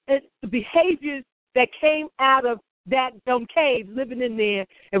 The behaviors that came out of them caves, living in there,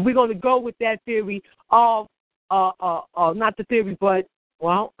 and we're going to go with that theory of, not the theory, but,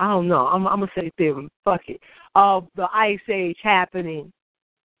 well, I don't know. I'm going to say theory. Fuck it. Of the Ice Age happening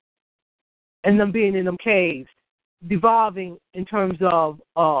and them being in them caves, devolving in terms of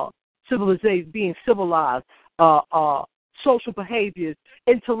civilization, being civilized, social behaviors,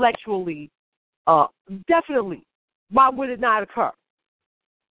 intellectually, definitely. Why would it not occur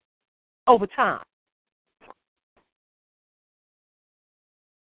over time?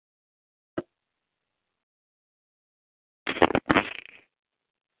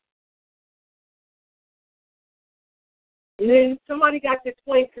 And then somebody got to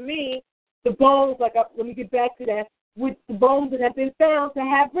explain to me the bones, let me get back to that, with the bones that have been found to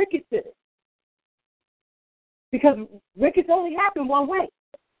have rickets in it. Because rickets only happen one way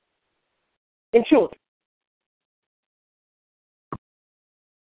in children.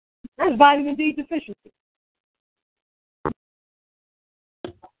 That's vitamin D deficiency.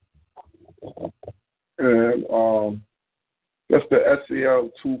 And that's the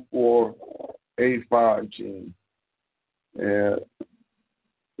SCL24A5 gene. And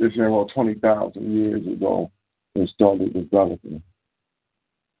it's about 20,000 years ago it started developing.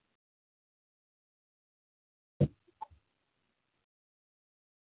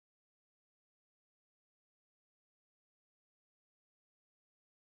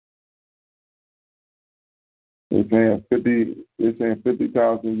 They're saying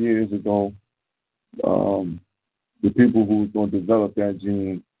 50,000 years ago, the people who's going to develop that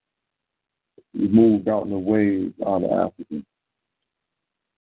gene moved out in the waves out of Africa.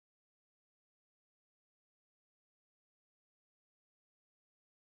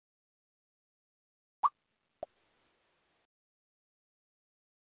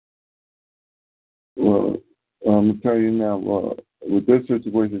 Well, I'm going to tell you now, with this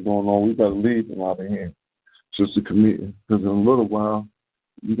situation going on, we better leave them out of here, Sister Camille, because in a little while,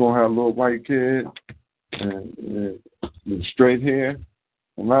 you're going to have a little white kid and straight hair,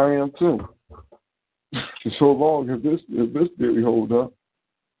 and I am too. For so long as this theory hold up.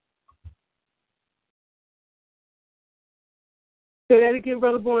 Say that again,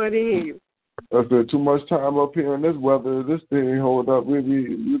 Brother Boy, I didn't hear you. I said too much time up here in this weather, this theory hold up, we're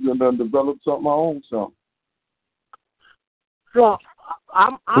going to develop something our own self. So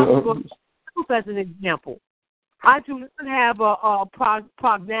I'm going to use as an example. I do not have a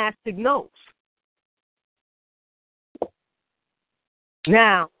prognostic nose.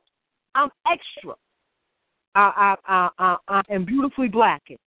 Now, I'm extra. I am beautifully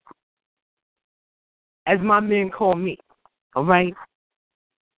blackened, as my men call me. All right.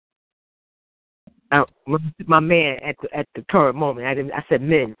 Now, my man at the current moment. I said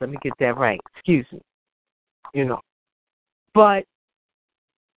men. Let me get that right. Excuse me. You know, but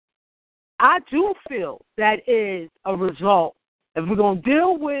I do feel that is a result. If we're gonna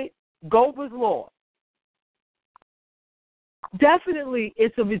deal with Gover's law, definitely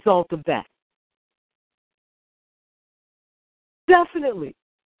it's a result of that. Definitely.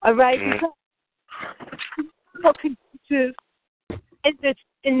 All right? Because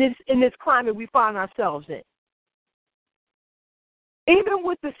in this climate we find ourselves in. Even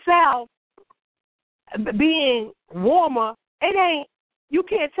with the South being warmer, it ain't, you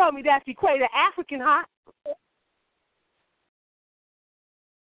can't tell me that's equated to African hot.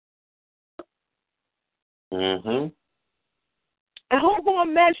 Mm-hmm. And who's going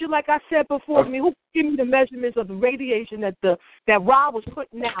to measure, like I said before, who give me the measurements of the radiation that Ra was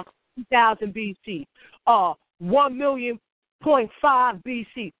putting out 2000 BC, 1,000,000.5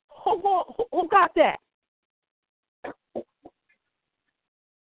 BC? Who got that?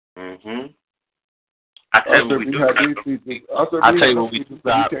 Mm-hmm. I tell you what we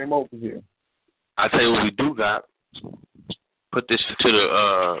do got. Put this into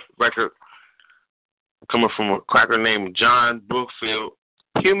the record. Coming from a cracker named John Brookfield,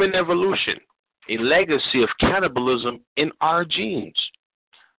 Human Evolution, a Legacy of Cannibalism in Our Genes.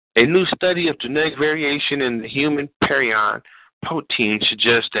 A new study of genetic variation in the human prion protein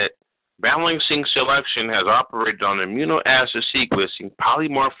suggests that balancing selection has operated on amino acid sequencing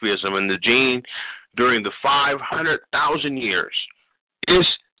polymorphism in the gene during the 500,000 years. Is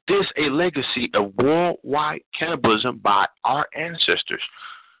this a legacy of worldwide cannibalism by our ancestors?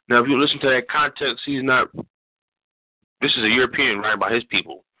 Now, if you listen to that context, this is a European writer by his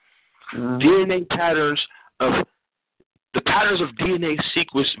people. DNA patterns of DNA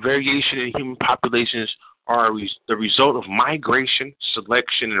sequence variation in human populations are the result of migration,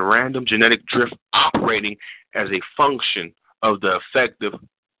 selection, and random genetic drift operating as a function of the effective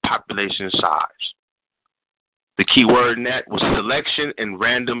population size. The key word in that was selection and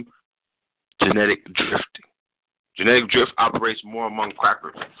random genetic drifting. Genetic drift operates more among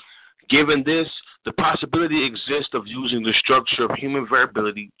crackers. Given this, the possibility exists of using the structure of human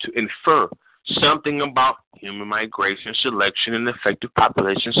variability to infer something about human migration, selection, and effective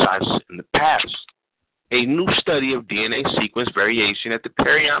population sizes in the past. A new study of DNA sequence variation at the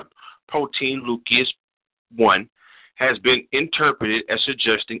prion protein Lucius 1 has been interpreted as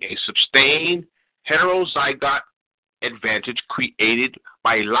suggesting a sustained heterozygote advantage created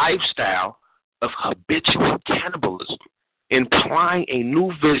by a lifestyle of habitual cannibalism, implying a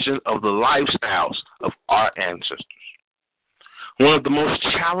new vision of the lifestyles of our ancestors. One of the most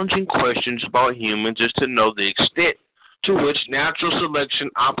challenging questions about humans is to know the extent to which natural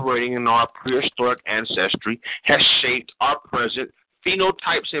selection operating in our prehistoric ancestry has shaped our present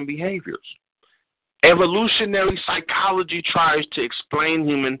phenotypes and behaviors. Evolutionary psychology tries to explain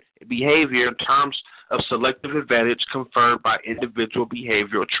human behavior in terms of selective advantage conferred by individual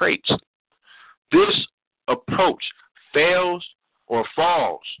behavioral traits. This approach fails or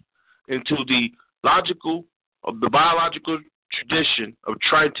falls into the biological tradition of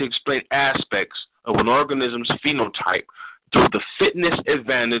trying to explain aspects of an organism's phenotype through the fitness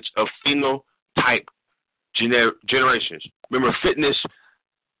advantage of phenotype generations. Remember, fitness,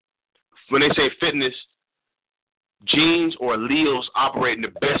 when they say fitness, genes or alleles operate in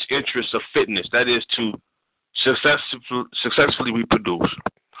the best interest of fitness, that is to successfully reproduce.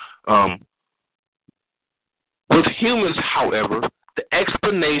 With humans, however, the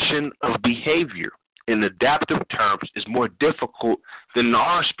explanation of behavior in adaptive terms is more difficult than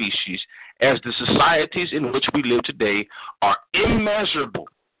our species, as the societies in which we live today are immeasurable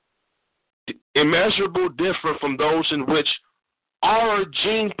different from those in which our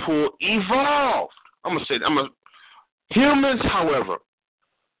gene pool evolved. I'm going to say that. Humans, however,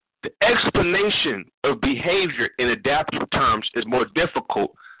 the explanation of behavior in adaptive terms is more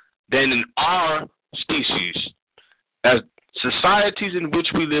difficult than in our species, as societies in which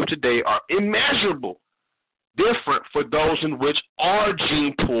we live today are immeasurable different for those in which our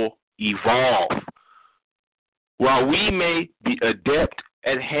gene pool evolved. While we may be adept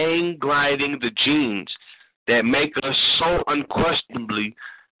at hang gliding the genes that make us so unquestionably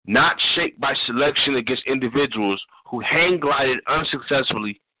not shaped by selection against individuals who hang glided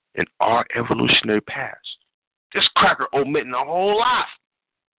unsuccessfully in our evolutionary past. This cracker omitting a whole lot.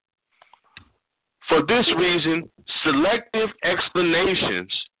 For this reason, selective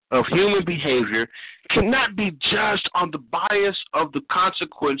explanations of human behavior cannot be judged on the bias of the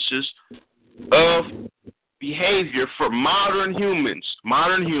consequences of behavior for modern humans.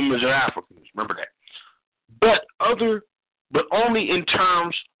 Modern humans are Africans, remember that. But only in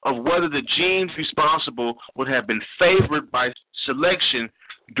terms of whether the genes responsible would have been favored by selection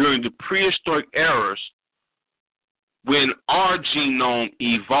during the prehistoric eras when our genome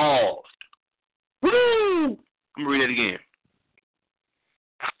evolved. Woo! I'm going to read that again.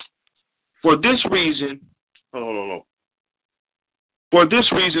 For this reason,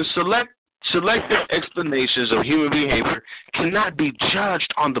 selective explanations of human behavior cannot be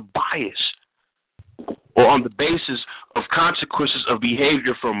judged on the bias or on the basis of consequences of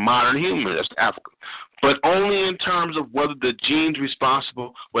behavior from modern humans, that's Africa, but only in terms of whether the genes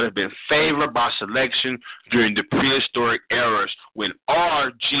responsible would have been favored by selection during the prehistoric eras when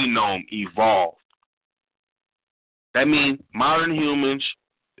our genome evolved. That means modern humans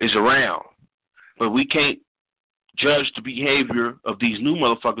is around, but we can't judge the behavior of these new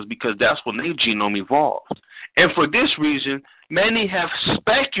motherfuckers because that's when their genome evolved. And for this reason, many have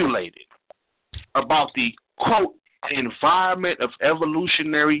speculated about the, quote, environment of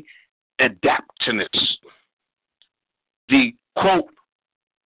evolutionary adaptiveness, the, quote,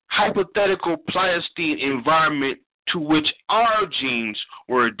 hypothetical Pleistocene environment to which our genes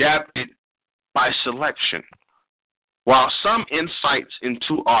were adapted by selection. While some insights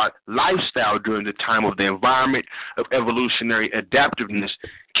into our lifestyle during the time of the environment of evolutionary adaptiveness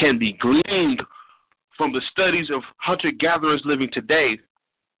can be gleaned from the studies of hunter-gatherers living today,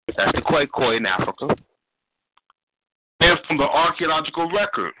 that's the Khoikhoi in Africa, and from the archaeological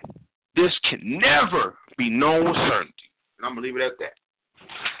record, this can never be known with certainty. And I'm going to leave it at that.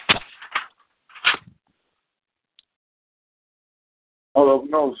 Oh,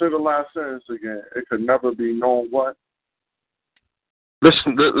 no, say the last sentence again. It could never be known what?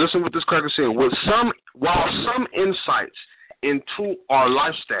 Listen what this cracker said. While some insights into our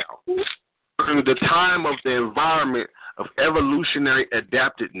lifestyle during the time of the environment of evolutionary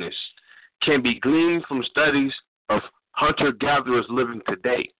adaptedness can be gleaned from studies of hunter-gatherers living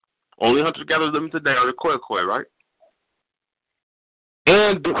today. Only hunter-gatherers living today are the Khoikhoi, right?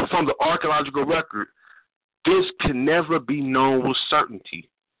 And from the archaeological record, this can never be known with certainty.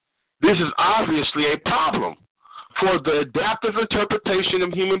 This is obviously a problem for the adaptive interpretation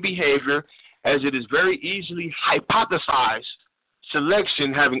of human behavior, as it is very easily hypothesized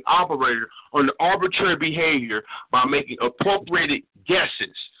selection having operated on the arbitrary behavior by making appropriate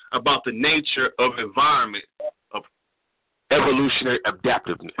guesses about the nature of environment of evolutionary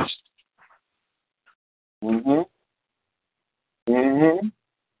adaptiveness.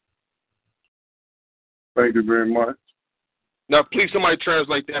 Thank you very much. Now, please, somebody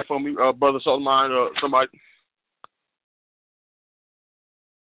translate that for me, Brother Solomon, or somebody.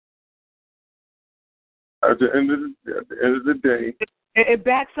 At the end of the day, it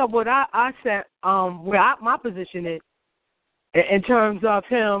backs up what I said. My position is in terms of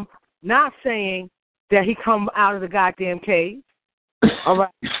him not saying that he come out of the goddamn cave. All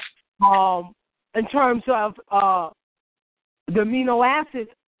right. In terms of the amino acids,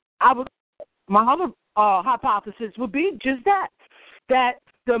 my other hypothesis would be just that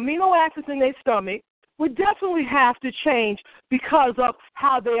the amino acids in their stomach would definitely have to change because of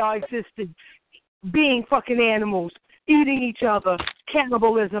how they are existing, being fucking animals, eating each other,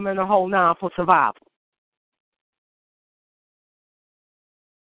 cannibalism, and the whole nine for survival.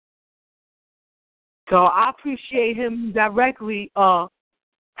 So I appreciate him directly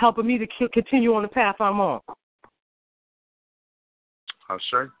helping me to continue on the path I'm on. I'll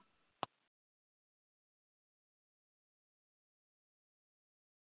say.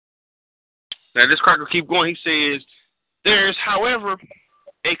 Now, this cracker keep going. He says, there's, however,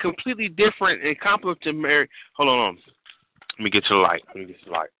 a completely different and complementary. Hold on. Let me get to the light.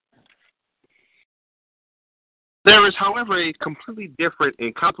 There is, however, a completely different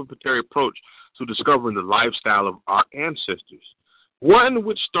and complementary approach to discovering the lifestyle of our ancestors. One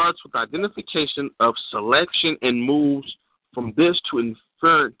which starts with identification of selection and moves from this to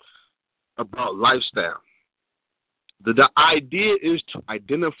infer about lifestyle. The idea is to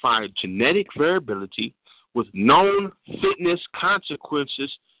identify genetic variability with known fitness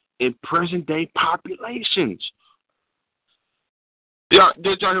consequences in present-day populations. Did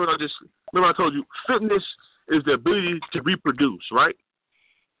y'all hear what I just? Remember I told you, fitness is the ability to reproduce, right?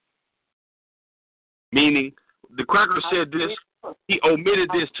 Meaning, the cracker said this. He omitted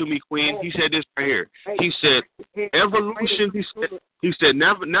this to me, Queen. He said this right here. He said, evolution. He said,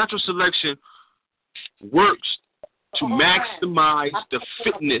 natural selection works to maximize the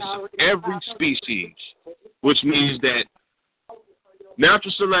fitness of every species, which means that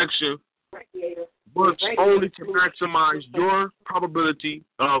natural selection works only to maximize your probability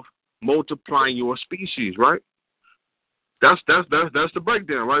of multiplying your species, right? That's the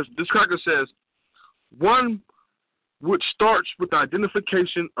breakdown, right? This cracker says, one which starts with the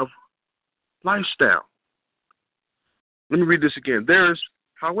identification of lifestyle. Let me read this again. There is,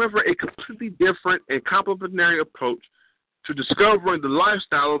 however, a completely different and complementary approach to discovering the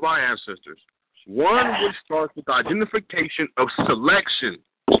lifestyle of our ancestors. One which starts with the identification of selection.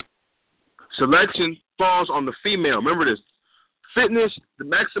 Selection falls on the female. Remember this. Fitness, the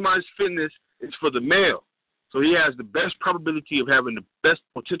maximized fitness is for the male. So he has the best probability of having the best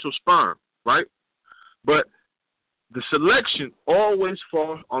potential sperm, right? But the selection always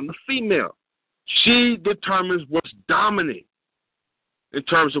falls on the female. She determines what's dominant in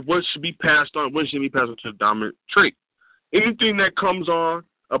terms of what should be passed on, what should be passed on to the dominant trait. Anything that comes on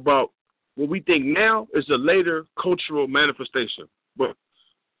about what we think now is a later cultural manifestation. But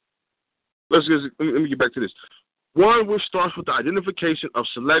let me get back to this. One which starts with the identification of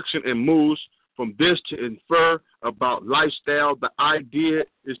selection and moves from this to infer about lifestyle. The idea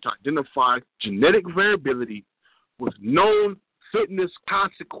is to identify genetic variability with known fitness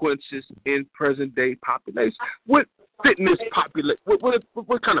consequences in present-day population. What fitness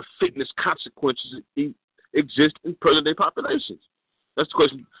what kind of fitness consequences exist in present-day populations? That's the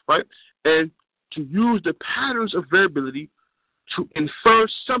question, right? And to use the patterns of variability to infer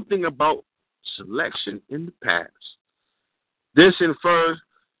something about selection in the past. This infers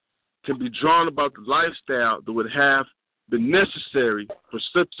can be drawn about the lifestyle that would have been necessary for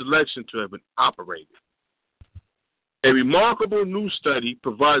such selection to have been operated. A remarkable new study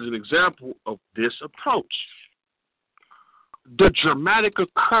provides an example of this approach. The dramatic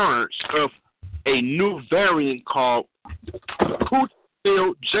occurrence of a new variant called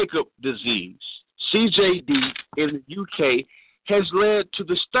Creutzfeldt-Jakob disease, CJD, in the UK has led to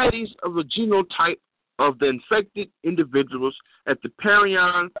the studies of the genotype of the infected individuals at the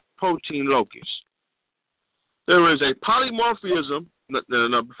prion protein locus. There is a polymorphism.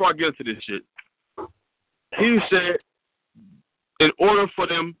 No, before I get into this shit, he said in order for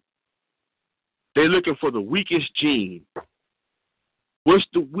them, they're looking for the weakest gene. What's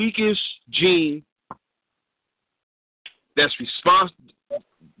the weakest gene that's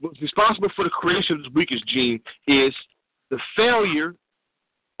responsible for the creation of the weakest gene is the failure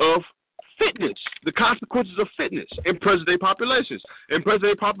of fitness, the consequences of fitness in present-day populations. In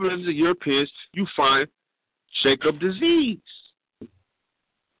present-day populations of Europeans, you find Jacob disease.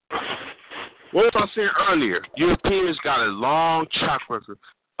 What was I saying earlier? Europeans got a long track record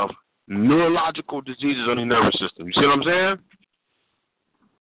of neurological diseases on the nervous system. You see what I'm saying?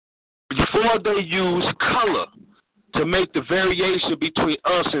 Before they use color to make the variation between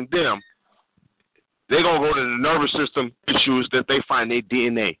us and them, they're going to go to the nervous system issues that they find in their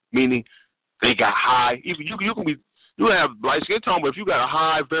DNA, meaning they got high. You have light skin tone, but if you got a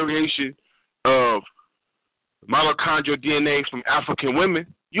high variation of mitochondrial DNA from African women,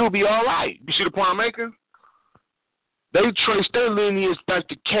 you'll be all right. You see the point I'm making? They trace their lineage back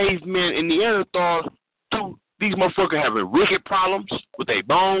to cavemen and Neanderthals through these motherfuckers having ricket problems with their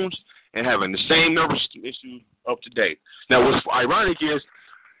bones and having the same nervous system issues of today. Now, what's ironic is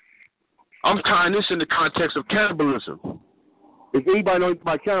I'm tying this in the context of cannibalism. If anybody knows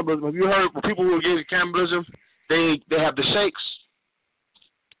about cannibalism, have you heard when people who engage in cannibalism, they have the shakes?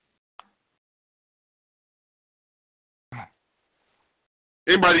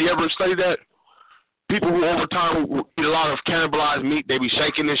 Anybody ever study that? People who over time who eat a lot of cannibalized meat, they be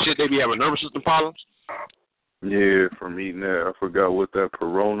shaking this shit, they be having nervous system problems? Yeah, from eating that. I forgot what that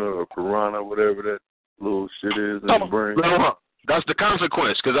piranha, whatever that little shit is in the brain. No, that's the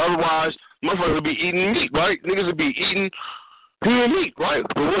consequence, because otherwise, motherfuckers would be eating meat, right? Niggas would be eating He didn't eat, right?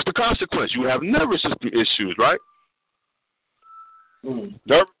 But what's the consequence? You have nervous system issues, right?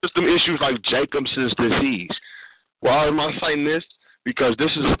 Nervous system issues like Jacob's disease. Why am I citing this? Because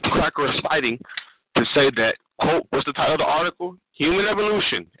this is Cracker citing to say that, quote, what's the title of the article? Human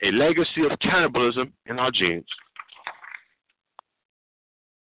Evolution, a Legacy of Cannibalism in Our Genes.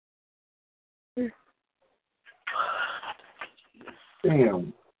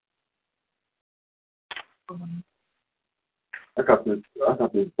 Damn. I got this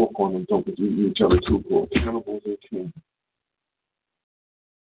book on them jokers eating each other too called Cannibals and Kings.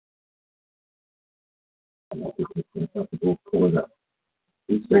 I have to go pull it up.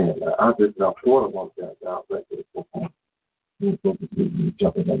 He's saying that. I thought about that. I read this book on these jokers eating each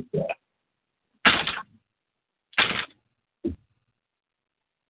other like that.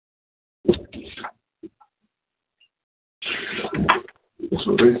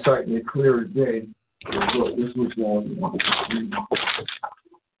 So they citing it clear as day. Look, this was going on.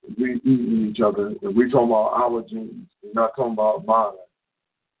 We eating each other. And we talking about our genes. We're not talking about mine.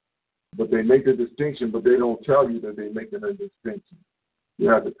 But they make a distinction, but they don't tell you that they're making a distinction. You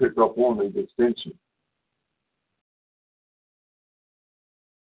have to pick up on the distinction.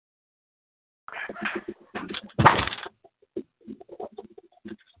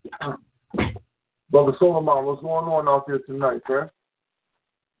 Brother Solomon, what's going on out there tonight, man?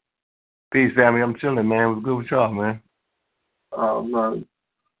 Peace, family. I'm chilling, man. What's good with y'all, man? Man.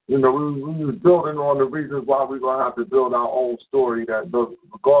 You know, we were building on the reasons why we're going to have to build our own story that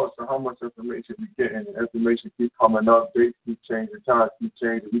regardless of how much information we get, and information keep coming up, dates keep changing, times keep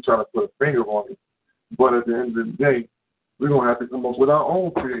changing, we're trying to put a finger on it. But at the end of the day, we're going to have to come up with our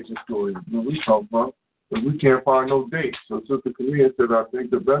own creation story when we talk about it. And we can't find no dates. So Sister Camille said, I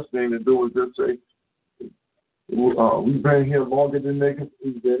think the best thing to do is just say, we've been here longer than they can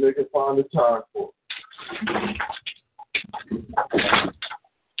find the time for.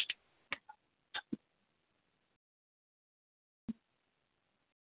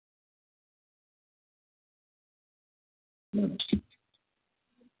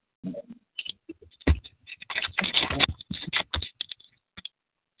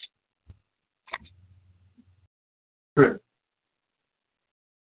 Good.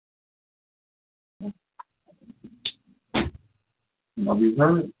 I'll be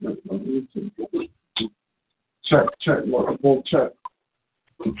heard. Check. We'll check.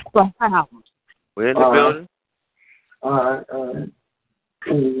 We're in the building. All right.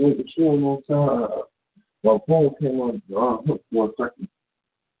 With the show on time, my phone came on hook for a second.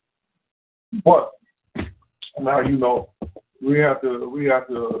 But now you know we have to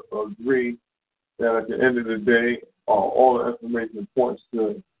agree that at the end of the day, all the information points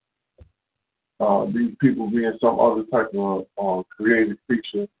to these people being some other type of created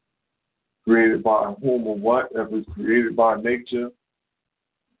creature, created by whom or what, if it's created by nature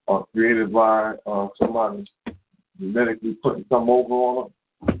or created by somebody genetically putting something over on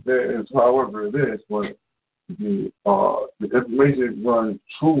them. There is, however it is, but the information runs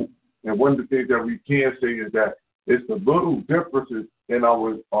true. And one of the things that we can say is that it's the little differences in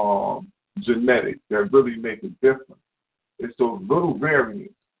our genetics that really make a difference. It's those little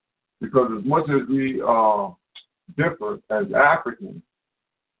variants. Because as much as we differ as Africans,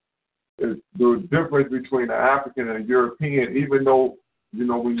 it's the difference between the African and the European, even though, you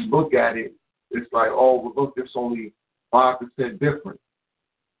know, when you look at it, it's like, oh, well, look, it's only 5% different.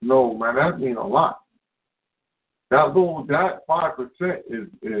 No, man, that means a lot. That 5%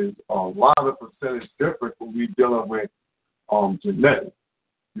 is a lot of percentage difference when we're dealing with genetics.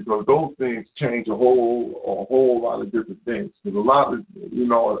 Because those things change a whole lot of different things. Because a lot of, you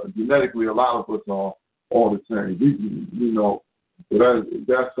know, genetically, a lot of us are all the same. You know, so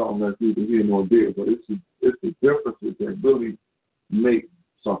that's something that's neither here nor there. But it's the differences that really make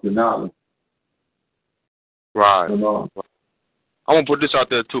something out of it. Right. And, I want to put this out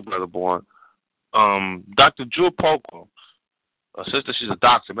there too, Brother Bourne. Dr. Jewel Poker, a sister, she's a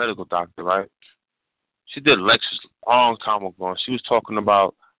doctor, medical doctor, right? She did lectures a long time ago, and she was talking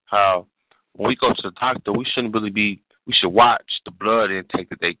about how when we go to the doctor, we should watch the blood intake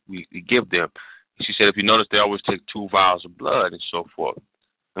that we give them. She said if you notice, they always take 2 vials of blood and so forth.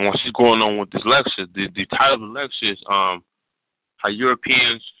 And when she's going on with this lecture, the title of the lecture is how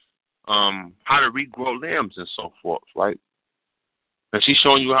Europeans, how to regrow limbs and so forth, right? And she's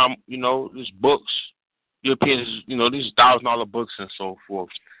showing you how, you know, these books, Europeans, you know, these $1,000 books and so forth.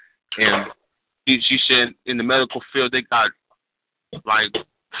 And she said in the medical field, they got, like,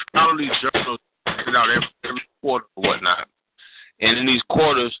 scholarly journals put out every quarter or whatnot. And in these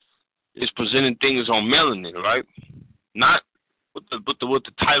quarters, it's presenting things on melanin, right? Not with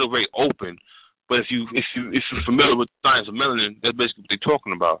the title rate open, But if you're familiar with the science of melanin, that's basically what they're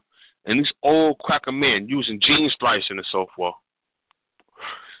talking about. And these old cracker men using gene splicing and so forth.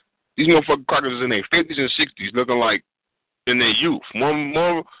 These motherfucking crackers is in their 50s and 60s, looking like in their youth,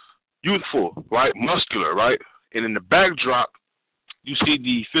 more youthful, right, muscular, right. And in the backdrop, you see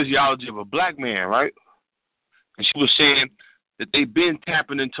the physiology of a black man, right. And she was saying that they've been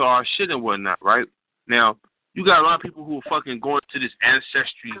tapping into our shit and whatnot, right. Now, you got a lot of people who are fucking going to this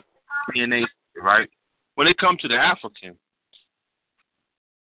ancestry DNA, right. When they come to the African,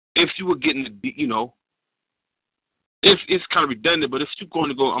 if you were getting, if it's kind of redundant, but if you're going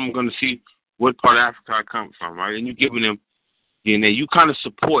to go, I'm going to see what part of Africa I come from, right? And you're giving them DNA, you kind of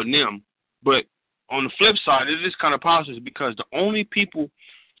supporting them. But on the flip side, it is kind of positive because the only people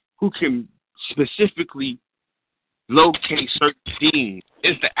who can specifically locate certain genes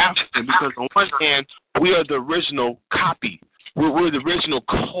is the African, because on one hand, we are the original copy. We're the original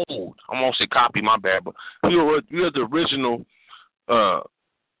code. I won't say copy, my bad, but we are the original.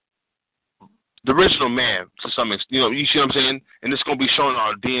 The original man, to some extent, you see what I'm saying? And it's going to be shown in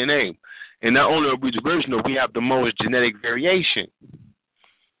our DNA. And not only are we the original, we have the most genetic variation.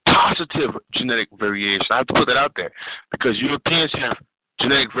 Positive genetic variation. I have to put that out there. Because Europeans have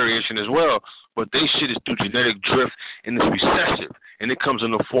genetic variation as well, but they shit is through genetic drift, and it's recessive. And it comes in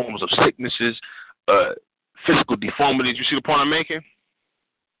the forms of sicknesses, physical deformities. You see the point I'm making?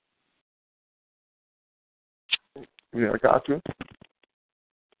 Yeah, I got you.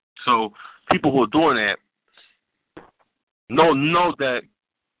 So people who are doing that know that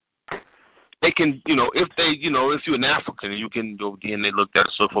they can, if you're an African and you can go DNA looked at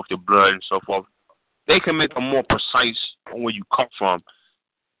and so forth, your blood and so forth, they can make them more precise on where you come from,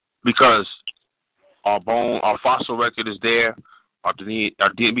 because our fossil record is there, our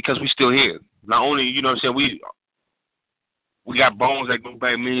DNA, because we're still here. Not only, you know what I'm saying, we got bones that go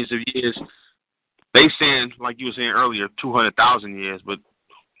back millions of years. They saying, like you were saying earlier, 200,000 years, but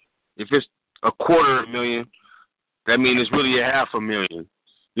if it's 250,000, that means it's really 500,000.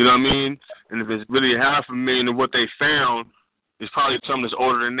 You know what I mean? And if it's really 500,000 of what they found, it's probably something that's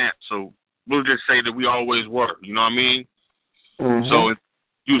older than that. So we'll just say that we always were. You know what I mean? Mm-hmm. So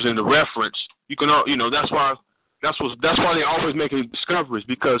using the reference, you can, that's why they always making discoveries,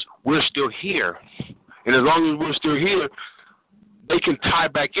 because we're still here. And as long as we're still here, they can tie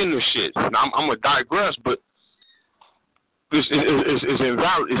back in this shit. Now, I'm going to digress, but it's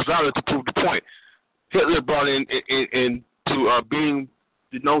invalid. It's valid to prove the point. Hitler brought into being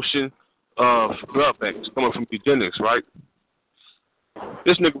the notion of blood banks coming from eugenics, right?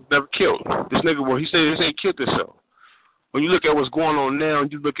 This nigga was never killed. This nigga, he said this ain't killed himself. When you look at what's going on now,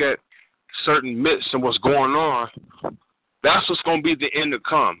 and you look at certain myths and what's going on, that's what's going to be the end to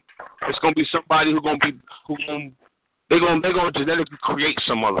come. It's going to be somebody they're gonna genetically create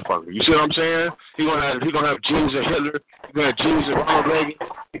some motherfucker. You see what I'm saying? He gonna have genes of Hitler. He gonna have genes of Ronald Reagan.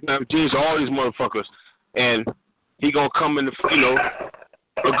 He gonna have genes of all these motherfuckers, and he gonna come in. A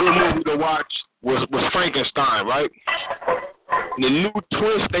good movie to watch was Frankenstein, right? And the new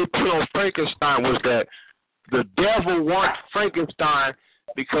twist they put on Frankenstein was that the devil wants Frankenstein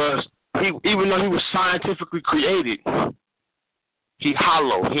because even though he was scientifically created, he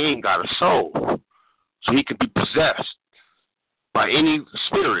hollow. He ain't got a soul, so he can be possessed by any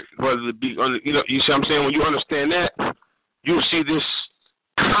spirit, whether it be, you see what I'm saying? When you understand that, you'll see this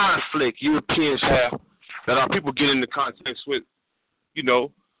conflict Europeans have that our people get into context with,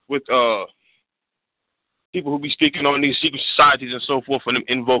 with people who be speaking on these secret societies and so forth and them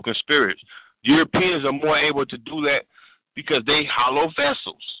invoking spirits. Europeans are more able to do that because they hollow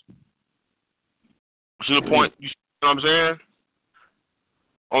vessels. To the point, you know what I'm saying?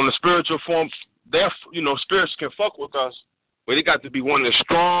 On the spiritual form, spirits can fuck with us, but it got to be one that's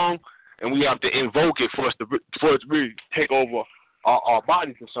strong, and we have to invoke it for it to really take over our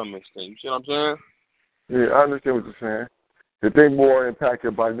body to some extent. You see what I'm saying? Yeah, I understand what you're saying. If they're more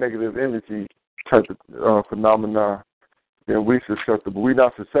impacted by negative energy type of phenomena, then we're susceptible. We're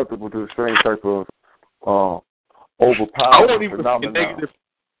not susceptible to the same type of overpowering phenomena.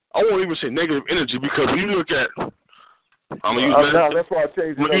 I won't even say negative energy, because when you look at that's why I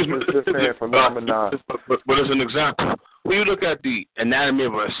changed it to just phenomenon. But as an example, when you look at the anatomy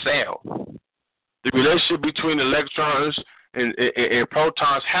of a cell, the relationship between electrons and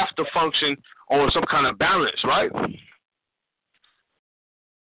protons have to function on some kind of balance, right?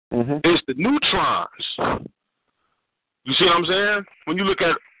 Mm-hmm. It's the neutrons. You see what I'm saying? When you look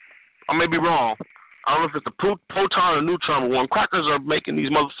at, I may be wrong, I don't know if it's the proton or neutron, but when crackers are making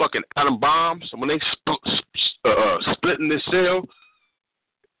these motherfucking atom bombs, when they splitting this cell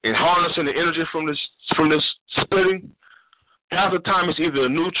and harnessing the energy from this splitting, half the time it's either a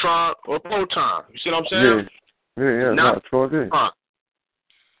neutron or a proton. You see what I'm saying? Yeah. Not sure did.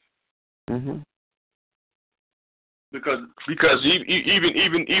 Because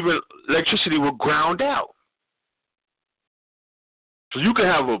even electricity will ground out. So you can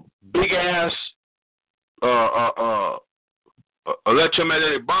have a big ass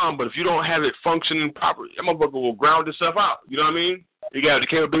electromagnetic bomb, but if you don't have it functioning properly, that motherfucker will ground itself out. You know what I mean? You got the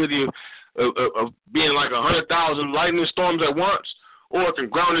capability of being like 100,000 lightning storms at once, or it can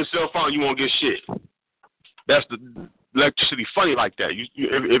ground itself out and you won't get shit. That's the electricity funny like that.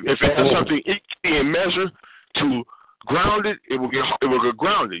 If it has something it can measure to ground it, it will get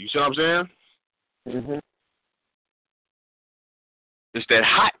grounded. You see what I'm saying? It's that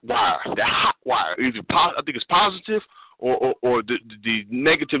hot wire. Either I think it's positive or the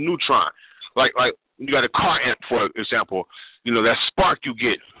negative neutron. Like you got a car amp, for example. You know, that spark you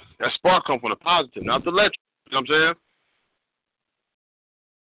get. That spark comes from the positive, not the electric. You know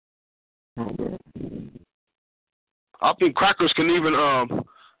what I'm saying? I think crackers can even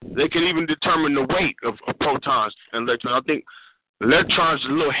determine the weight of protons and electrons. I think electrons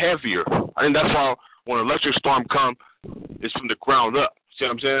are a little heavier. I think that's why when an electric storm comes, it's from the ground up. See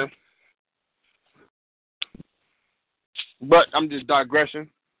what I'm saying? But I'm just digressing.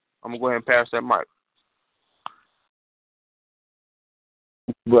 I'm going to go ahead and pass that mic.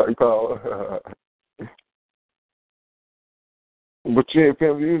 But yeah,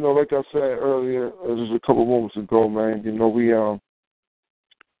 family, you know, like I said earlier, just a couple moments ago, man, you know,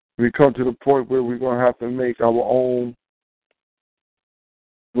 we come to the point where we're going to have to make our own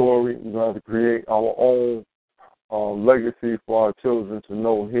glory. We're going to have to create our own legacy for our children to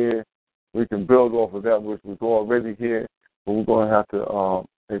know here. We can build off of that which was already here, but we're going to have to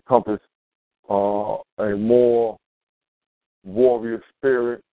encompass a more warrior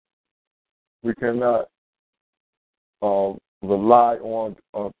spirit. We cannot rely on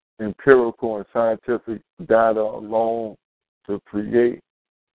empirical and scientific data alone to create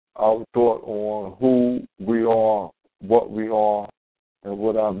our thought on who we are, what we are, and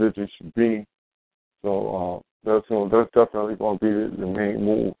what our vision should be. So that's definitely going to be the main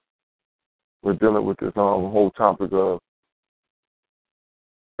move. We're dealing with this whole topic of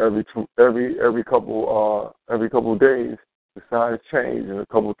every couple of days the signs change, and a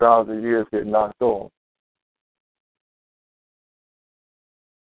couple thousand years get knocked off.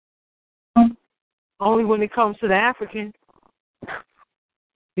 Only when it comes to the African,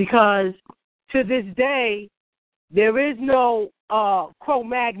 because to this day there is no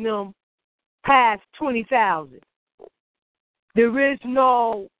Cro-Magnon past 20,000. There is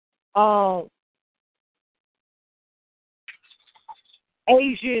no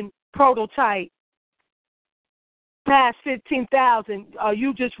Asian prototype past 15,000.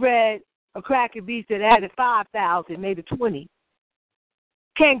 You just read a cracker beast that added 5,000, maybe 20.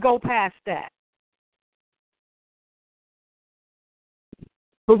 Can't go past that.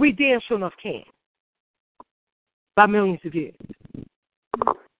 But we damn sure enough can. By millions of years.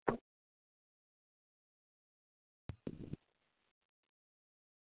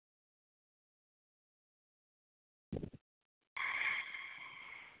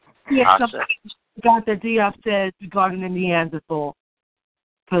 Yeah, got that Diop says regarding the Neanderthal.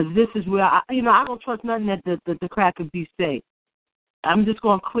 Because this is where, I don't trust nothing that the cracker beast say. I'm just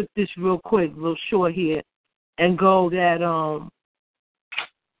going to click this real quick, real short here, and go that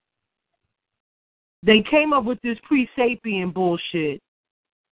they came up with this pre-sapien bullshit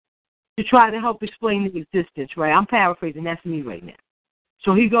to try to help explain the existence, right? I'm paraphrasing, that's me right now.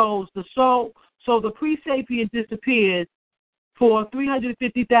 So he goes, so the pre-sapien disappeared for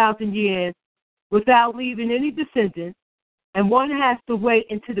 350,000 years without leaving any descendants, and one has to wait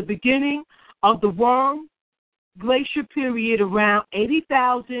until the beginning of the worm glacier period around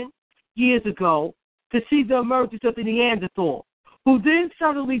 80,000 years ago to see the emergence of the Neanderthal, who then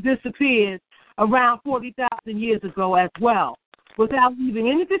suddenly disappeared around 40,000 years ago as well, without leaving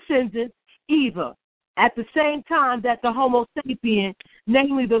any descendants either, at the same time that the Homo sapien,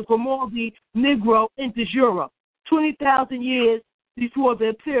 namely the Grimaldi Negro, enters Europe, 20,000 years before the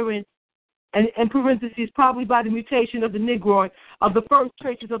appearance, and in parentheses, probably by the mutation of the Negroid, of the first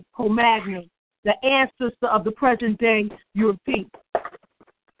traces of Cro-Magnon, the ancestor of the present-day European.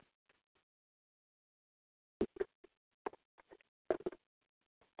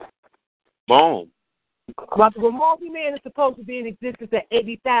 Boom. While the Grimaldi man is supposed to be in existence at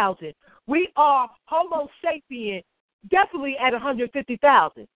 80,000, we are Homo sapien definitely at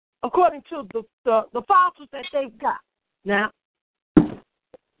 150,000, according to the fossils that they've got. Now,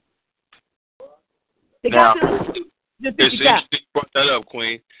 they got it's interesting you brought that up,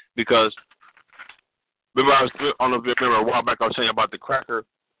 Queen, because Remember, I remember a while back I was telling you about the cracker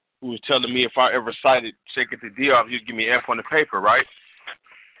who was telling me if I ever cited Shake It to D off, he'd give me an F on the paper, right?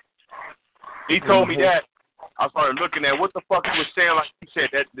 He told me that. I started looking at what the fuck he was saying, like he said,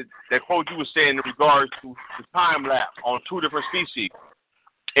 that quote you were saying in regards to the time lapse on two different species.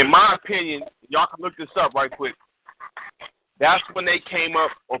 In my opinion, y'all can look this up right quick. That's when they came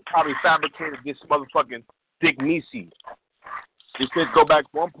up or probably fabricated this motherfucking Digmeses. It says go back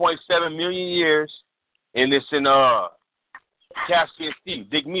 1.7 million years, and it's in Caspian Sea,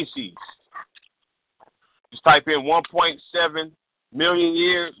 Digmeses. Just type in 1.7 million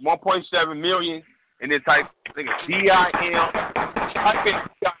years, 1.7 million, and then type, I think it's DIM, type in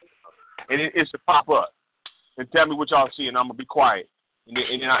DIM, and it should pop up. And tell me what y'all see, and I'm going to be quiet. And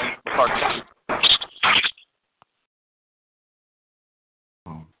then I start talking.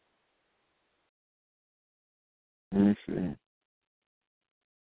 Let me see.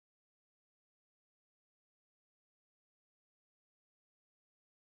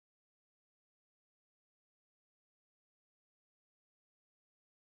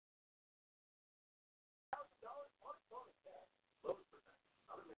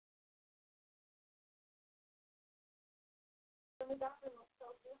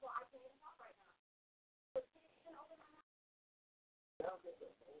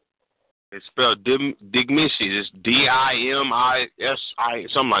 It's spelled Digmeses. It's DIMISI,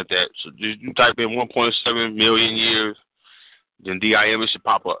 something like that. So you type in 1.7 million years, then DIM, it should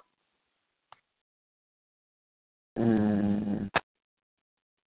pop up.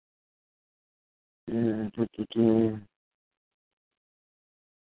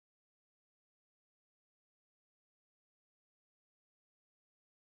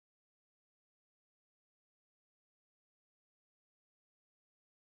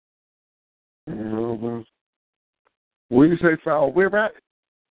 Where you say found? Where at?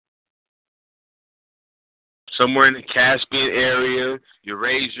 Somewhere in the Caspian area,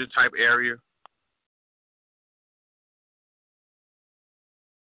 Eurasia type area.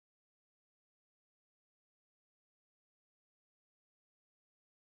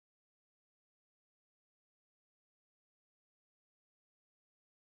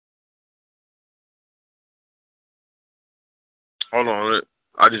 Hold on,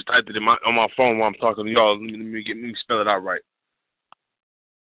 I just typed it on my phone while I'm talking to y'all. Let me spell it out right.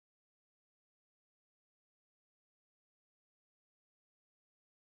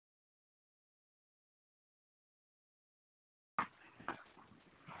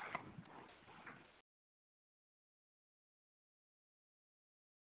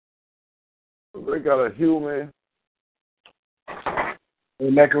 They got a human.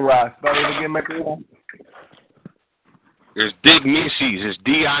 Mecca. Spell it again, Mecca. It's Digmeses. It's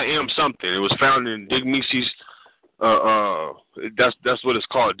DIM something. It was found in Digmeses. That's what it's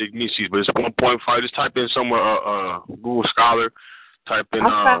called, Digmeses. But it's 1.5. Just type in somewhere. Google Scholar. Type in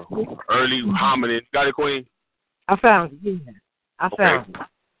early hominid. Got it, Queen? I found it. Yeah. I found it.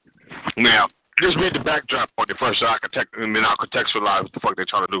 Now, just read the backdrop on it first, so I can I'll contextualize what the fuck they're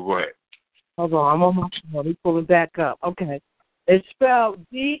trying to do. Go ahead. Hold on, I'm on my phone. Let me pull it back up. Okay. It's spelled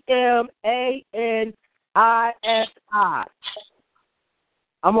DMANISI. I'm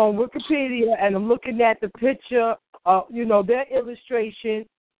on Wikipedia, and I'm looking at the picture of, their illustration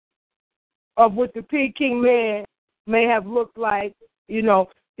of what the Peking man may have looked like.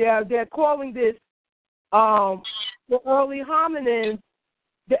 They're calling this the early hominins,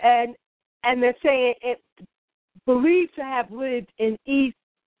 and they're saying it believed to have lived in East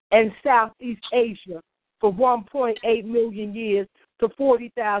and Southeast Asia for 1.8 million years to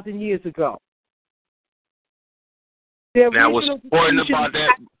 40,000 years ago. Now, what's important about that,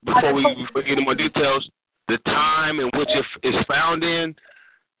 before we get into more details, the time in which it is found in,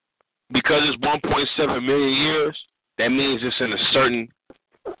 because it's 1.7 million years, that means it's in a certain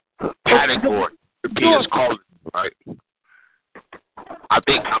category. The P is called, right? I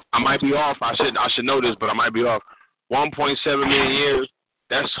think I might be off. I should know this, but I might be off. 1.7 million years,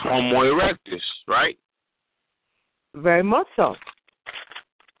 that's Homo erectus, right? Very much so.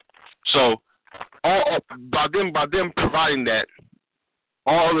 So, by them providing that,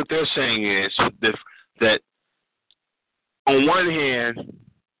 all that they're saying is that on one hand,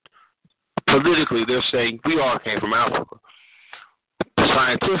 politically, they're saying we all came from Africa.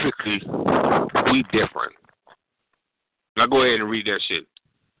 Scientifically, we different. Now go ahead and read that shit.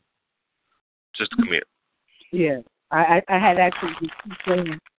 Just come here. Yeah, I had actually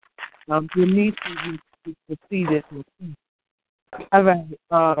saying, your niece to see this. All right.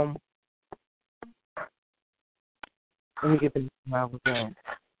 Let me get this where I was at.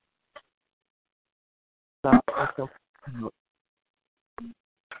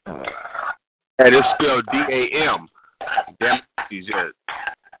 And it's spelled D-A-M. Damn,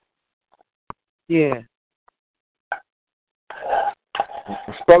 Yeah.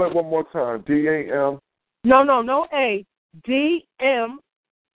 Spell it one more time. D-A-M. No A. D-M.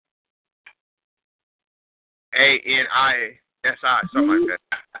 A-N-I-S-I, something like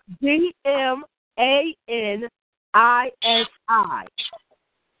that. D-M-A-N-I-S-I.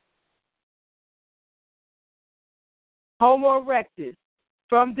 Homo erectus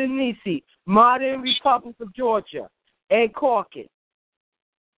from Denisi, modern Republic of Georgia, and Caucasus.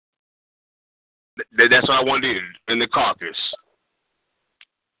 That's what I wanted in the caucus.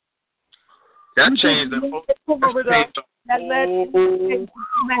 That changed the whole. That led to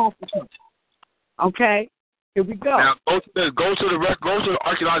Africa. Okay, here we go. Now go to the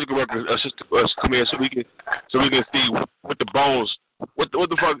archaeological records, come here, so we can see what the bones. What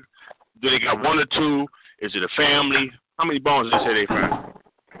the fuck? Do they got one or two? Is it a family? How many bones did they say they found?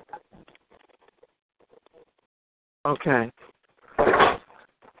 Okay.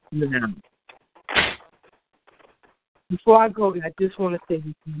 Now, before I go, I just want to say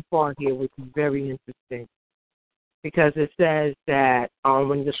this part here, which is very interesting, because it says that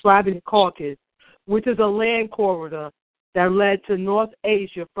when describing the Caucasus, which is a land corridor that led to North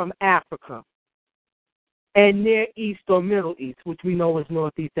Asia from Africa and Near East or Middle East, which we know is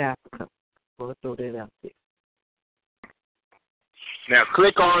Northeast Africa. So let's throw that out there. Now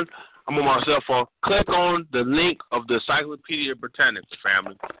I'm on my cell phone, click on the link of the Encyclopedia Britannica,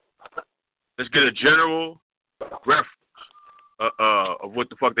 family. Let's get a general reference of what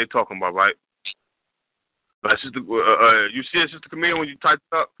the fuck they talking about, right? You see it, Sister Camille, when you typed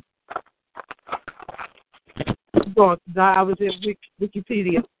it up? I was in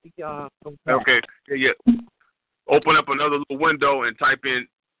Wikipedia. Okay, yeah. Open up another little window and type in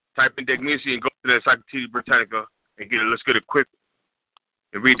Degnisi and go to the Encyclopedia Britannica and let's get a quick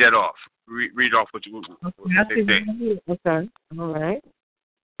and read that off. Read off what they say. Okay, all right.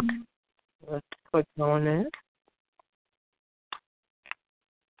 Let's click on that.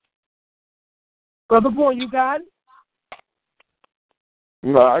 Brother Boy, you got it?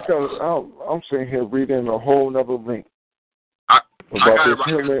 No, I'm sitting here reading a whole nother link about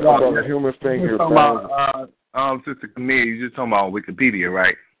the human finger. Sister Camille, you're just talking about Wikipedia,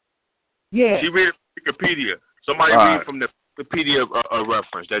 right? Yeah. She read Wikipedia. Somebody read from the Wikipedia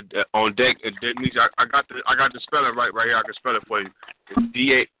reference that on deck. I got the spelling right here. I can spell it for you. It's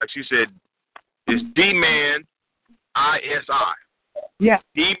D-A. Like she said, it's D-Man I-S-I. Yeah.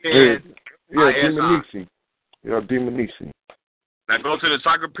 D-Man I-S-I. Yeah, Demonisi. Now go to the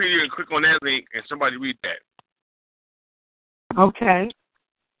encyclopedia and click on that link, and somebody read that. Okay.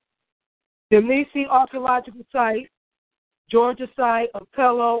 Denisi Archaeological Site, Georgia Site of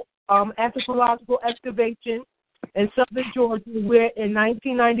Pello anthropological excavation in southern Georgia, where in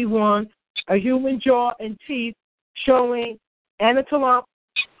 1991 a human jaw and teeth showing anatomical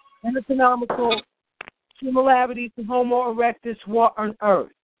similarities to Homo erectus were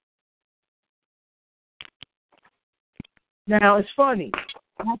unearthed. Now, it's funny.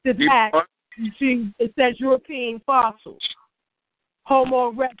 After that, you see, it says European fossils.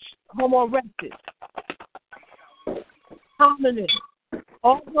 Homo erectus. Hominid.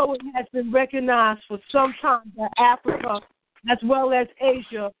 Although it has been recognized for some time that Africa, as well as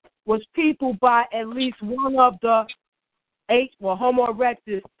Asia, was peopled by at least one of the Homo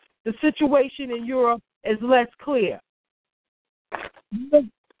erectus, the situation in Europe is less clear.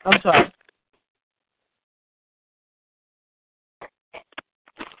 I'm sorry.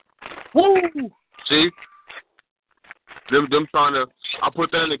 Woo! See? Them trying to, I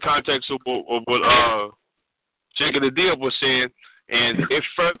put that in the context of what Jacob the Deal was saying, and it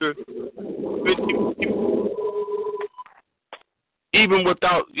further, even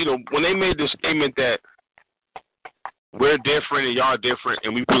without, when they made the statement that we're different and y'all different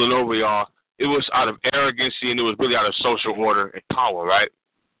and we pulling over y'all, it was out of arrogancy and it was really out of social order and power, right?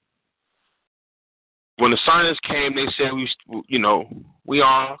 When the scientists came, they said we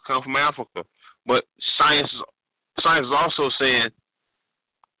all come from Africa, but science is also saying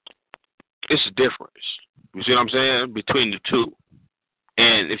it's a difference. You see what I'm saying? Between the two.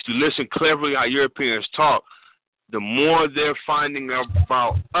 And if you listen cleverly how Europeans talk, the more they're finding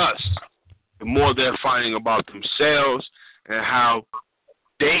about us, the more they're finding about themselves and how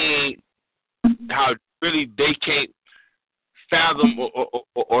really they can't fathom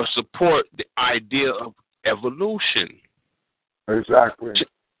or support the idea of evolution. Exactly.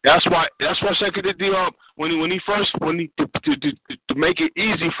 That's why Second Diop, when he to make it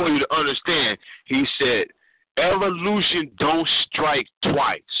easy for you to understand, he said, evolution don't strike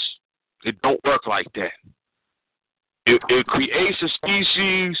twice. It don't work like that. It creates a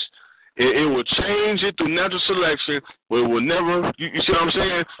species It will change it through natural selection, but it will never, you see what I'm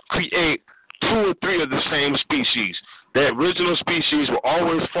saying, create 2 or 3 of the same species. That original species will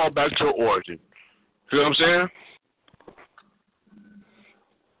always fall back to origin. See what I'm saying?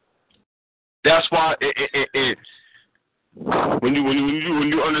 That's why when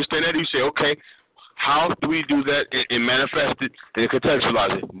you understand that, you say, okay, how do we do that and manifest it and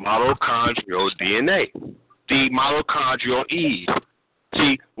contextualize it? Mitochondrial DNA, the mitochondrial Eve.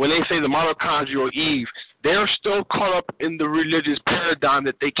 See, when they say the mitochondrial Eve, they're still caught up in the religious paradigm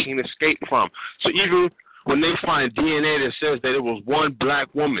that they can't escape from. So even when they find DNA that says that it was one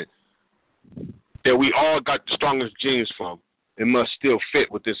black woman that we all got the strongest genes from, it must still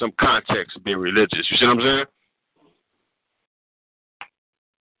fit within some context of being religious. You see what I'm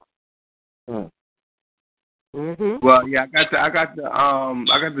saying? Mm-hmm. Well, yeah, I got the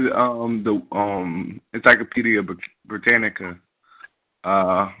Encyclopedia Britannica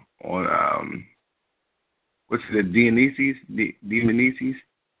on what's the Dionysius?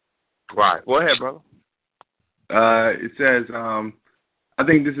 Right. Go ahead, brother. It says I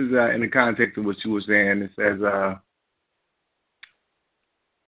think this is in the context of what you were saying. It says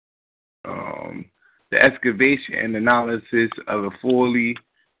the excavation and analysis of a fully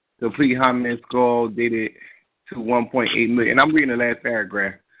complete hominid skull dated to 1.8 million. And I'm reading the last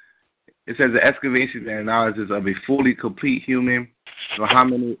paragraph. It says the excavation and analysis of a fully complete human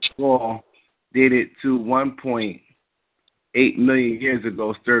hominid skull dated to 1.8 million years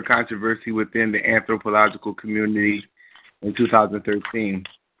ago stirred controversy within the anthropological community in 2013.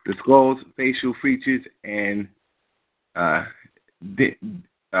 The skull's facial features and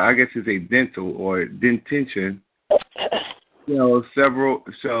I guess it's a dental or dentition show several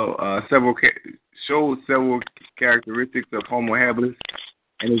characteristics of Homo habilis,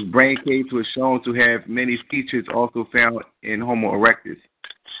 and his brain case was shown to have many features also found in Homo erectus.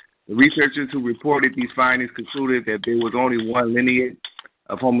 The researchers who reported these findings concluded that there was only one lineage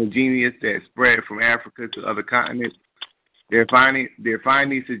of Homo genius that spread from Africa to other continents. Their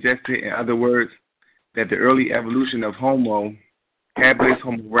findings suggested, in other words, that the early evolution of Homo habilis,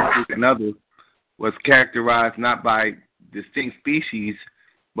 Homo erectus, and others was characterized not by distinct species,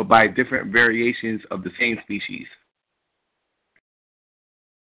 but by different variations of the same species.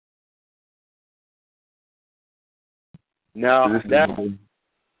 Now, that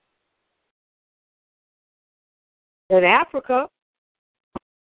in Africa.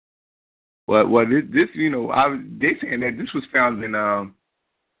 Well, this they saying that this was found in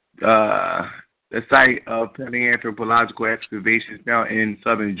the site of paleoanthropological excavations found in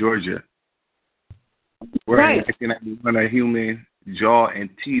southern Georgia, where in 1991 a human jaw and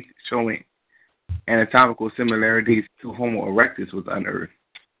teeth showing anatomical similarities to Homo erectus was unearthed.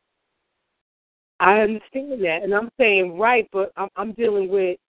 I understand that, and I'm saying right, but I'm dealing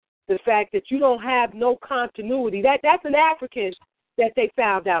with the fact that you don't have no continuity. That's an African that they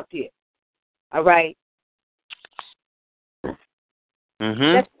found out there. All right.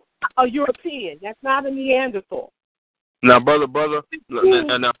 Mm-hmm. That's a European. That's not a Neanderthal. Now, brother.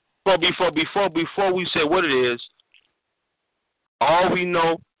 Now, before we say what it is, all we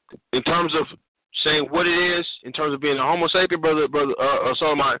know in terms of saying what it is, in terms of being a Homo sapien, brother,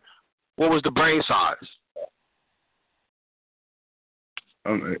 Solomon, what was the brain size?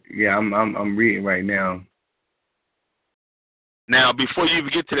 I'm reading right now. Now, before you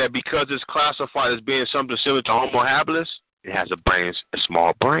even get to that, because it's classified as being something similar to Homo habilis, it has a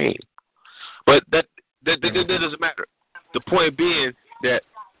small brain. But that doesn't matter. The point being that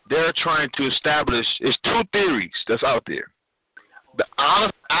they're trying to establish, it's 2 theories that's out there. The out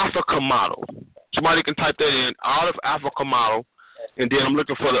of Africa model. Somebody can type that in, out of Africa model, and then I'm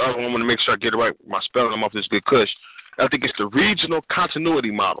looking for the other one. I'm going to make sure I get it right. My spelling, I'm off this big cush. I think it's the regional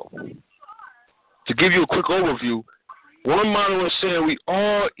continuity model. To give you a quick overview, one model is saying we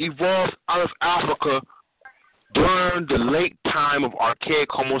all evolved out of Africa during the late time of archaic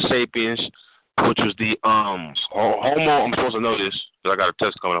Homo sapiens, which was the Homo. I'm supposed to know this because I got a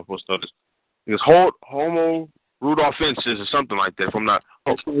test coming up. I'm supposed to know this. It's Homo rudolfensis or something like that. If I'm not.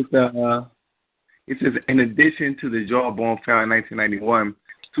 It says in addition to the jawbone found in 1991,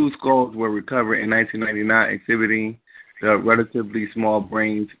 2 skulls were recovered in 1999 exhibiting the relatively small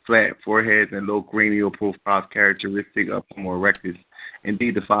brains, flat foreheads, and low cranial profiles characteristic of Homo erectus.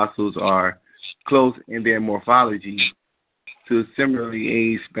 Indeed, the fossils are close in their morphology to similarly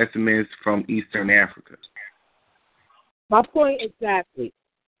aged specimens from Eastern Africa. My point exactly.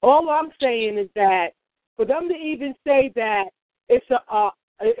 All I'm saying is that for them to even say that it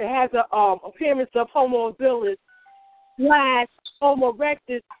has an appearance of Homo habilis / Homo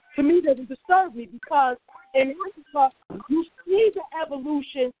erectus, to me doesn't disturb me, because in Africa you see the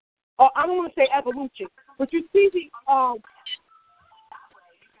evolution or I don't want to say evolution, but you see the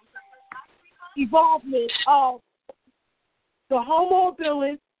evolvement of the Homo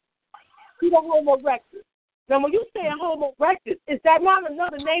habilis to the Homo erectus. Now, when you say a Homo erectus, is that not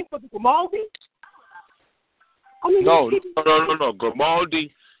another name for the Grimaldi? I mean, no.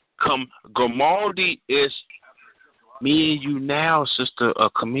 Grimaldi is me and you now, Sister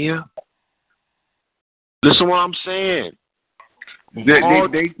Camille. Listen what I'm saying. They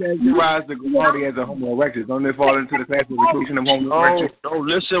characterize the Grimaldi as a Homo erectus. Don't they fall into the classification of Homo erectus? No,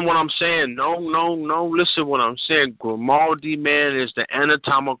 listen what I'm saying. No, listen what I'm saying. Grimaldi, man, is the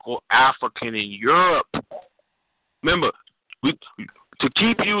anatomical African in Europe. Remember, to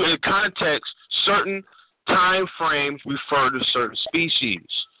keep you in context, certain time frames refer to certain species.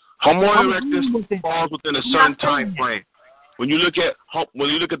 Homo erectus falls within a certain time frame. When you look at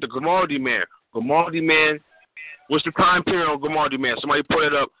the Grimaldi man, what's the time period on Grimaldi man? Somebody put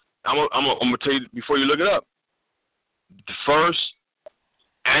it up. I'm gonna tell you before you look it up. The first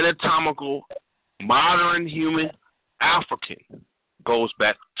anatomical modern human African goes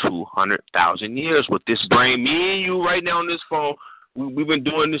back 200,000 years with this brain. Me and you right now on this phone, we've been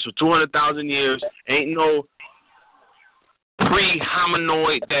doing this for 200,000 years. Ain't no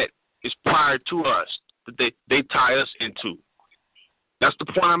pre-hominoid that is prior to us that they tie us into. That's the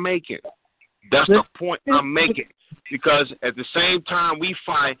point I'm making. Because at the same time we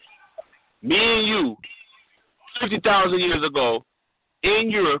find me and you 50,000 years ago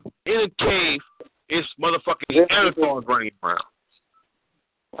in Europe in a cave, it's motherfucking Neanderthals running around.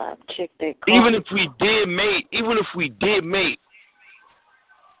 Even if we did mate,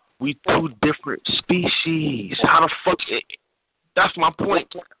 we two different species. How the fuck? That's my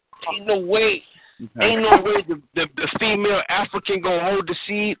point. Ain't no way the female African gonna hold the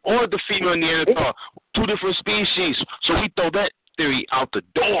seed or the female Neanderthal. Two different species. So we throw that theory out the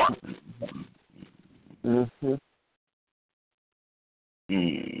door.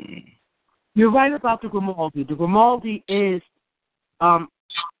 You're right about the Grimaldi. The Grimaldi is a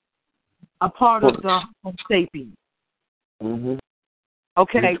part of the Homo sapiens.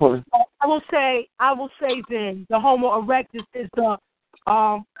 Okay. I will say then the Homo erectus is the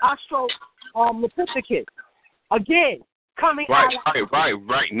Australopithecus. Again, coming out.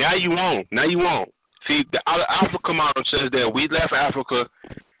 Right. Now you won't. See, the Africa model says that we left Africa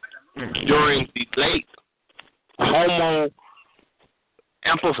during the late Homo.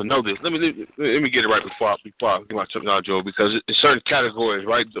 I'm supposed to know this. Let me get it right before I get my terminology, Joe, because it's certain categories,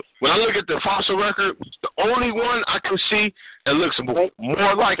 right? When I look at the fossil record, the only one I can see that looks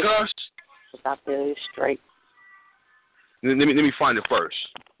more like us. Stop there, straight. Let me find it first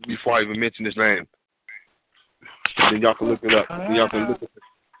before I even mention this name. Then y'all can look it up. Then y'all can look at the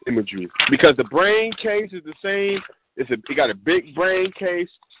imagery, because the brain case is the same. It got a big brain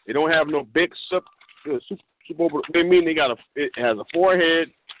case. It don't have no big they mean it has a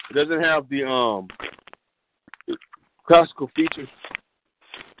forehead. It doesn't have the classical features.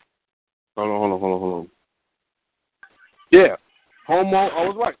 Hold on. Yeah, Homo. I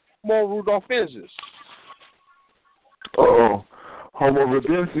was right. Homo rudolfensis. Homo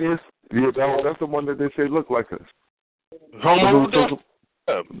rudolfensis. Yeah, that's the one that they say look like us. Homo rudolfensis.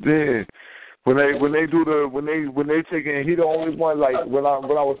 Yeah. When they take it, he the only one. Like when I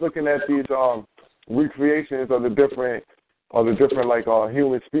was looking at these recreations of the different like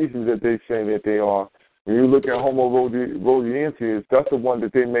human species that they say that they are. When you look at Homo rhodesiensis, that's the one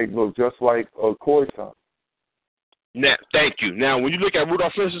that they make look just like a khoisan. Now, thank you. Now, when you look at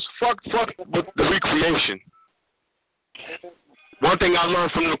rudolfensis, fuck with the recreation. One thing I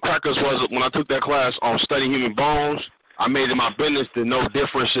learned from the crackers was when I took that class on studying human bones, I made it my business to know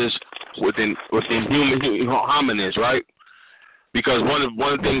differences within human hominids, right? Because one of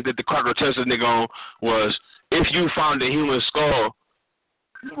the things that the cracker tested nigga on was if you found a human skull,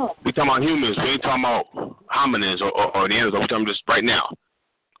 we talking about humans, we ain't talking about hominids or the animals, we're talking just right now.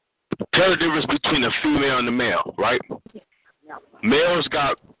 Tell the difference between the female and the male, right? Males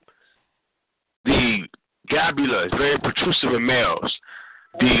got the gabula, it's very protrusive in males.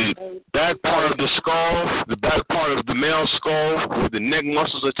 The back part of the skull, the back part of the male skull with the neck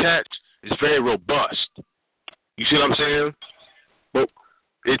muscles attached is very robust. You see what I'm saying? But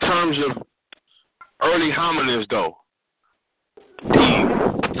in terms of early hominids, though,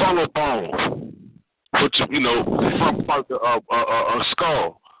 the frontal bone, which, the front part of a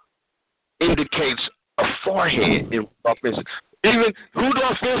skull, indicates a forehead in Rudolfensis. Even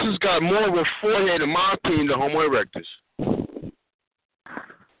Rudolfensis got more of a forehead, in my opinion, than Homo erectus.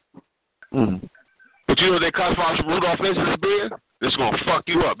 But you know what they classify Rudolfensis as being? This is going to fuck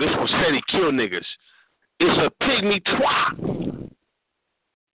you up. This was steady kill niggas. It's a pygmy twat.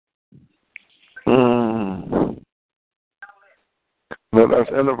 Now,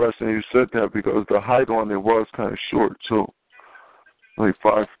 that's interesting you said that because the height on it was kind of short, too. Like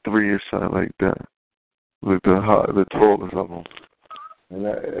 5'3" or something like that. Like the tallest of them. And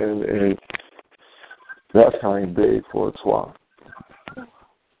that's kind of big for a 12.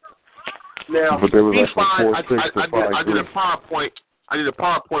 Now, but they were like I did a PowerPoint. I did a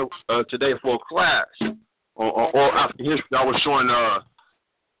PowerPoint today for a class on all African history. I was showing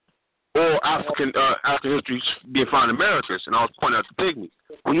all African history being found in Americas, and I was pointing out the pygmies.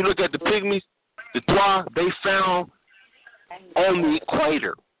 When you look at the pygmies, the Twa, they found on the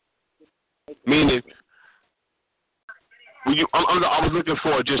equator, meaning when I was looking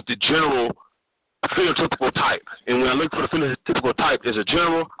for just the general phenotypical type, and when I looked for the phenotypical type as a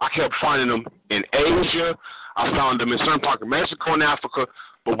general, I kept finding them in Asia. I found them in certain parts of Mexico and Africa.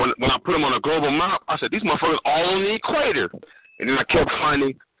 But when I put them on a global map, I said these motherfuckers all on the equator, and then I kept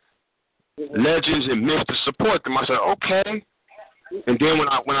finding legends and myths to support them. I said okay, and then when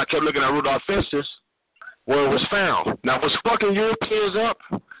I kept looking at Rudolphus, where it was found. Now what's fucking Europeans up?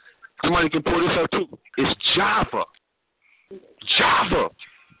 Somebody can pull this up too. It's Java. Java.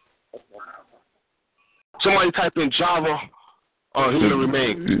 Somebody type in Java human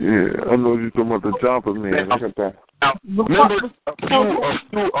remains. Yeah, I know you're talking about the Java man. Look at that. Now, remember a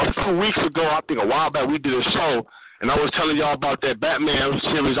few weeks ago, I think a while back, we did a show, and I was telling y'all about that Batman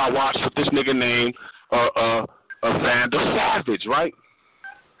series I watched with this nigga named Vandal Savage, right?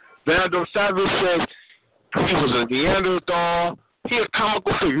 Vandal Savage said he was a Neanderthal. He a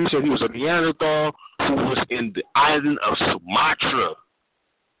comical figure. He said he was a Neanderthal who was in the island of Sumatra.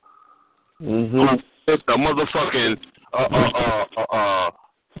 Mm-hmm. It's a motherfucking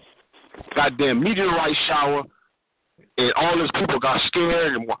goddamn meteorite shower, and all his people got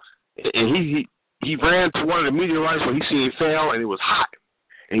scared, and he ran to one of the meteorites where he seen it fell, and it was hot,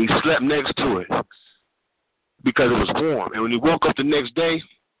 and he slept next to it because it was warm. And when he woke up the next day,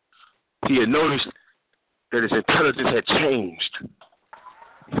 he had noticed that his intelligence had changed.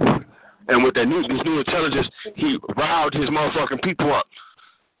 And with this new intelligence, he riled his motherfucking people up.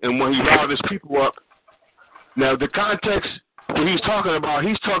 And when he riled his people up, now the context that he's talking about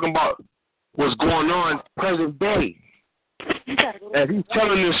what's going on present day. As he's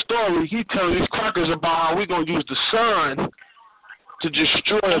telling this story, he's telling these crackers about how we're going to use the sun to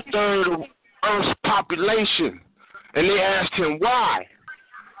destroy a third of Earth's population. And they asked him why.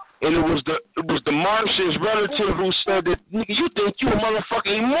 And it was the Martian's relative who said that, nigga, you think you a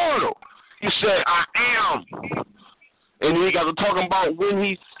motherfucking immortal. He said, I am. And then he got to talking about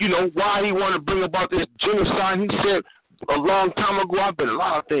when why he wanted to bring about this genocide. He said, a long time ago, I've been a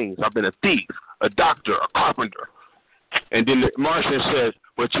lot of things. I've been a thief, a doctor, a carpenter. And then the Martian says,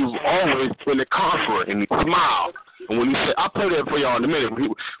 but you've always been a conqueror. And he smiled. And when he said, I'll play that for y'all in a minute.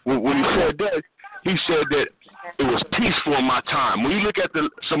 When he said that, he said that it was peaceful in my time. When you look at the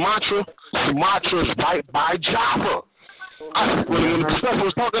Sumatra's right by Java. When the professor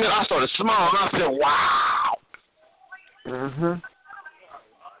was talking, I started smiling. I said, wow. Mm-hmm.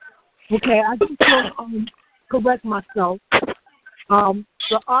 Okay, I just want to correct myself.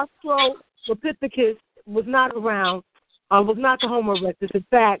 The Australopithecus was not around, was not the Homo erectus. In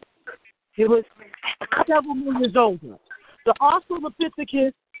fact, it was several million years older. The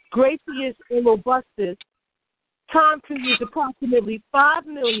Australopithecus gracius and robustus time period is approximately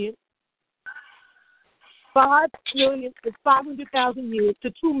 5,500,000 years to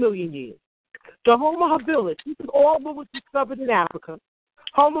 2 million years. The Homo habilis, this is all what was discovered in Africa.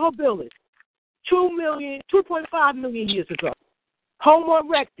 Homo habilis, 2.5 million years ago. Homo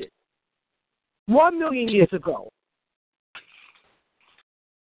erectus, 1 million years ago.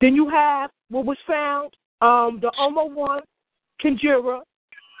 Then you have what was found, the Homo 1, Kingera,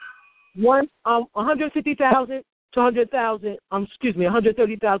 150,000 to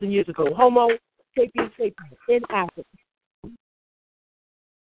 130,000 years ago. Homo sapiens sapiens in Africa.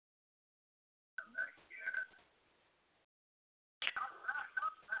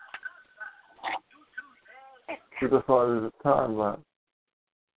 As far as the timeline.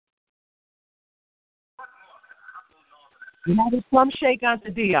 You have a plum shake on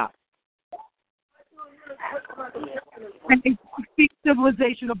the Diop. And speak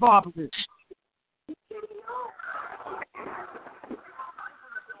civilization of barbarism.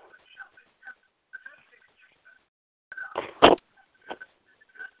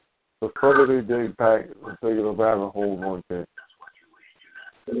 The further they dig back, the bigger the rabbit hole one thing.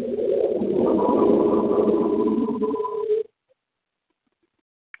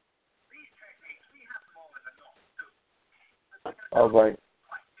 All right.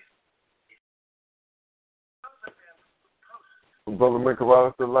 Brother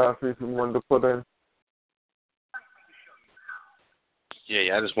Michael, the last piece we wanted to put in.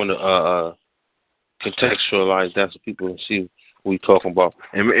 Yeah. I just want to contextualize that so people can see what we're talking about.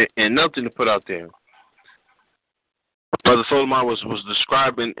 And nothing to put out there. Brother Solomon was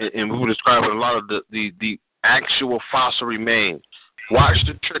describing, and we were describing a lot of the actual fossil remains. Watch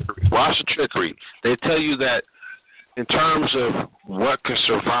the trickery. They tell you that in terms of what can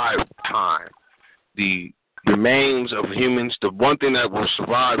survive time, the remains of humans, the one thing that will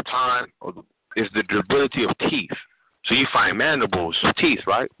survive time is the durability of teeth. So you find mandibles, teeth,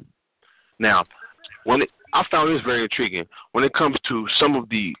 right? Now, I found this very intriguing. When it comes to some of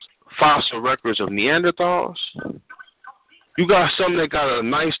the fossil records of Neanderthals, you got some that got a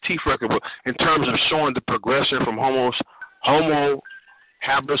nice teeth record, but in terms of showing the progression from Homo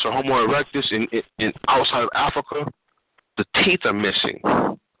habilis or Homo erectus in outside of Africa, the teeth are missing.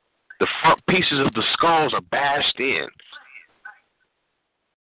 The front pieces of the skulls are bashed in.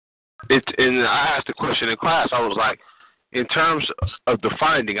 And I asked the question in class. I was like, in terms of the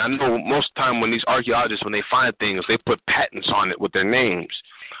finding, I know most of the time when these archaeologists, when they find things, they put patents on it with their names.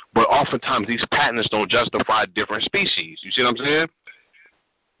 But oftentimes these patents don't justify different species. You see what I'm saying?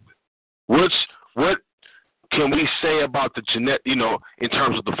 What can we say about the genetic, in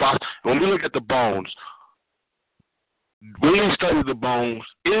terms of the fossil? When we look at the bones, when you study the bones,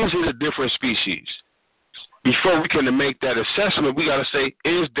 is it a different species? Before we can make that assessment, we got to say,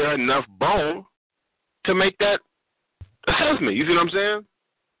 is there enough bone to make that assessment? You see what I'm saying?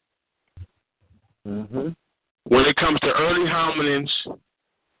 Mm-hmm. When it comes to early hominins,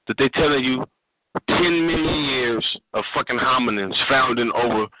 that they telling you 10 million years of fucking hominins found in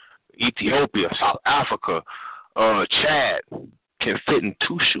over Ethiopia, South Africa, Chad, can fit in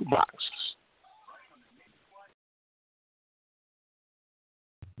 2 shoeboxes.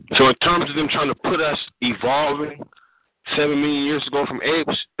 So in terms of them trying to put us evolving 7 million years ago from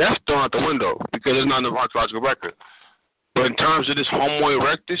apes, that's thrown out the window because there's not enough archaeological record. But in terms of this Homo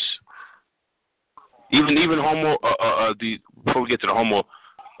erectus, even Homo, before we get to the Homo,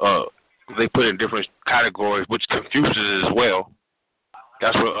 they put in different categories, which confuses it as well.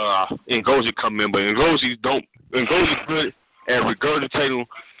 That's where Ngozi come in, but Ngozi's good at regurgitating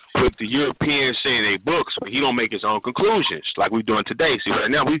what the Europeans say in their books, but he don't make his own conclusions like we're doing today. See, right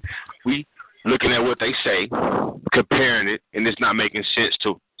now we looking at what they say, comparing it, and it's not making sense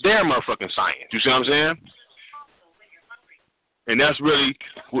to their motherfucking science. You see what I'm saying? And that's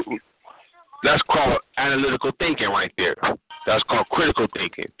called analytical thinking right there. That's called critical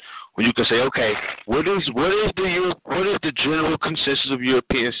thinking. When you can say, okay, what is the general consensus of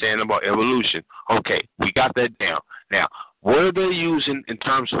Europeans saying about evolution? Okay, we got that down. Now, what are they using in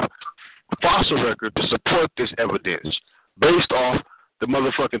terms of fossil record to support this evidence based off the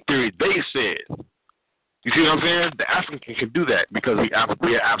motherfucking theory they said? You see what I'm saying? The African can do that because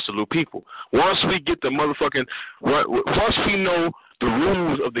we are absolute people. Once we get the motherfucking, once we know the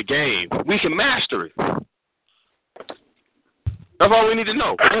rules of the game, we can master it. That's all we need to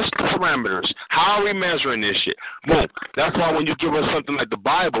know. What's the parameters? How are we measuring this shit? Boom. That's why when you give us something like the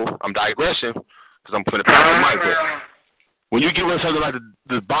Bible, I'm digressing because I'm putting a pass the mic there. When you give us something like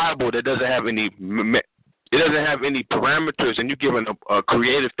the Bible that doesn't have any parameters, and you're giving a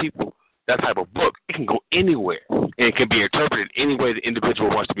creative people that type of book, it can go anywhere, and it can be interpreted any way the individual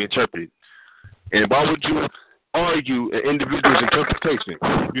wants to be interpreted. And why would you argue an individual's interpretation?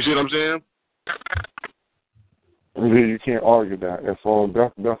 You see what I'm saying? You can't argue that. That's all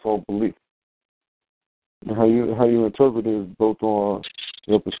belief. How you interpret it is built on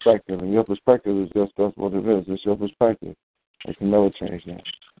your perspective, and your perspective is that's what it is. It's your perspective. It can never change that.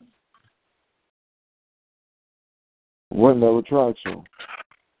 What never tried to.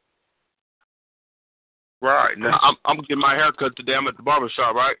 Right. Now I'm gonna get my hair cut today. I'm at the barber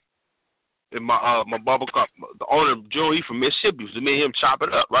shop, right? And my barber shop, the owner, Joe, he from Mississippi. So me and him chop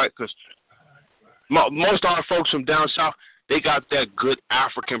it up, right? Because most of our folks from down south, they got that good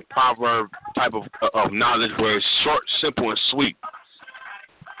African proverb type of knowledge where it's short, simple, and sweet.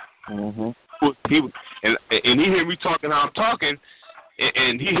 Mm-hmm. And he hear me talking how I'm talking,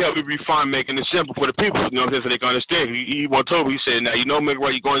 and he helped me refine making it simple for the people, you know what I'm saying, so they can understand. He once told me, he said, now, you know, make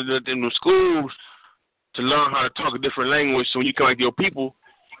why you going to the schools to learn how to talk a different language, so when you come to your people,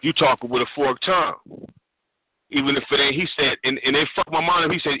 you talk with a forked tongue. Even if it ain't, he said, and they fucked my mind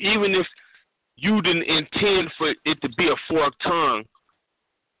up, he said, even if you didn't intend for it to be a forked tongue,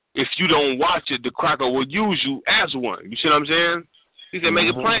 if you don't watch it, the cracker will use you as one. You see what I'm saying? He said, make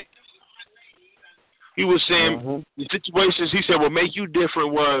it plain. He was saying the situations, he said, what make you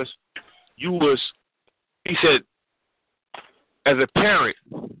different was, he said, as a parent,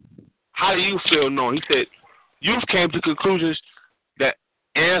 how do you feel knowing? He said, you've came to conclusions that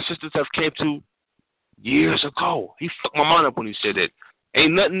ancestors have came to years ago. He fucked my mind up when he said that.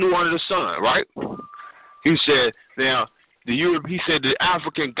 Ain't nothing new under the sun, right? He said, now, he said the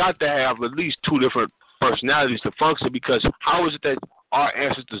African got to have at least two different personalities to function, because how is it that our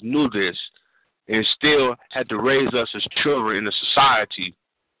ancestors knew this and still had to raise us as children in a society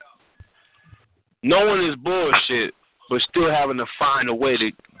knowing it's bullshit, but still having to find a way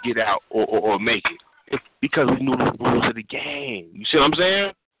to get out or make it? It's because we knew the rules of the game. You see what I'm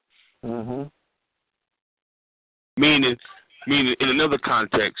saying? Mm-hmm. Meaning, in another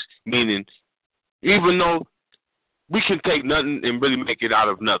context, meaning, even though we can take nothing and really make it out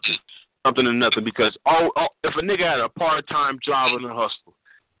of nothing, something to nothing, because if a nigga had a part-time job in a hustle,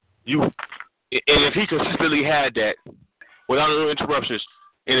 and if he consistently had that without no interruptions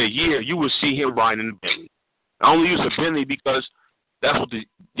in a year, you would see him riding in the Bentley. I only use a Bentley because that's what the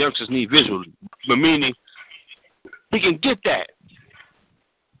youngsters need visually, but meaning he can get that.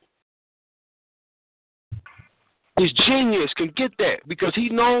 His genius can get that because he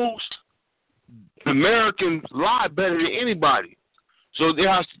knows Americans lie better than anybody. So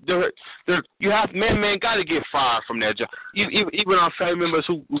man got to get fired from that job. Even our family members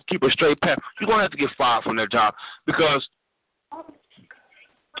who keep a straight path, you're gonna have to get fired from that job because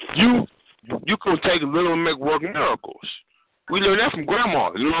you can take little and make work miracles. We learned that from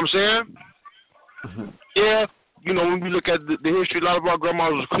grandma. You know what I'm saying? Mm-hmm. Yeah. When we look at the history, a lot of our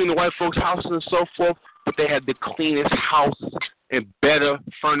grandmas was cleaning white folks' houses and so forth, but they had the cleanest houses and better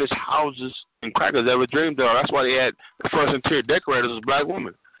furnished houses than crackers ever dreamed of. That's why they had the first interior decorators as black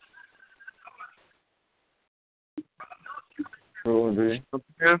women. Really?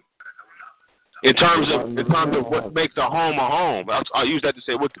 Yeah. In terms of what makes a home, I use that to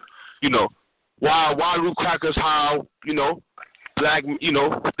say why do crackers how black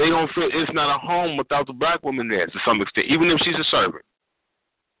they don't feel it's not a home without the black woman there to some extent, even if she's a servant.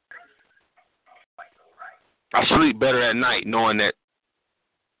 I sleep better at night knowing that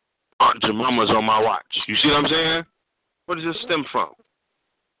Aunt Jemima's on my watch. You see what I'm saying? Where does this stem from?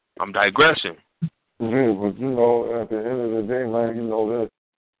 I'm digressing. Yeah, but at the end of the day, man,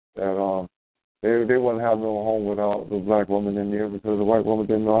 that they wouldn't have no home without the black woman in there because the white woman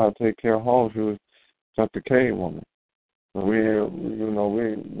didn't know how to take care of home. She was just a cave woman. So we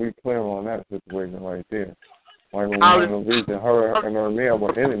clear on that situation right there. White woman had no reason. Her and her man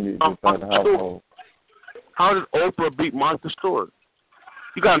were enemies inside the household. How did Oprah beat Martha Stewart?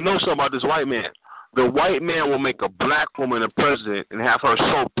 You got to know something about this white man. The white man will make a black woman a president and have her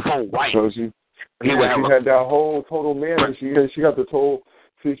so pro-white. So she had that whole total man. Right. She got the total.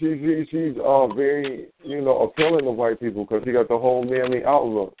 She's very appealing to white people because she got the whole manly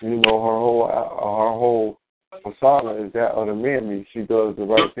outlook. Her whole persona is that of the manly. She does the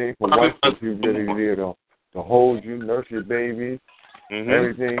right thing for white people. She's really there to hold you, nurse your babies,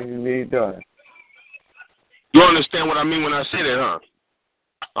 everything you need done. You understand what I mean when I say that, huh?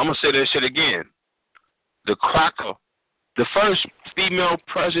 I'm going to say that shit again. The cracker, the first female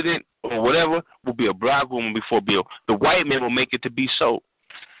president or whatever will be a black woman before Bill. The white man will make it to be so.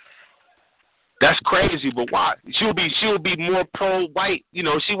 That's crazy, but why? She'll be more pro-white.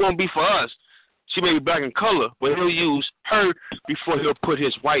 She won't be for us. She may be black in color, but he'll use her before he'll put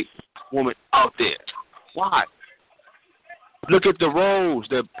his white woman out there. Why? Look at the roles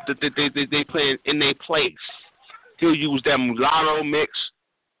that they play in their place. He'll use that mulatto mix.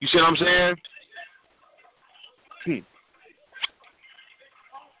 You see what I'm saying?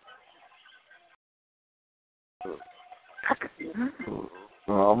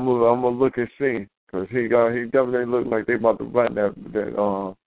 I'm gonna look and see because he definitely look like they about to run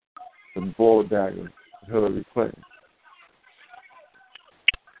the bull dagger, Hillary Clinton.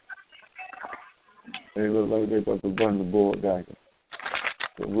 They look like they about to run the bull dagger.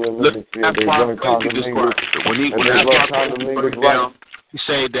 So we'll look and see if they run Condomingus. When down, he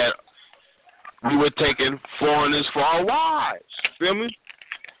said that we were taking foreigners for our wives. Feel me?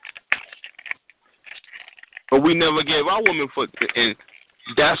 But we never gave our women for, and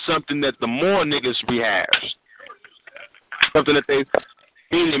that's something that the more niggas rehash. Something that they,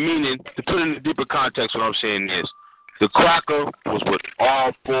 meaning, to put it in a deeper context, what I'm saying is, the cracker was with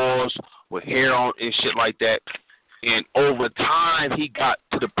all fours, with hair on and shit like that. And over time, he got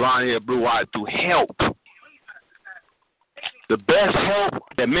to the blonde hair, blue eye through help. The best help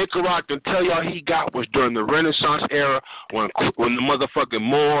that Minkarock can tell y'all he got was during the Renaissance era when the motherfucking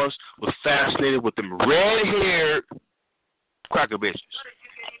Moors was fascinated with them red-haired cracker bitches.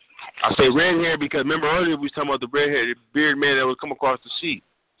 I say red-haired because remember earlier we was talking about the red-haired beard man that would come across the sea.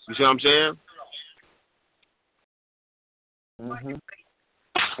 You see what I'm saying? Mm-hmm.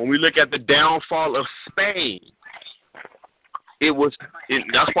 When we look at the downfall of Spain,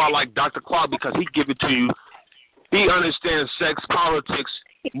 that's why I like Dr. Clark because he give it to you He understands sex politics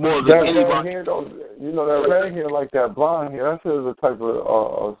more than anybody. Hair, that red hair like that blonde hair, that's a type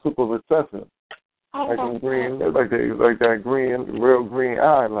of super recessive. Like green, like that green, real green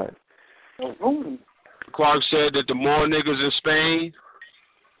eyeliner. Clark said that the more niggas in Spain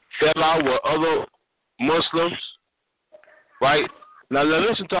fell out with other Muslims, right? Now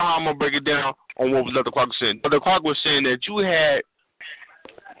listen to how I'm gonna break it down on what Dr. Clark was saying. Dr. Clark was saying that you had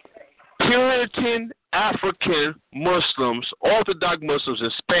Puritan African Muslims, Orthodox Muslims in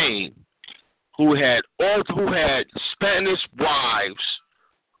Spain, who had Spanish wives,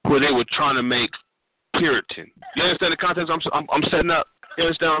 where they were trying to make Puritan. You understand the context I'm setting up? You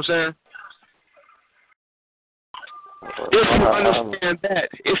understand what I'm saying?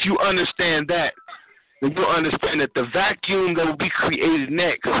 If you understand that, then you'll understand that the vacuum that will be created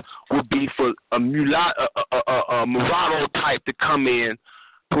next will be for a mulatto type to come in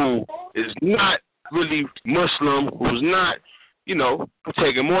who is not really Muslim, who's not,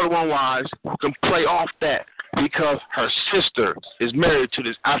 taking more than one wife, who can play off that because her sister is married to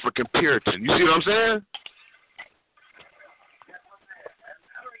this African Puritan. You see what I'm saying?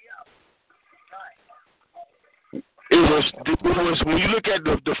 It was when you look at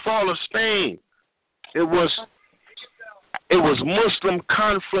the fall of Spain, it was Muslim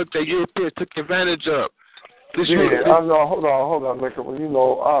conflict that Europeans took advantage of. Hold on, Michael.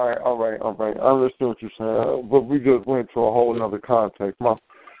 All right. I understand what you're saying, but we just went to a whole other context. My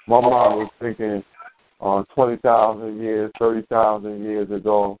mom was thinking 20,000 years, 30,000 years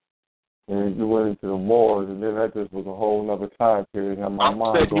ago, and you went into the Moors, and then that just was a whole other time period. And my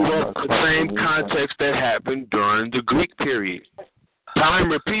mind going the same context that happened during the Greek period.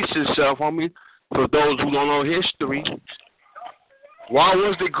 Time repeats itself, homie. For those who don't know history, why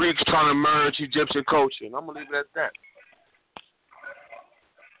was the Greeks trying to merge Egyptian culture? And I'm gonna leave it at that.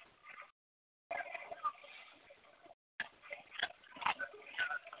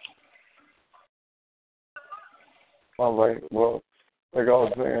 All right. Well, like I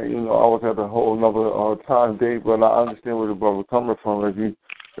was saying, I was at a whole another time date, but I understand where the brother coming from. If you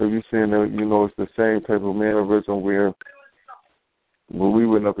saying that, it's the same type of mannerism where when we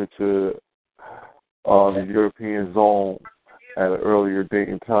went up into the European zone at an earlier date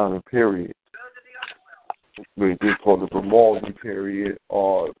and time and period, we did call the Grimaldi period,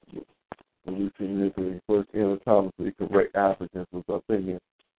 or when we seen this when the first anatomically correct Africans was up in here.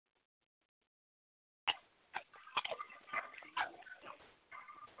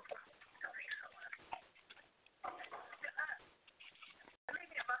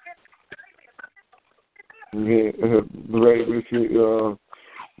 Yeah, right. We see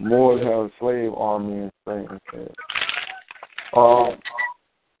Moors have a slave army in Spain.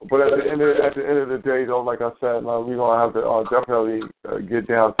 But at the end of the day, though, like I said, we're gonna have to definitely get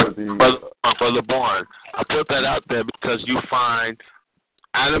down to the. Brother Barnes, I put that out there because you find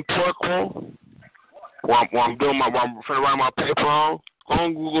Adam Porkwell. While I'm trying to write my paper on, go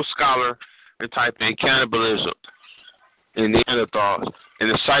on Google Scholar and type in cannibalism in Neanderthals. And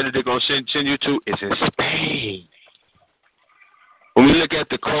the site that they're going to send you to is in Spain. When we look at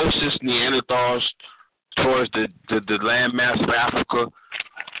the closest Neanderthals towards the landmass of Africa,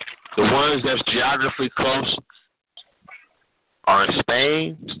 the ones that's geographically close are in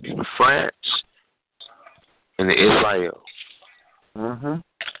Spain, France, and Israel. Mm-hmm.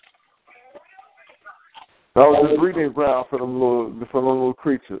 That was the breeding ground for them little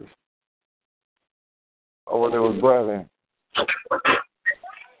creatures. Or when they was breeding.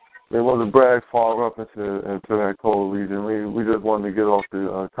 They wasn't brag far up into that cold region. We just wanted to get off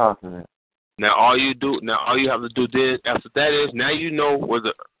the continent. Now all you have to do this after that is now you know where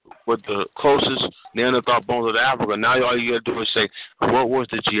the closest Neanderthal bones of Africa. Now all you got to do is say, what was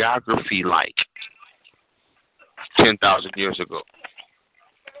the geography like 10,000 years ago?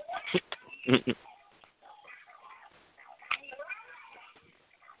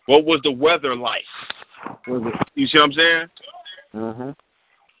 What was the weather like? You see what I'm saying? Mhm.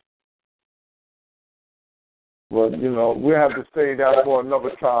 Well, we have to stay down for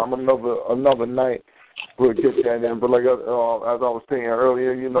another time, another night. We'll get that in. But like as I was saying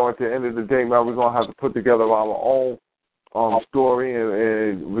earlier, at the end of the day, man, we're gonna have to put together our own story,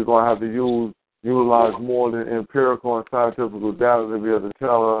 and we're gonna have to utilize more than empirical and scientific data to be able to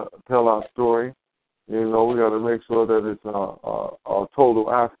tell our story. We got to make sure that it's a total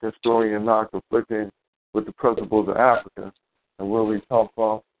African story and not conflicting with the principles of Africa and where we come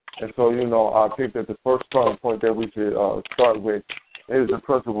from. And so, I think that the first starting point that we should start with is the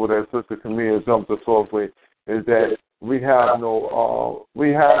principle that Sister Camille jumped us off with, is that we have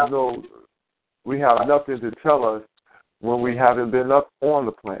nothing to tell us when we haven't been up on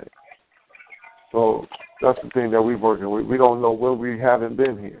the planet. So that's the thing that we're working with. We don't know when we haven't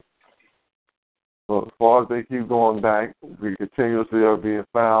been here. So as far as they keep going back, we continuously are being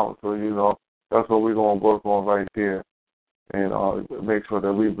found. So, that's what we're going to work on right there and make sure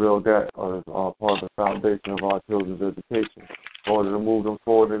that we build that as part of the foundation of our children's education in order to move them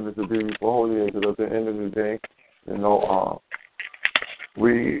forward into the beautiful holy age. Because at the end of the day,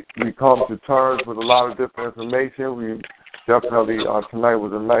 we come to terms with a lot of different information. We definitely, tonight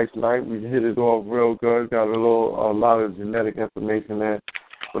was a nice night. We hit it off real good. Got a lot of genetic information there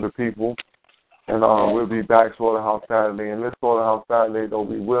for the people. And we'll be back Slaughterhouse Saturday. And this Slaughterhouse Saturday, though,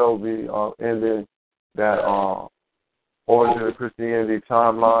 we will be ending that Origin of Christianity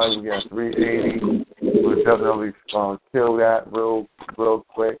timeline. We got 380. We'll definitely kill that real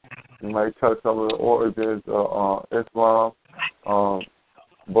quick. We might touch some of the origins of Islam.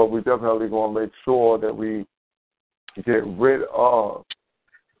 But we definitely going to make sure that we get rid of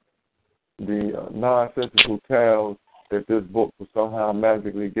the nonsensical tales that this book was somehow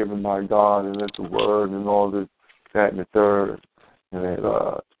magically given by God and it's the word and all this, that, and the third. And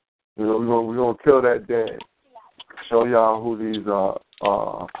we're going to kill that dead. Show y'all who these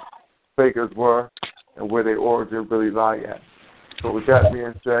fakers were and where their origin really lie at. So with that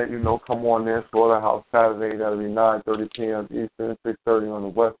being said, come on in, Slaughterhouse Saturday. That'll be 9:30 p.m. Eastern, 6:30 on the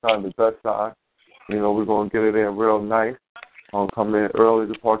west side, the best side. We're going to get it in real nice. Come in early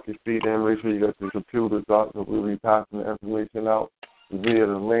to park your feet in. Make sure you got your computers up. So we'll be passing the information out via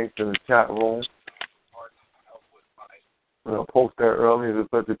the links in the chat room. Post that early to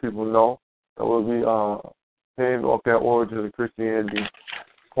let the people know that we'll be paying off that Origin of Christianity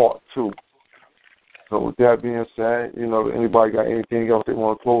Part 2. So with that being said, anybody got anything else they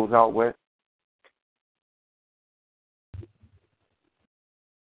want to close out with?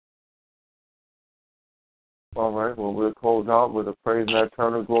 All right, well, we'll close out with a praise and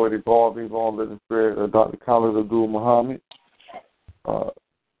eternal glory to God, be long living spirit of Dr. Khalid Abdul Muhammad.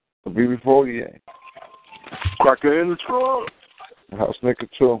 Be before the end. Cracker in the trunk. House Snicker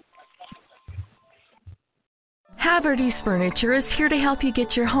too. Haverty's Furniture is here to help you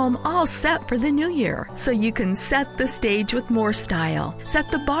get your home all set for the new year, so you can set the stage with more style,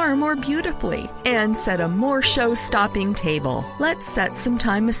 set the bar more beautifully, and set a more show-stopping table. Let's set some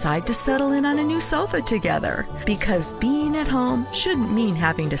time aside to settle in on a new sofa together, because being at home shouldn't mean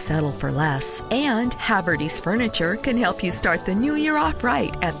having to settle for less. And Haverty's Furniture can help you start the new year off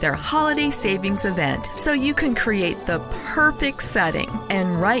right at their holiday savings event, so you can create the perfect setting.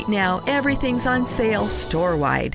 And right now, everything's on sale store-wide.